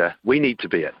to be it. We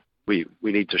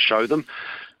need to show them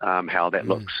how that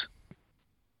looks.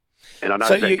 And I know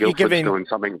that Guildford's doing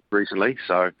something recently,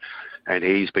 and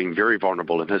he's been very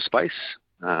vulnerable in his space,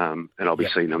 and I'll be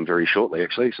seeing him very shortly,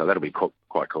 actually. So that'll be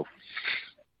quite cool.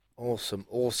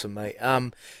 Awesome, mate.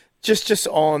 Just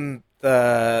on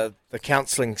the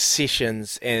counselling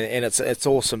sessions, and it's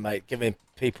awesome, mate, giving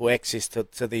people access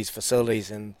to these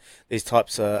facilities and these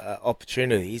types of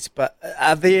opportunities. But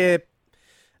are they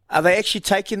actually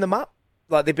taking them up?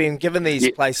 Like, they're being given these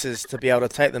places to be able to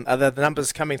take them. Are the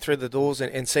numbers coming through the doors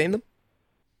and seeing them?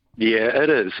 Yeah,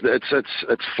 it is.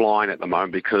 It's flying at the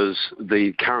moment because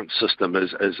the current system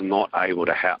is not able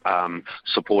to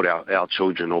support our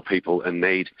children or people in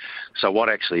need. So what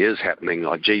actually is happening,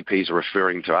 like GPs are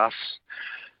referring to us,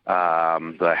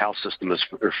 the health system is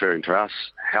referring to us,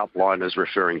 Helpline is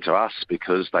referring to us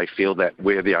because they feel that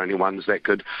we're the only ones that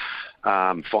could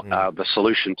find the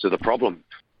solution to the problem.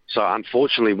 So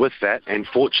unfortunately with that, and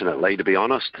fortunately, to be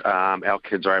honest, our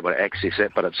kids are able to access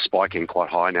it, but it's spiking quite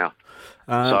high now.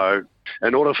 So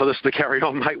in order for this to carry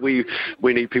on, mate, we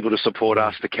need people to support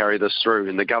us to carry this through,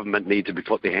 and the government need to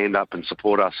put their hand up and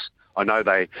support us. I know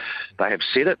they have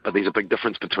said it, but there's a big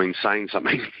difference between saying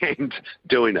something and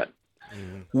doing it.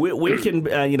 Where can,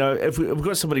 if we've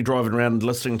got somebody driving around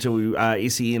listening to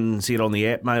SENZ on the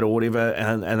app, mate, or whatever,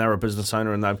 and they're a business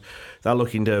owner and they're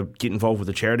looking to get involved with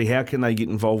the charity, how can they get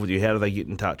involved with you? How do they get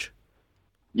in touch?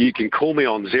 You can call me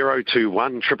on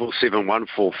 021 777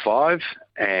 145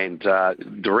 and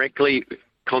directly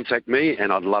contact me,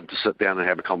 and I'd love to sit down and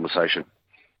have a conversation.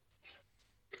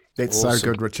 That's Awesome.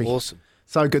 so good, Richie. Awesome.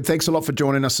 So good. Thanks a lot for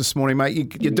joining us this morning,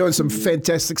 mate. You're doing some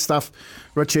fantastic stuff,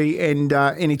 Richie, and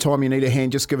anytime you need a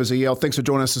hand, just give us a yell. Thanks for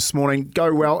joining us this morning.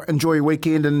 Go well. Enjoy your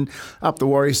weekend and up the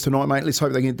Warriors tonight, mate. Let's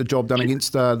hope they get the job done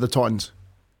against the Titans.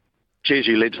 Cheers,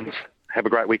 you legends. Have a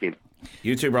great weekend.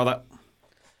 You too, brother.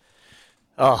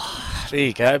 Oh, there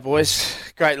you go, boys.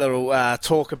 Great little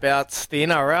talk about the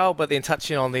NRL, but then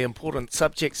touching on the important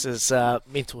subjects is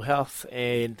mental health,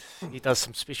 and he does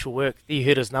some special work. You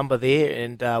heard his number there,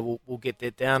 and we'll get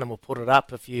that down and we'll put it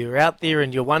up. If you're out there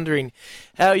and you're wondering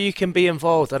how you can be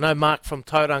involved, I know Mark from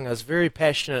Tauranga is very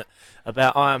passionate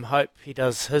about I Am Hope. He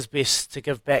does his best to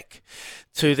give back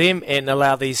to them and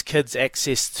allow these kids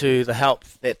access to the help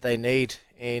that they need.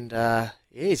 And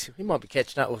yes, we might be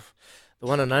catching up with the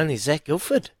one and only Zach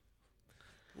Guilford.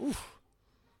 Oof.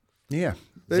 Yeah.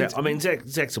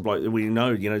 Zach's a bloke that we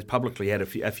know, he's publicly had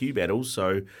a few battles. So,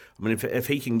 I mean, if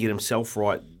he can get himself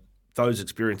right, those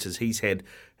experiences he's had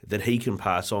that he can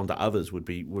pass on to others would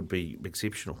be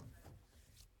exceptional.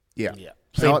 Yeah.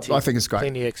 Plenty, I think it's great.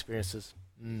 Plenty of experiences.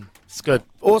 It's good.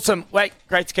 Awesome. Wait,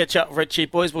 great to catch up with Richie.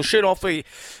 Boys, we'll shoot off. We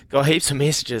got heaps of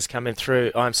messages coming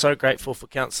through. I'm so grateful for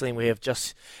counselling. We have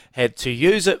just had to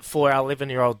use it for our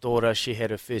 11-year-old daughter. She had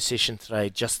her first session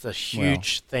today. Just a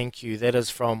huge thank you. That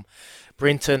is from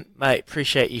Brenton. Mate,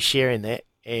 appreciate you sharing that.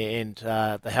 And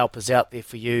the help is out there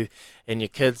for you and your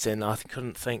kids. And I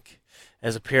couldn't think,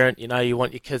 as a parent, you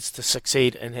want your kids to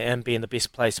succeed and be in the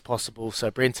best place possible.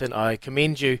 So, Brenton, I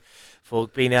commend you for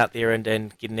being out there and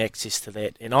getting access to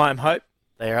that. And I Am Hope,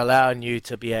 they are allowing you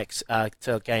to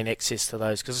to gain access to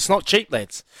those, because it's not cheap,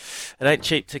 lads. It ain't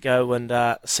cheap to go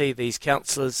and see these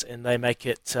counsellors, and they make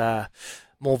it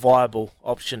more viable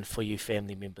option for you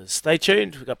family members. Stay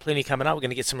tuned. We've got plenty coming up. We're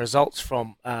going to get some results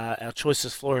from our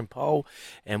Choices Flooring Poll,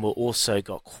 and we've also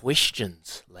got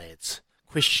questions, lads.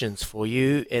 Questions for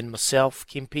you and myself,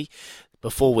 Kempy,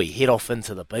 before we head off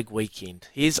into the big weekend.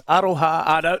 Here's Aroha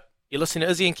Ado. You're listening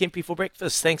to Izzy and Kempy for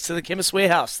breakfast, thanks to the Chemist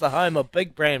Warehouse, the home of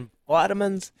big brand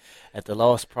vitamins at the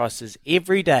lowest prices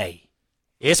every day.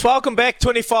 Yes, welcome back,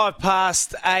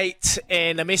 8:25,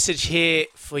 and a message here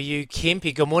for you,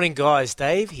 Kempy. Good morning, guys.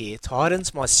 Dave here.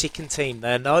 Titans, my second team.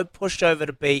 They're no pushover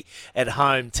to beat at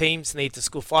home. Teams need to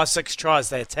score 5-6 tries.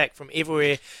 They attack from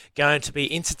everywhere. Going to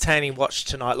be entertaining watch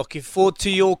tonight. Looking forward to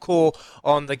your call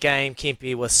on the game,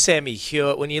 Kempy, with Sammy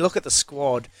Hewitt. When you look at the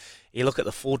squad, you look at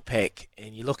the forward pack,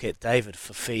 and you look at David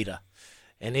Fafita,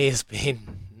 and he has been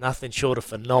nothing short of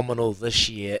phenomenal this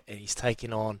year, and he's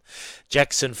taken on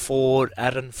Jackson Ford,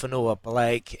 Aaron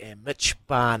Whanua-Blake, and Mitch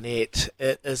Barnett.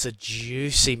 It is a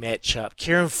juicy matchup.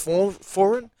 Kieran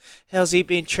Foran, how's he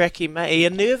been tracking, mate? Are you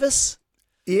nervous?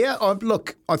 Yeah,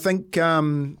 I think,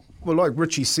 like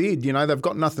Richie said, they've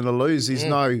got nothing to lose. There's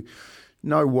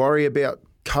no worry about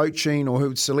coaching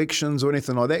or selections or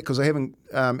anything like that, because they haven't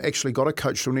actually got a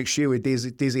coach till next year where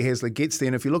Desi Hasler gets there.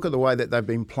 And if you look at the way that they've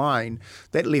been playing,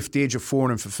 that left edge of Foran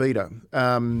and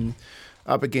Fafita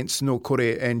up against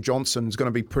Nokore and Johnson is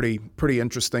going to be pretty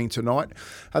interesting tonight.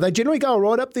 They generally go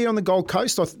right up there on the Gold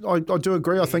Coast. I do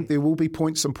agree. I think there will be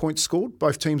some points scored.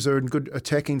 Both teams are in good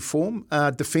attacking form.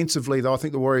 Defensively, though, I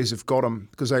think the Warriors have got them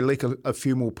because they leak a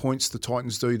few more points, the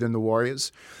Titans do, than the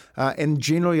Warriors. And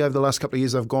generally, over the last couple of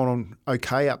years, they've gone on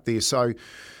okay up there. So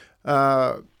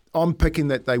I'm picking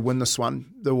that they win this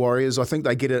one, the Warriors. I think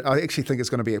they get it. I actually think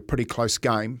it's going to be a pretty close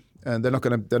game, and they're not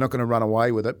going to run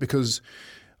away with it, because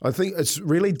I think it's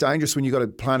really dangerous when you've got to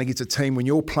play against a team when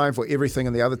you're playing for everything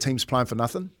and the other team's playing for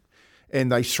nothing,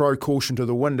 and they throw caution to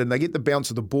the wind and they get the bounce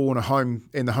of the ball and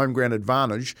the home ground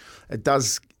advantage. It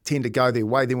does tend to go their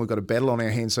way. Then we've got a battle on our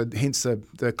hands. So hence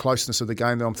the closeness of the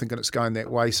game. I'm thinking it's going that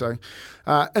way. So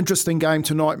interesting game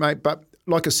tonight, mate. But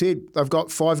like I said, they've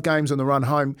got 5 games on the run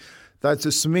home.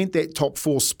 To cement that top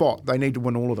 4 spot, they need to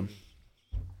win all of them.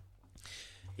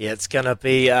 Yeah, it's going to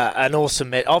be an awesome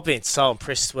match. I've been so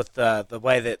impressed with the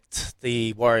way that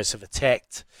the Warriors have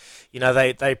attacked.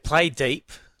 They play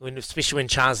deep, especially when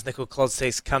Charles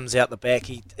Nickel-Clodstakes comes out the back.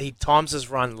 He times his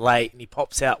run late, and he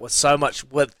pops out with so much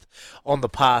width on the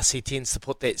pass. He tends to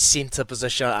put that centre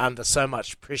position under so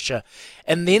much pressure.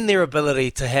 And then their ability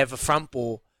to have a front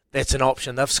ball that's an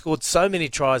option. They've scored so many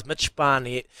tries. Mitch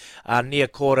Barnett,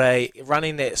 Niakore,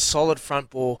 running that solid front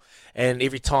ball, and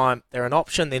every time they're an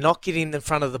option, they're not getting in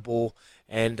front of the ball,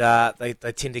 and they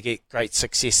tend to get great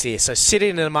success there. So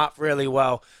setting them up really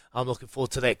well. I'm looking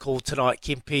forward to that call tonight,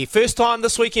 Kempy. First time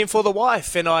this weekend for the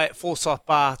wife and I at Forsyth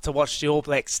Bar to watch the All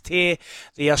Blacks tear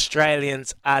the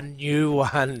Australians a new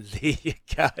one. There you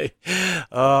go.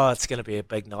 Oh, it's going to be a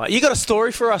big night. You got a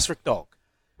story for us, Rick Dog?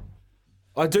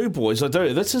 I do, boys, I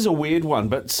do. This is a weird one,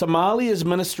 but Somalia's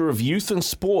Minister of Youth and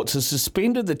Sports has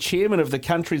suspended the chairman of the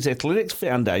country's athletics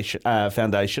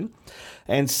foundation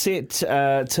and set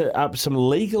up some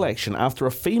legal action after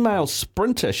a female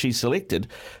sprinter she selected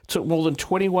took more than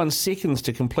 21 seconds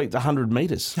to complete the 100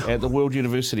 metres at the World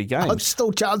University Games.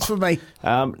 Still chance for me.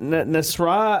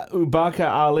 Nasra Ubaka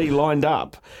Ali lined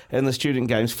up in the student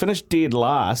games, finished dead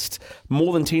last,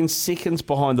 more than 10 seconds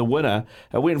behind the winner.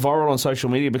 It went viral on social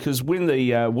media because when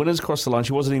the winners crossed the line,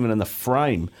 she wasn't even in the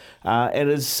frame. It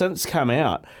has since come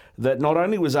out that not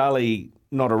only was Ali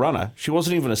not a runner, she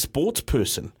wasn't even a sports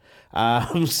person.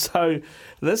 So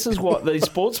this is what the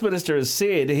sports minister has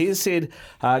said. He has said,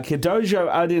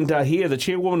 Kadojo Aden Dahir, the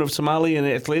chairwoman of Somalian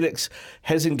athletics,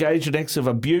 has engaged in acts of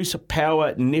abuse,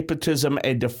 power, nepotism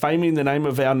and defaming the name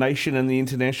of our nation in the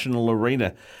international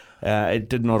arena. It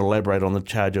did not elaborate on the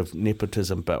charge of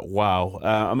nepotism, but wow.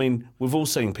 I mean, we've all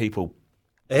seen people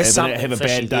have a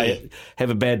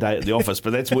bad day at the office, but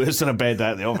that's worse than a bad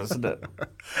day at the office, isn't it?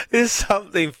 There's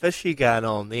something fishy going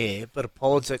on there. Bit of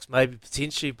politics maybe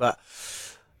potentially, but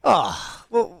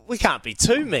well, we can't be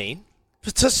too mean.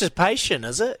 Participation,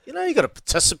 is it? You got to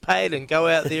participate and go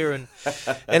out there and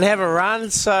have a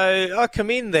run. So I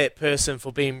commend that person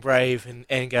for being brave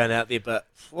and going out there. But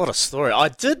what a story. I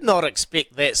did not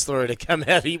expect that story to come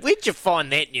out. Where'd you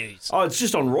find that news? Oh, it's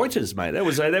just on Reuters, mate.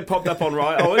 That popped up on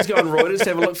Reuters. I always go on Reuters to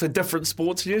have a look for different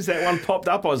sports news. That one popped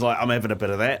up. I was like, I'm having a bit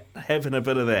of that.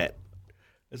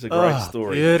 It's a great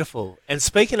story. Beautiful. And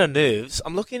speaking of nerves,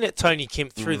 I'm looking at Tony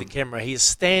Kemp through the camera. He is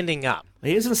standing up.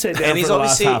 He hasn't sat down for the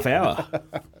last half hour.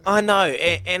 I know,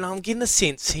 and I'm getting a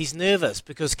sense he's nervous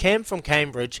because Cam from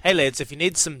Cambridge, hey lads, if you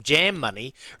need some jam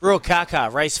money,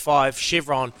 Ruakaka, race 5,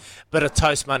 Chevron, bit of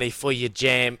toast money for your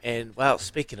jam. And, well,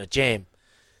 speaking of jam,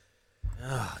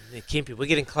 Kempy, we're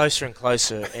getting closer and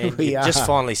closer, and you just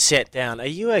finally sat down. Are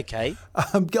you okay?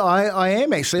 I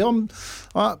am actually.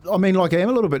 I am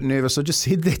a little bit nervous. I just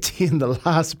said that to you in the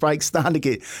last break, starting to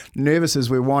get nervous as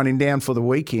we're winding down for the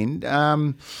weekend.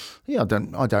 I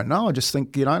don't know. I just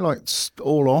think it's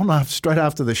all on straight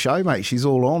after the show, mate. She's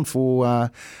all on for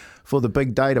the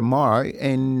big day tomorrow,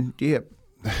 and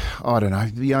I don't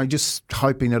know. Just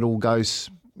hoping it all goes.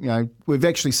 We've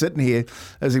actually sitting here,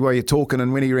 Izzy, while you're talking,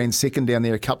 and when he ran second down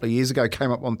there a couple of years ago,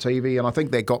 came up on TV, and I think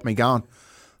that got me going.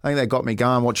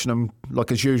 Watching him, like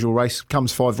his usual race,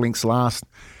 comes 5 lengths last.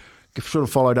 Should have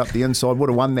followed up the inside, would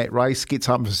have won that race, gets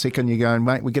up for second, you're going,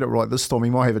 mate, we get it right this time, he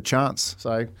might have a chance.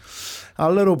 So,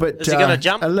 a little bit... Is he going to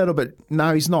jump? A little bit...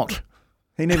 No, he's not.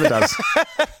 He never does.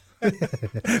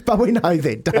 But we know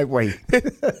that, don't we?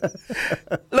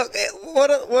 Look,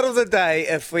 what of the day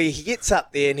if he gets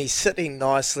up there and he's sitting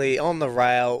nicely on the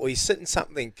rail or he's sitting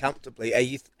something comfortably? Are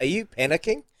you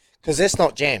panicking? Because that's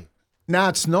not jam. No,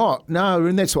 it's not. No,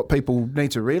 and that's what people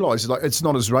need to realise. It's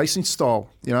not his racing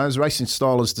style. His racing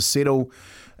style is to settle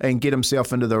and get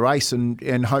himself into the race,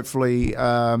 and hopefully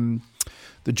the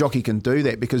jockey can do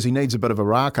that because he needs a bit of a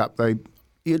rack up. I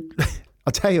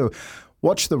tell you,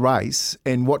 watch the race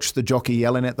and watch the jockey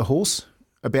yelling at the horse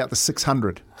about the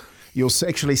 600. You'll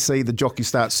actually see the jockey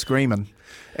start screaming,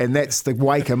 and that's to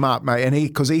wake him up, mate. And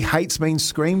because he hates being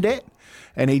screamed at.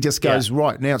 And he just goes,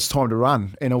 right, now it's time to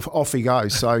run. And off he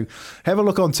goes. So have a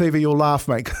look on TV, you'll laugh,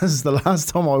 mate, because the last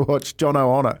time I watched Jono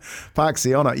on it,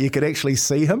 Parksy on it, you could actually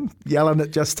see him yelling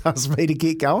at just us me to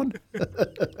get going.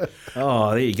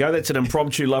 Oh, there you go. That's an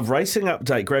impromptu Love Racing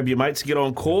update. Grab your mates and get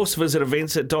on course. Visit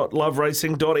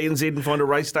events.loveracing.nz and find a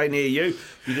race day near you.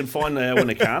 You can find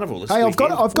Winter Carnival this weekend.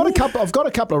 I've got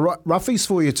a couple of roughies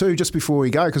for you too, just before we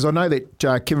go, because I know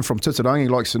that Kim from Titadongi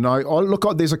likes to know.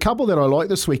 There's a couple that I like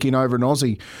this weekend over in Aussie.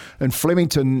 In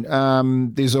Flemington,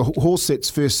 there's a horse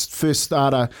that's first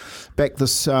starter back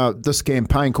this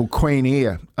campaign called Queen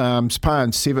Air. It's paying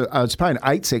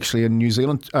 8s actually in New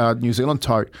Zealand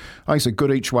tote. I think it's a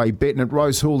good each way bet. And at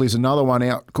Rose Hill, there's another one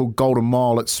out called Golden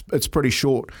Mile. It's pretty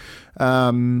short. It's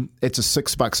a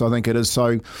 $6, I think it is.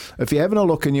 So if you're having a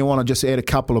look and you want to just add a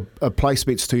couple of place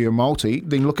bets to your multi,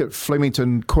 then look at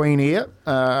Flemington Queen Air.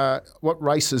 What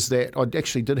race is that? I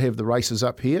actually did have the races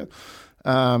up here.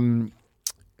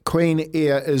 Queen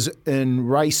Air is in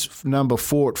race number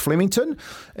 4 at Flemington,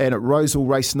 and at Roseville,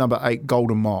 race number 8,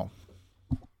 Golden Mile.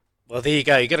 Well, there you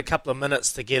go. You got a couple of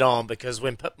minutes to get on because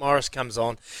when Pip Morris comes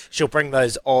on, she'll bring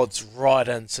those odds right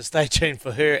in. So stay tuned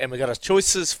for her. And we got a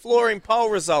Choices flooring poll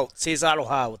result, says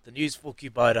Aroha with the News for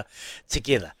Kubota.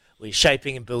 Together, we're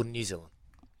shaping and building New Zealand.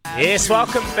 Yes,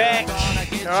 welcome back.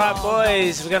 All right,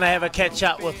 boys, we're going to have a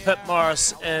catch-up with Pip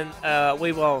Morris in a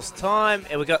wee while's time.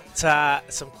 And we got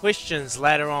some questions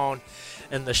later on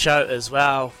in the show as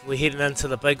well. We're heading into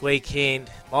the big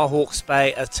weekend. My Hawke's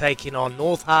Bay are taking on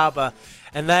North Harbour,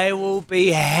 and they will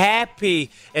be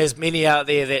happy, as many out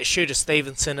there, that Shooter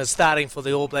Stevenson is starting for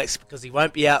the All Blacks because he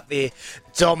won't be out there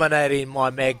dominating my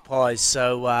Magpies.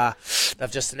 So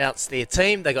they've just announced their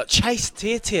team. They got Chase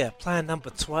Tiatia playing number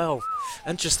 12.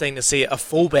 Interesting to see a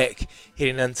fullback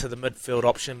heading into the midfield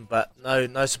option, but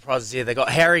no surprises there. They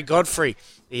got Harry Godfrey,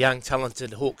 the young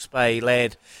talented Hawke's Bay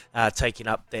lad, taking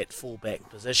up that fullback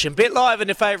position. Bet live in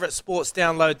your favourite sports.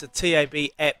 Download the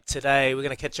TAB app today. We're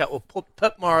going to catch up with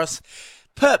Pip Morris.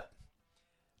 Pip,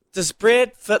 does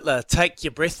Brad Fittler take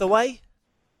your breath away?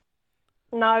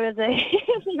 No, is he?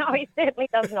 No, he certainly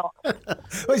does not.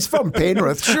 Well, he's from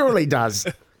Penrith. Surely does.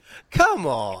 Come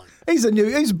on.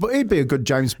 He'd be a good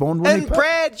James Bond, wouldn't And he?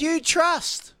 Brad, you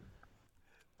trust?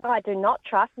 I do not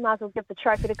trust. Might as well give the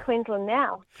trophy to Queensland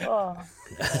now. Oh.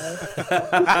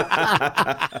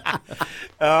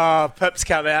 Oh, Pip's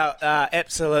come out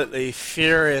absolutely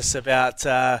furious about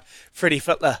Freddie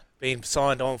Fittler being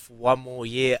signed on for one more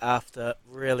year after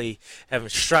really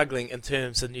struggling in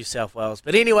terms of New South Wales.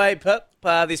 But anyway, Pip,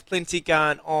 there's plenty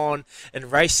going on in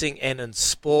racing and in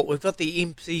sport. We've got the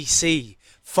MPC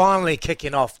finally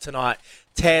kicking off tonight.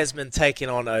 Tasman taking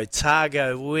on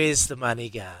Otago. Where's the money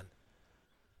going?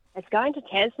 It's going to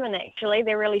Tasman, actually.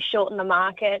 They're really short in the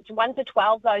market. 1 to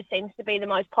 12, though, seems to be the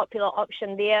most popular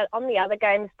option there. On the other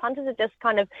games, punters are just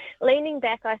kind of leaning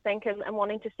back, I think, and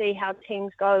wanting to see how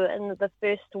teams go in the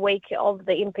first week of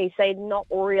the MPC. Not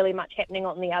really much happening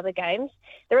on the other games.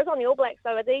 There is on the All Blacks,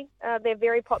 though, Izzy. They're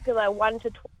very popular, 1 to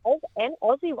 12, and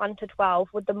Aussie 1 to 12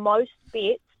 with the most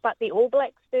bets. But the All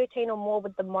Blacks 13 or more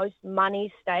with the most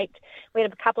money staked. We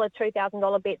had a couple of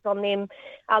 $2,000 bets on them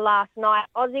last night.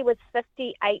 Aussie was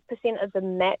 58% of the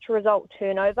match result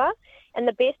turnover. And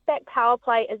the best back power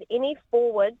play is any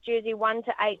forward, jersey 1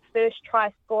 to 8, first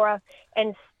try scorer,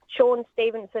 and Sean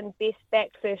Stevenson, best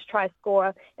backed first try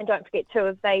scorer. And don't forget, too,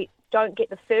 if they don't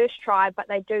get the first try, but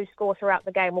they do score throughout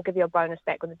the game, we'll give you a bonus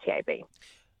back with the TAB.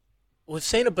 We've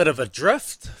seen a bit of a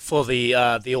drift for the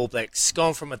All Blacks,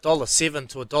 gone from $1.07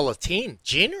 to $1.10.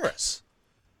 Generous.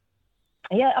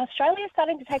 Yeah, Australia's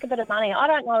starting to take a bit of money. I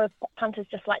don't know if punters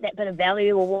just like that bit of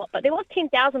value or what, but there was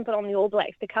 $10,000 put on the All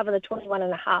Blacks to cover the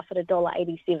 21.5 at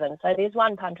 $1.87. So there's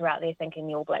one punter out there thinking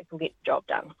the All Blacks will get the job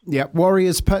done. Yeah,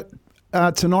 Warriors pit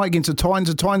tonight against the Titans.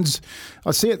 The Titans,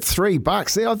 I see it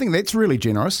 $3 there. I think that's really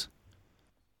generous.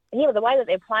 Yeah, the way that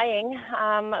they're playing, they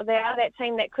are that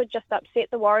team that could just upset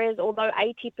the Warriors, although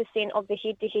 80% of the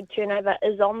head-to-head turnover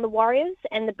is on the Warriors,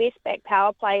 and the best back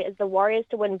power play is the Warriors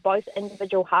to win both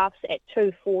individual halves at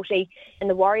 240, and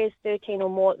the Warriors 13 or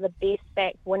more, the best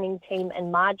back winning team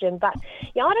in margin. But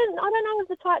yeah, I don't know if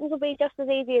the Titans will be just as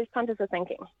easy as punters are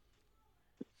thinking.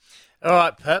 All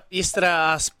right, Pip. Yesterday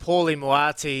I asked Paulie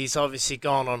Moati, he's obviously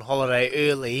gone on holiday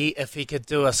early, if he could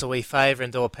do us a wee favour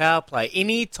and do a power play.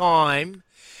 Any time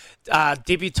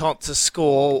debutant to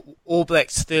score, All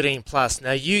Blacks 13 plus.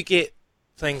 Now you get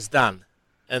things done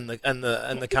in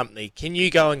the company. Can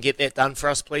you go and get that done for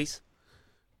us, please?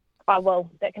 I will.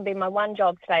 That can be my one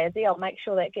job today, Izzy. I'll make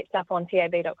sure that gets up on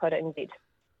tab.co.nz.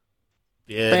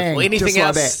 Yeah. Bang, Anything just like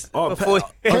else? that. Before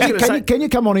Can you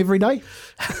come on every day?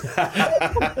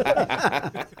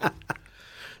 I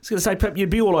was going to say, Pip,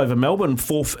 you'd be all over Melbourne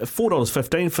for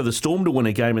 $4.15 for the Storm to win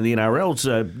a game in the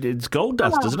NRL. It's gold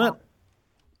dust, isn't it?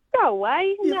 Go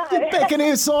away. No. You're back in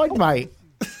our side, mate.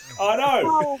 I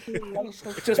know.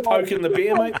 Just poking the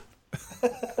bear, mate.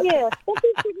 Yeah,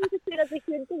 57% of the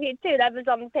head-to-head turnovers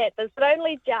on Panthers, but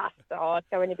only just. Oh, it's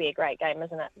going to be a great game,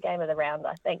 isn't it? Game of the round,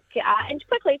 I think. And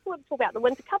quickly, before we talk about the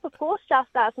Winter Cup, of course, just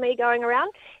ask me going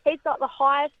around. He's got the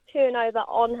highest turnover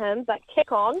on him, but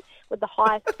kick on with the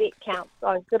highest bet count.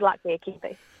 So good luck there,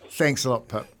 Kempy. Thanks a lot,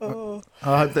 Pip. I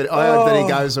hope that he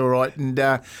goes all right. And,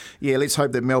 let's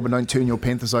hope that Melbourne don't turn your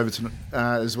Panthers over to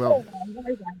as well.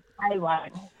 They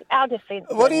won't. Our defence.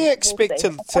 What do you expect to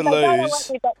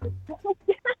lose?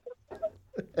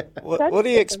 What do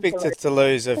you expect it to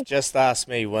lose if Just Ask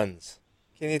Me wins?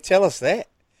 Can you tell us that?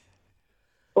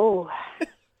 Oh,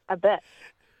 a bit.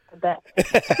 There's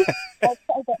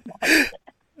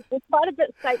quite a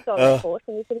bit staked on, of course,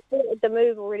 and you can see the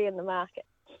move already in the market.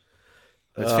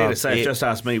 It's fair to say, if Just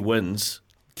Ask Me wins,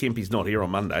 Kempy's not here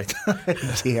on Monday.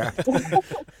 Yeah.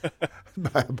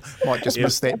 Might just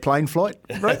miss that plane flight,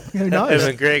 right? Who knows? Him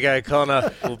and Greg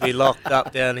O'Connor will be locked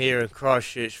up down here in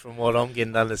Christchurch, from what I'm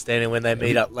getting understanding, when they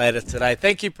meet up later today.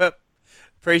 Thank you, Pip.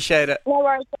 Appreciate it. No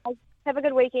worries, guys. Have a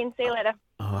good weekend. See you later.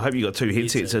 I hope you got 2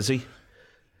 headsets, Izzy.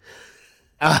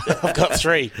 I've got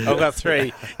 3.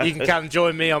 You can come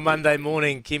join me on Monday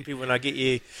morning, Kempy, when I get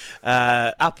you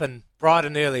up and bright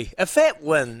and early. If that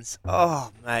wins,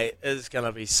 oh, mate, it's going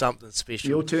to be something special.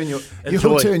 You'll turn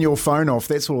your phone off.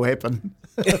 That's what will happen.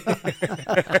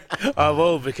 I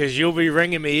will, because you'll be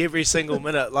ringing me every single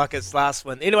minute like it's last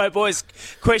one. Anyway, boys,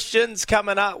 questions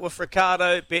coming up with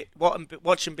Ricardo.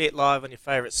 Watch and bet live on your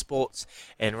favourite sports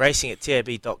and racing at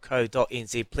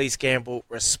tab.co.nz. Please gamble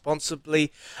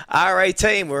responsibly.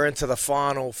 R18, we're into the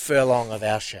final furlong of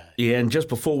our show. Yeah, and just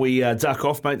before we duck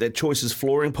off, mate, that Choices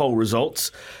Flooring poll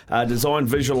results. Design,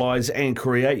 visualise and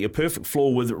create your perfect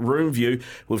floor with Room View.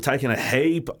 We've taken a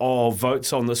heap of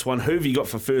votes on this one. Who have you got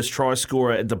for first try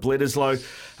scorer at the Bledisloe?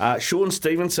 Sean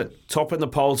Stevenson, top in the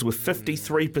polls with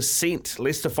 53%.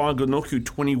 Lester Whanganuku,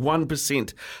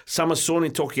 21%. Samasoni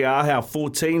Tokiahau,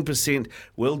 14%.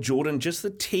 Will Jordan, just the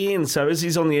 10. So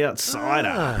Izzy's on the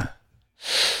outsider.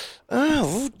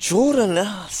 Oh, Jordan,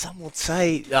 some would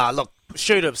say... look,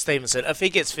 shoot up Stevenson. If he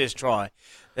gets first try,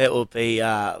 that'll be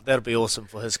awesome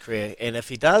for his career. And if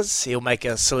he does, he'll make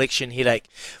a selection headache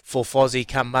for Fozzie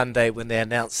come Monday when they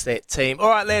announce that team. All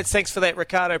right, lads, thanks for that,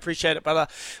 Ricardo. Appreciate it, brother.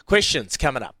 Questions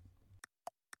coming up.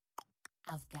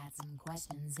 I've got some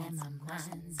questions in my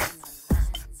mind.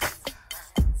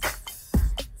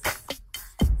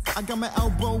 I got my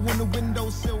elbow on the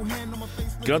windowsill, hand on my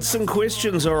face. Got some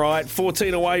questions, all right.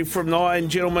 14 away from 9.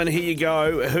 Gentlemen, here you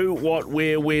go. Who, what,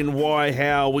 where, when, why,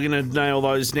 how. We're going to nail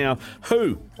those now.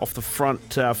 Who, off the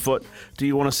front foot, do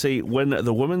you want to see win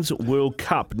the Women's World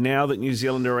Cup now that New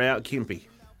Zealand are out, Kempy?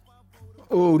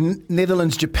 Oh,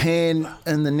 Netherlands, Japan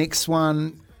in the next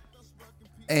one,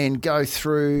 and go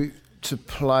through to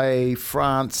play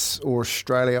France or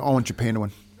Australia. I want Japan to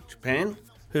win. Japan?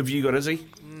 Who have you got, Izzy?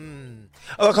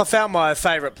 Look, I found my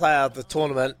favourite player of the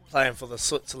tournament playing for the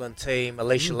Switzerland team,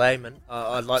 Alicia Lehmann.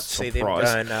 I'd like to see them go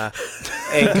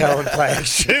and play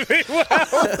extremely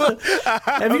well.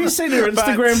 Have you seen her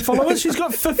Instagram followers? She's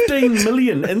got 15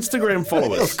 million Instagram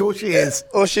followers. Of course she has.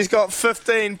 Well, she's got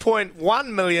 15.1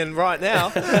 million right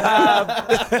now.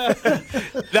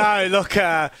 No, look,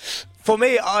 for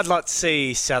me, I'd like to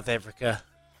see South Africa.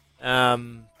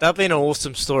 They've been an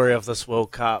awesome story of this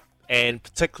World Cup. And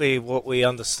particularly what we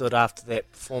understood after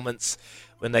that performance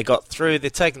when they got through. They're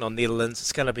taking on Netherlands.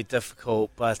 It's going to be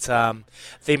difficult. But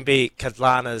then be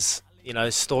Katlana's,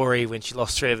 story when she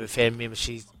lost 3 of her family members.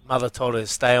 Her mother told her to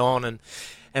stay on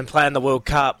and play in the World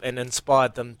Cup, and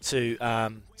inspired them to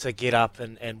get up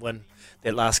and win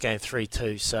that last game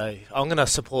 3-2. So I'm going to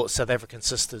support South African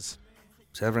sisters.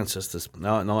 South African sisters.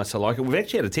 No, nice. I like it. We've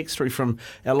actually had a text through from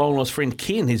our long-lost friend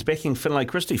Ken. He's backing Finlay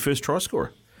Christie, first try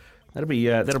scorer.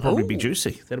 That'll probably be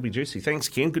juicy. That'll be juicy. Thanks,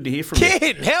 Ken. Good to hear from you.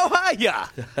 Ken, how are ya?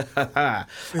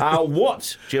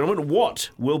 What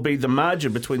will be the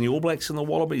margin between the All Blacks and the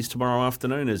Wallabies tomorrow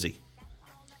afternoon, Izzy?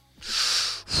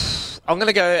 I'm going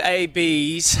to go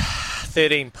ABs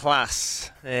 13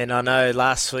 plus. And I know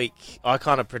last week I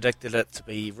kind of predicted it to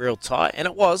be real tight, and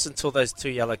it was until those 2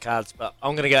 yellow cards. But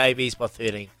I'm going to go ABs by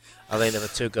 13. I think they were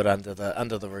too good under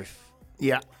the roof.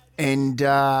 Yeah, and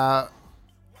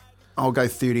I'll go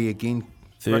 30 again.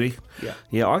 30? Yeah.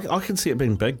 Yeah, I can see it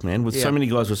being big, man, with so many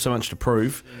guys with so much to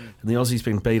prove, and the Aussies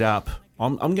being beat up.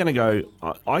 I'm going to go,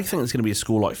 I think it's going to be a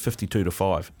score like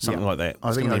 52-5, something like that.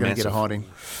 I think they're going to get a hiding.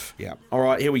 Yeah. All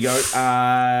right, here we go.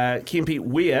 Kempy,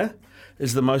 where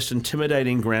is the most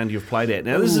intimidating ground you've played at?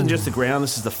 Now, this isn't just the ground,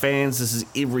 this is the fans, this is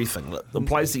everything. The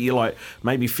place that you're like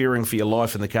maybe fearing for your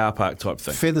life in the car park type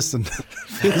thing. Featherston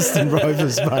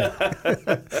Rovers, mate.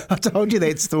 I told you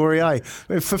that story, eh?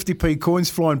 We had 50p coins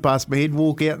flying past my head,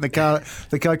 walk out and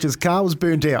the coach's car was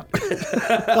burnt out.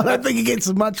 I don't think it gets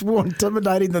much more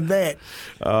intimidating than that.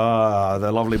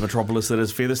 The lovely metropolis that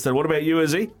is Featherston. What about you,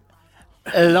 Izzy?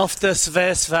 Loftus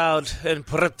Versfeld in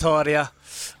Pretoria.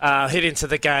 Head into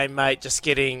the game, mate, just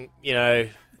getting,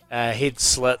 head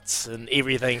slits and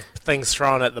everything, things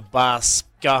thrown at the bus,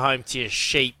 go home to your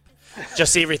sheep,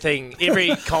 just everything,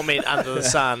 every comment under the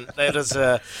sun. That is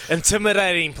a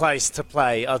intimidating place to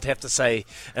play, I'd have to say,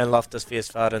 in Loftus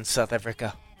Versfeld in South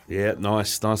Africa. Yeah,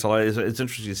 nice. It's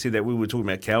interesting to see that. We were talking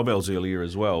about cowbells earlier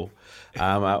as well.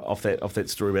 Off that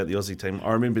story about the Aussie team,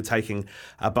 I remember taking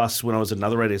a bus when I was at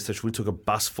another radio station. We took a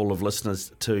bus full of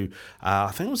listeners to,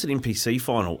 I think it was an NPC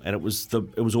final, and it was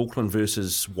Auckland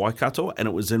versus Waikato, and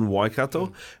it was in Waikato.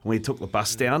 And we took the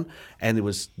bus down, and there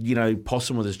was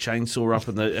Possum with his chainsaw up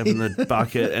in the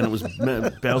bucket, and it was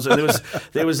bells. And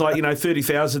there was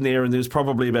 30,000 there, and there was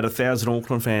probably about 1,000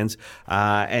 Auckland fans,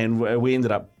 and we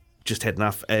ended up. Just had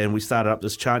enough, and we started up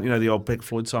this chant. The old Pink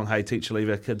Floyd song, "Hey Teacher,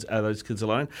 leave those kids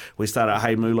alone." We started,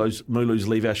 "Hey Mooloos,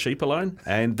 leave our sheep alone,"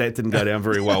 and that didn't go down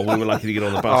very well. We were lucky to get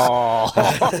on the bus.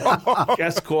 Oh.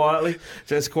 just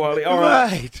quietly. All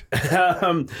right,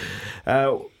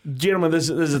 gentlemen, this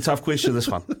is a tough question. This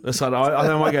one,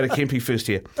 I might go to Kempy first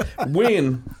here.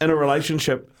 When in a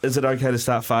relationship is it okay to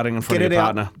start farting in front of your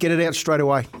partner? Get it out straight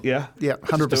away. Yeah,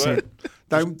 100%.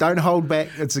 Don't hold back.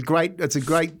 It's a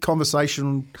great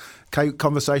conversation.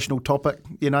 Conversational topic,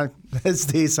 Is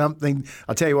there something?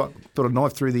 I tell you what, put a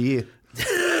knife through the ear.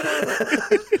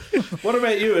 What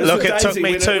about you? Look, it took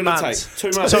me 2 months.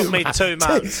 It took me 2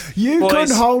 months. You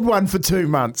couldn't hold one for 2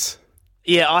 months.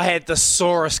 Yeah, I had the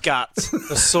sorest guts,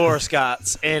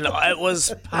 and it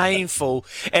was painful.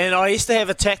 And I used to have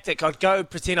a tactic. I'd go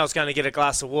pretend I was going to get a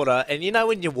glass of water, and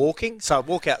when you're walking, so I'd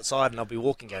walk outside and I'd be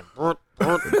walking going, brr,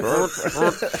 brr, brr,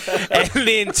 brr. And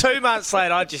then 2 months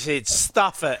later, I just said,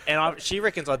 stuff it. And she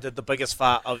reckons I did the biggest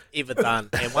fart I've ever done.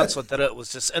 And once I did it, it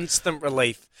was just instant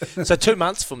relief. So 2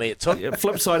 months for me it took. Yeah,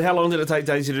 flip side, how long did it take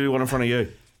Daisy to do one in front of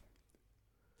you?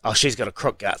 Oh, she's got a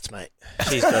crook guts, mate.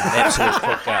 She's got an absolute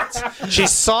crook guts. She's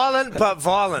silent but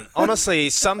violent. Honestly,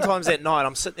 sometimes at night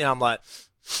I'm sitting there, I'm like,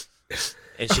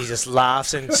 and she just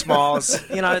laughs and smiles.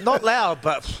 Not loud,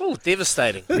 but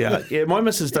devastating. Yeah. My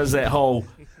missus does that whole,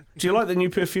 "Do you like the new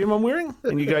perfume I'm wearing?"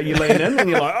 And you lean in, and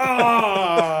you're like,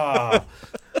 "Ah."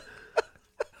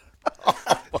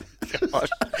 Gosh,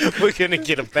 we're going to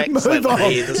get a back Move slap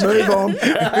on. here this Move on.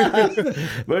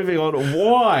 Moving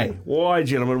on. Why,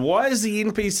 gentlemen? Why is the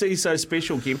NPC so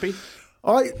special, Kempy?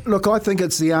 I think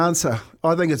it's the answer.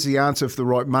 I think it's the answer if the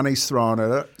right money's thrown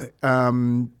at it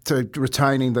to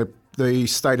retaining the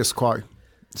status quo.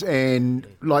 And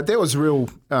that was real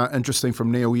interesting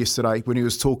from Neil yesterday when he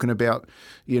was talking about,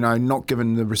 not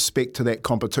giving the respect to that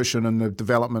competition and the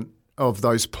development of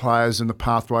those players and the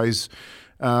pathways.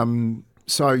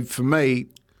 So for me,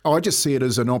 I just see it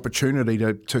as an opportunity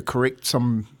to correct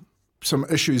some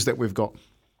issues that we've got.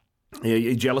 Yeah,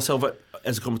 you're jealous of it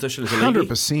as a competition?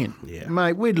 100%. Yeah.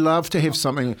 Mate, we'd love to have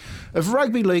something. If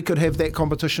rugby league could have that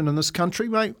competition in this country,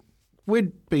 mate,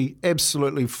 we'd be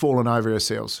absolutely falling over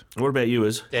ourselves. What about you,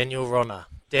 Iz? Daniel Rona,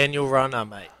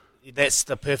 mate. That's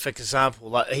the perfect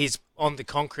example. He's on the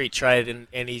concrete trade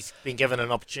and he's been given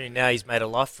an opportunity. Now he's made a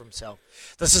life for himself.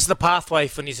 This is the pathway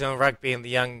for New Zealand rugby and the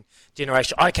young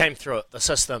generation. I came through it, the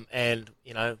system, and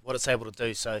what it's able to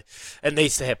do. So it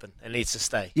needs to happen. It needs to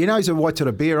stay. He's a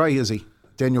Waitara bear, is he?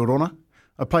 Daniel Rona.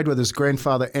 I played with his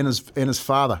grandfather and his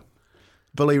father.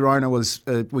 Billy Rona was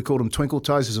we called him Twinkle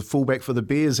Toes as a fullback for the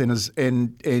Bears,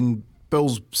 and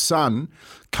Bill's son,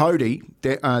 Cody,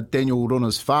 Daniel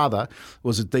Rona's father,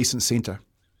 was a decent centre.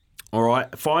 All right.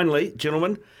 Finally,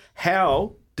 gentlemen,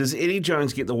 how does Eddie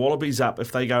Jones get the Wallabies up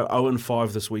if they go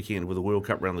 0-5 this weekend with the World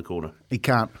Cup round the corner? He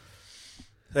can't.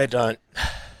 They don't.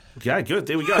 Okay, good.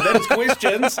 There we go. That is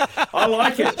questions. I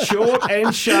like it. Short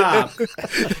and sharp.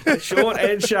 Short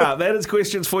and sharp. That is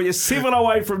questions for you. 7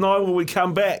 away from 9 when we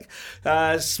come back.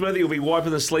 Smithy will be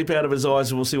wiping the sleep out of his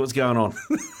eyes and we'll see what's going on.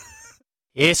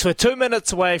 Yes, we're 2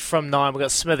 minutes away from 9. We've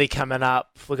got Smithy coming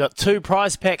up. We've got 2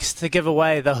 prize packs to give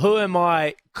away. The Who Am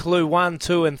I clue 1,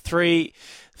 2 and 3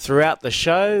 throughout the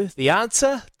show. The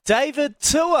answer, David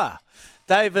Tua.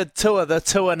 David Tua, the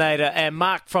Tuanator, and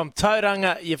Mark from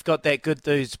Tauranga. You've got that Good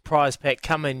News prize pack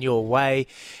coming your way.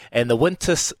 And the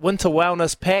winter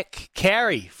wellness pack,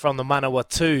 Carrie from the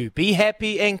Manawatu. Be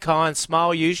happy and kind,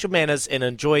 smile, use your manners, and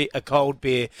enjoy a cold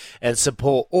beer and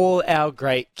support all our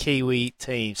great Kiwi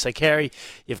teams. So, Carrie,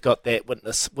 you've got that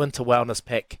winter wellness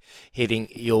pack heading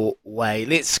your way.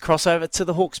 Let's cross over to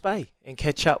the Hawke's Bay and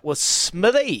catch up with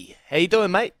Smithy. How you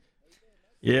doing, mate?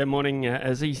 Yeah, morning,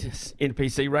 Izzy.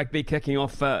 NPC rugby kicking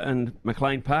off in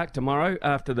McLean Park tomorrow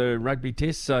after the rugby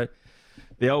test. So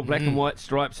the old black and white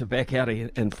stripes are back out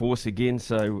in force again.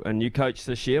 So a new coach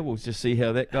this year. We'll just see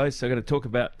how that goes. So I'm going to talk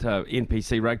about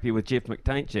NPC rugby with Jeff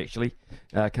McTainch, actually,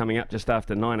 coming up just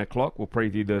after 9 o'clock. We'll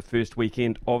preview the first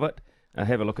weekend of it.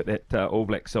 Have a look at that All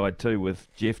Black side too with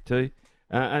Jeff too.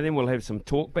 And then we'll have some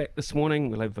talk back this morning.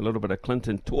 We'll have a little bit of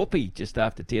Clinton Torpy just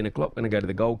after 10 o'clock. We're going to go to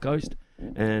the Gold Coast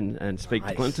and speak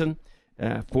to Clinton,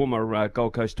 former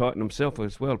Gold Coast Titan himself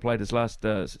as well. Played his last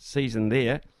season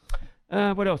there.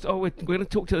 What else? Oh, we're going to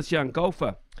talk to this young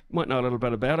golfer. You might know a little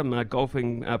bit about him,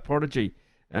 golfing prodigy.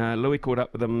 Louis caught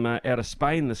up with him out of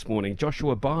Spain this morning,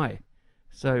 Joshua Bai.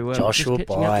 So Joshua just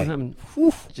catching up Bai. with him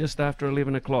just after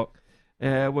 11 o'clock. We've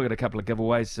got a couple of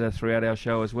giveaways throughout our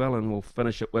show as well, and we'll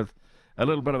finish it with a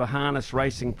little bit of a harness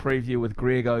racing preview with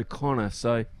Greg O'Connor.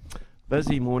 So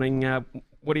busy morning.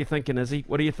 What are you thinking, Izzy?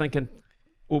 What are you thinking?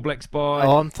 All Blacks by...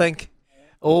 I'm thinking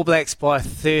All Blacks by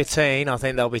 13. I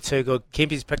think they'll be too good.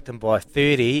 Kempy's picked them by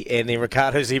 30, and then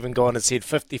Ricardo's even gone and said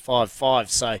 55-5.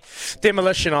 So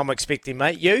demolition I'm expecting,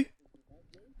 mate. You?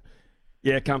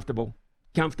 Yeah, comfortable.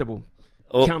 Too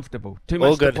all much to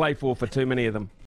good. play for too many of them.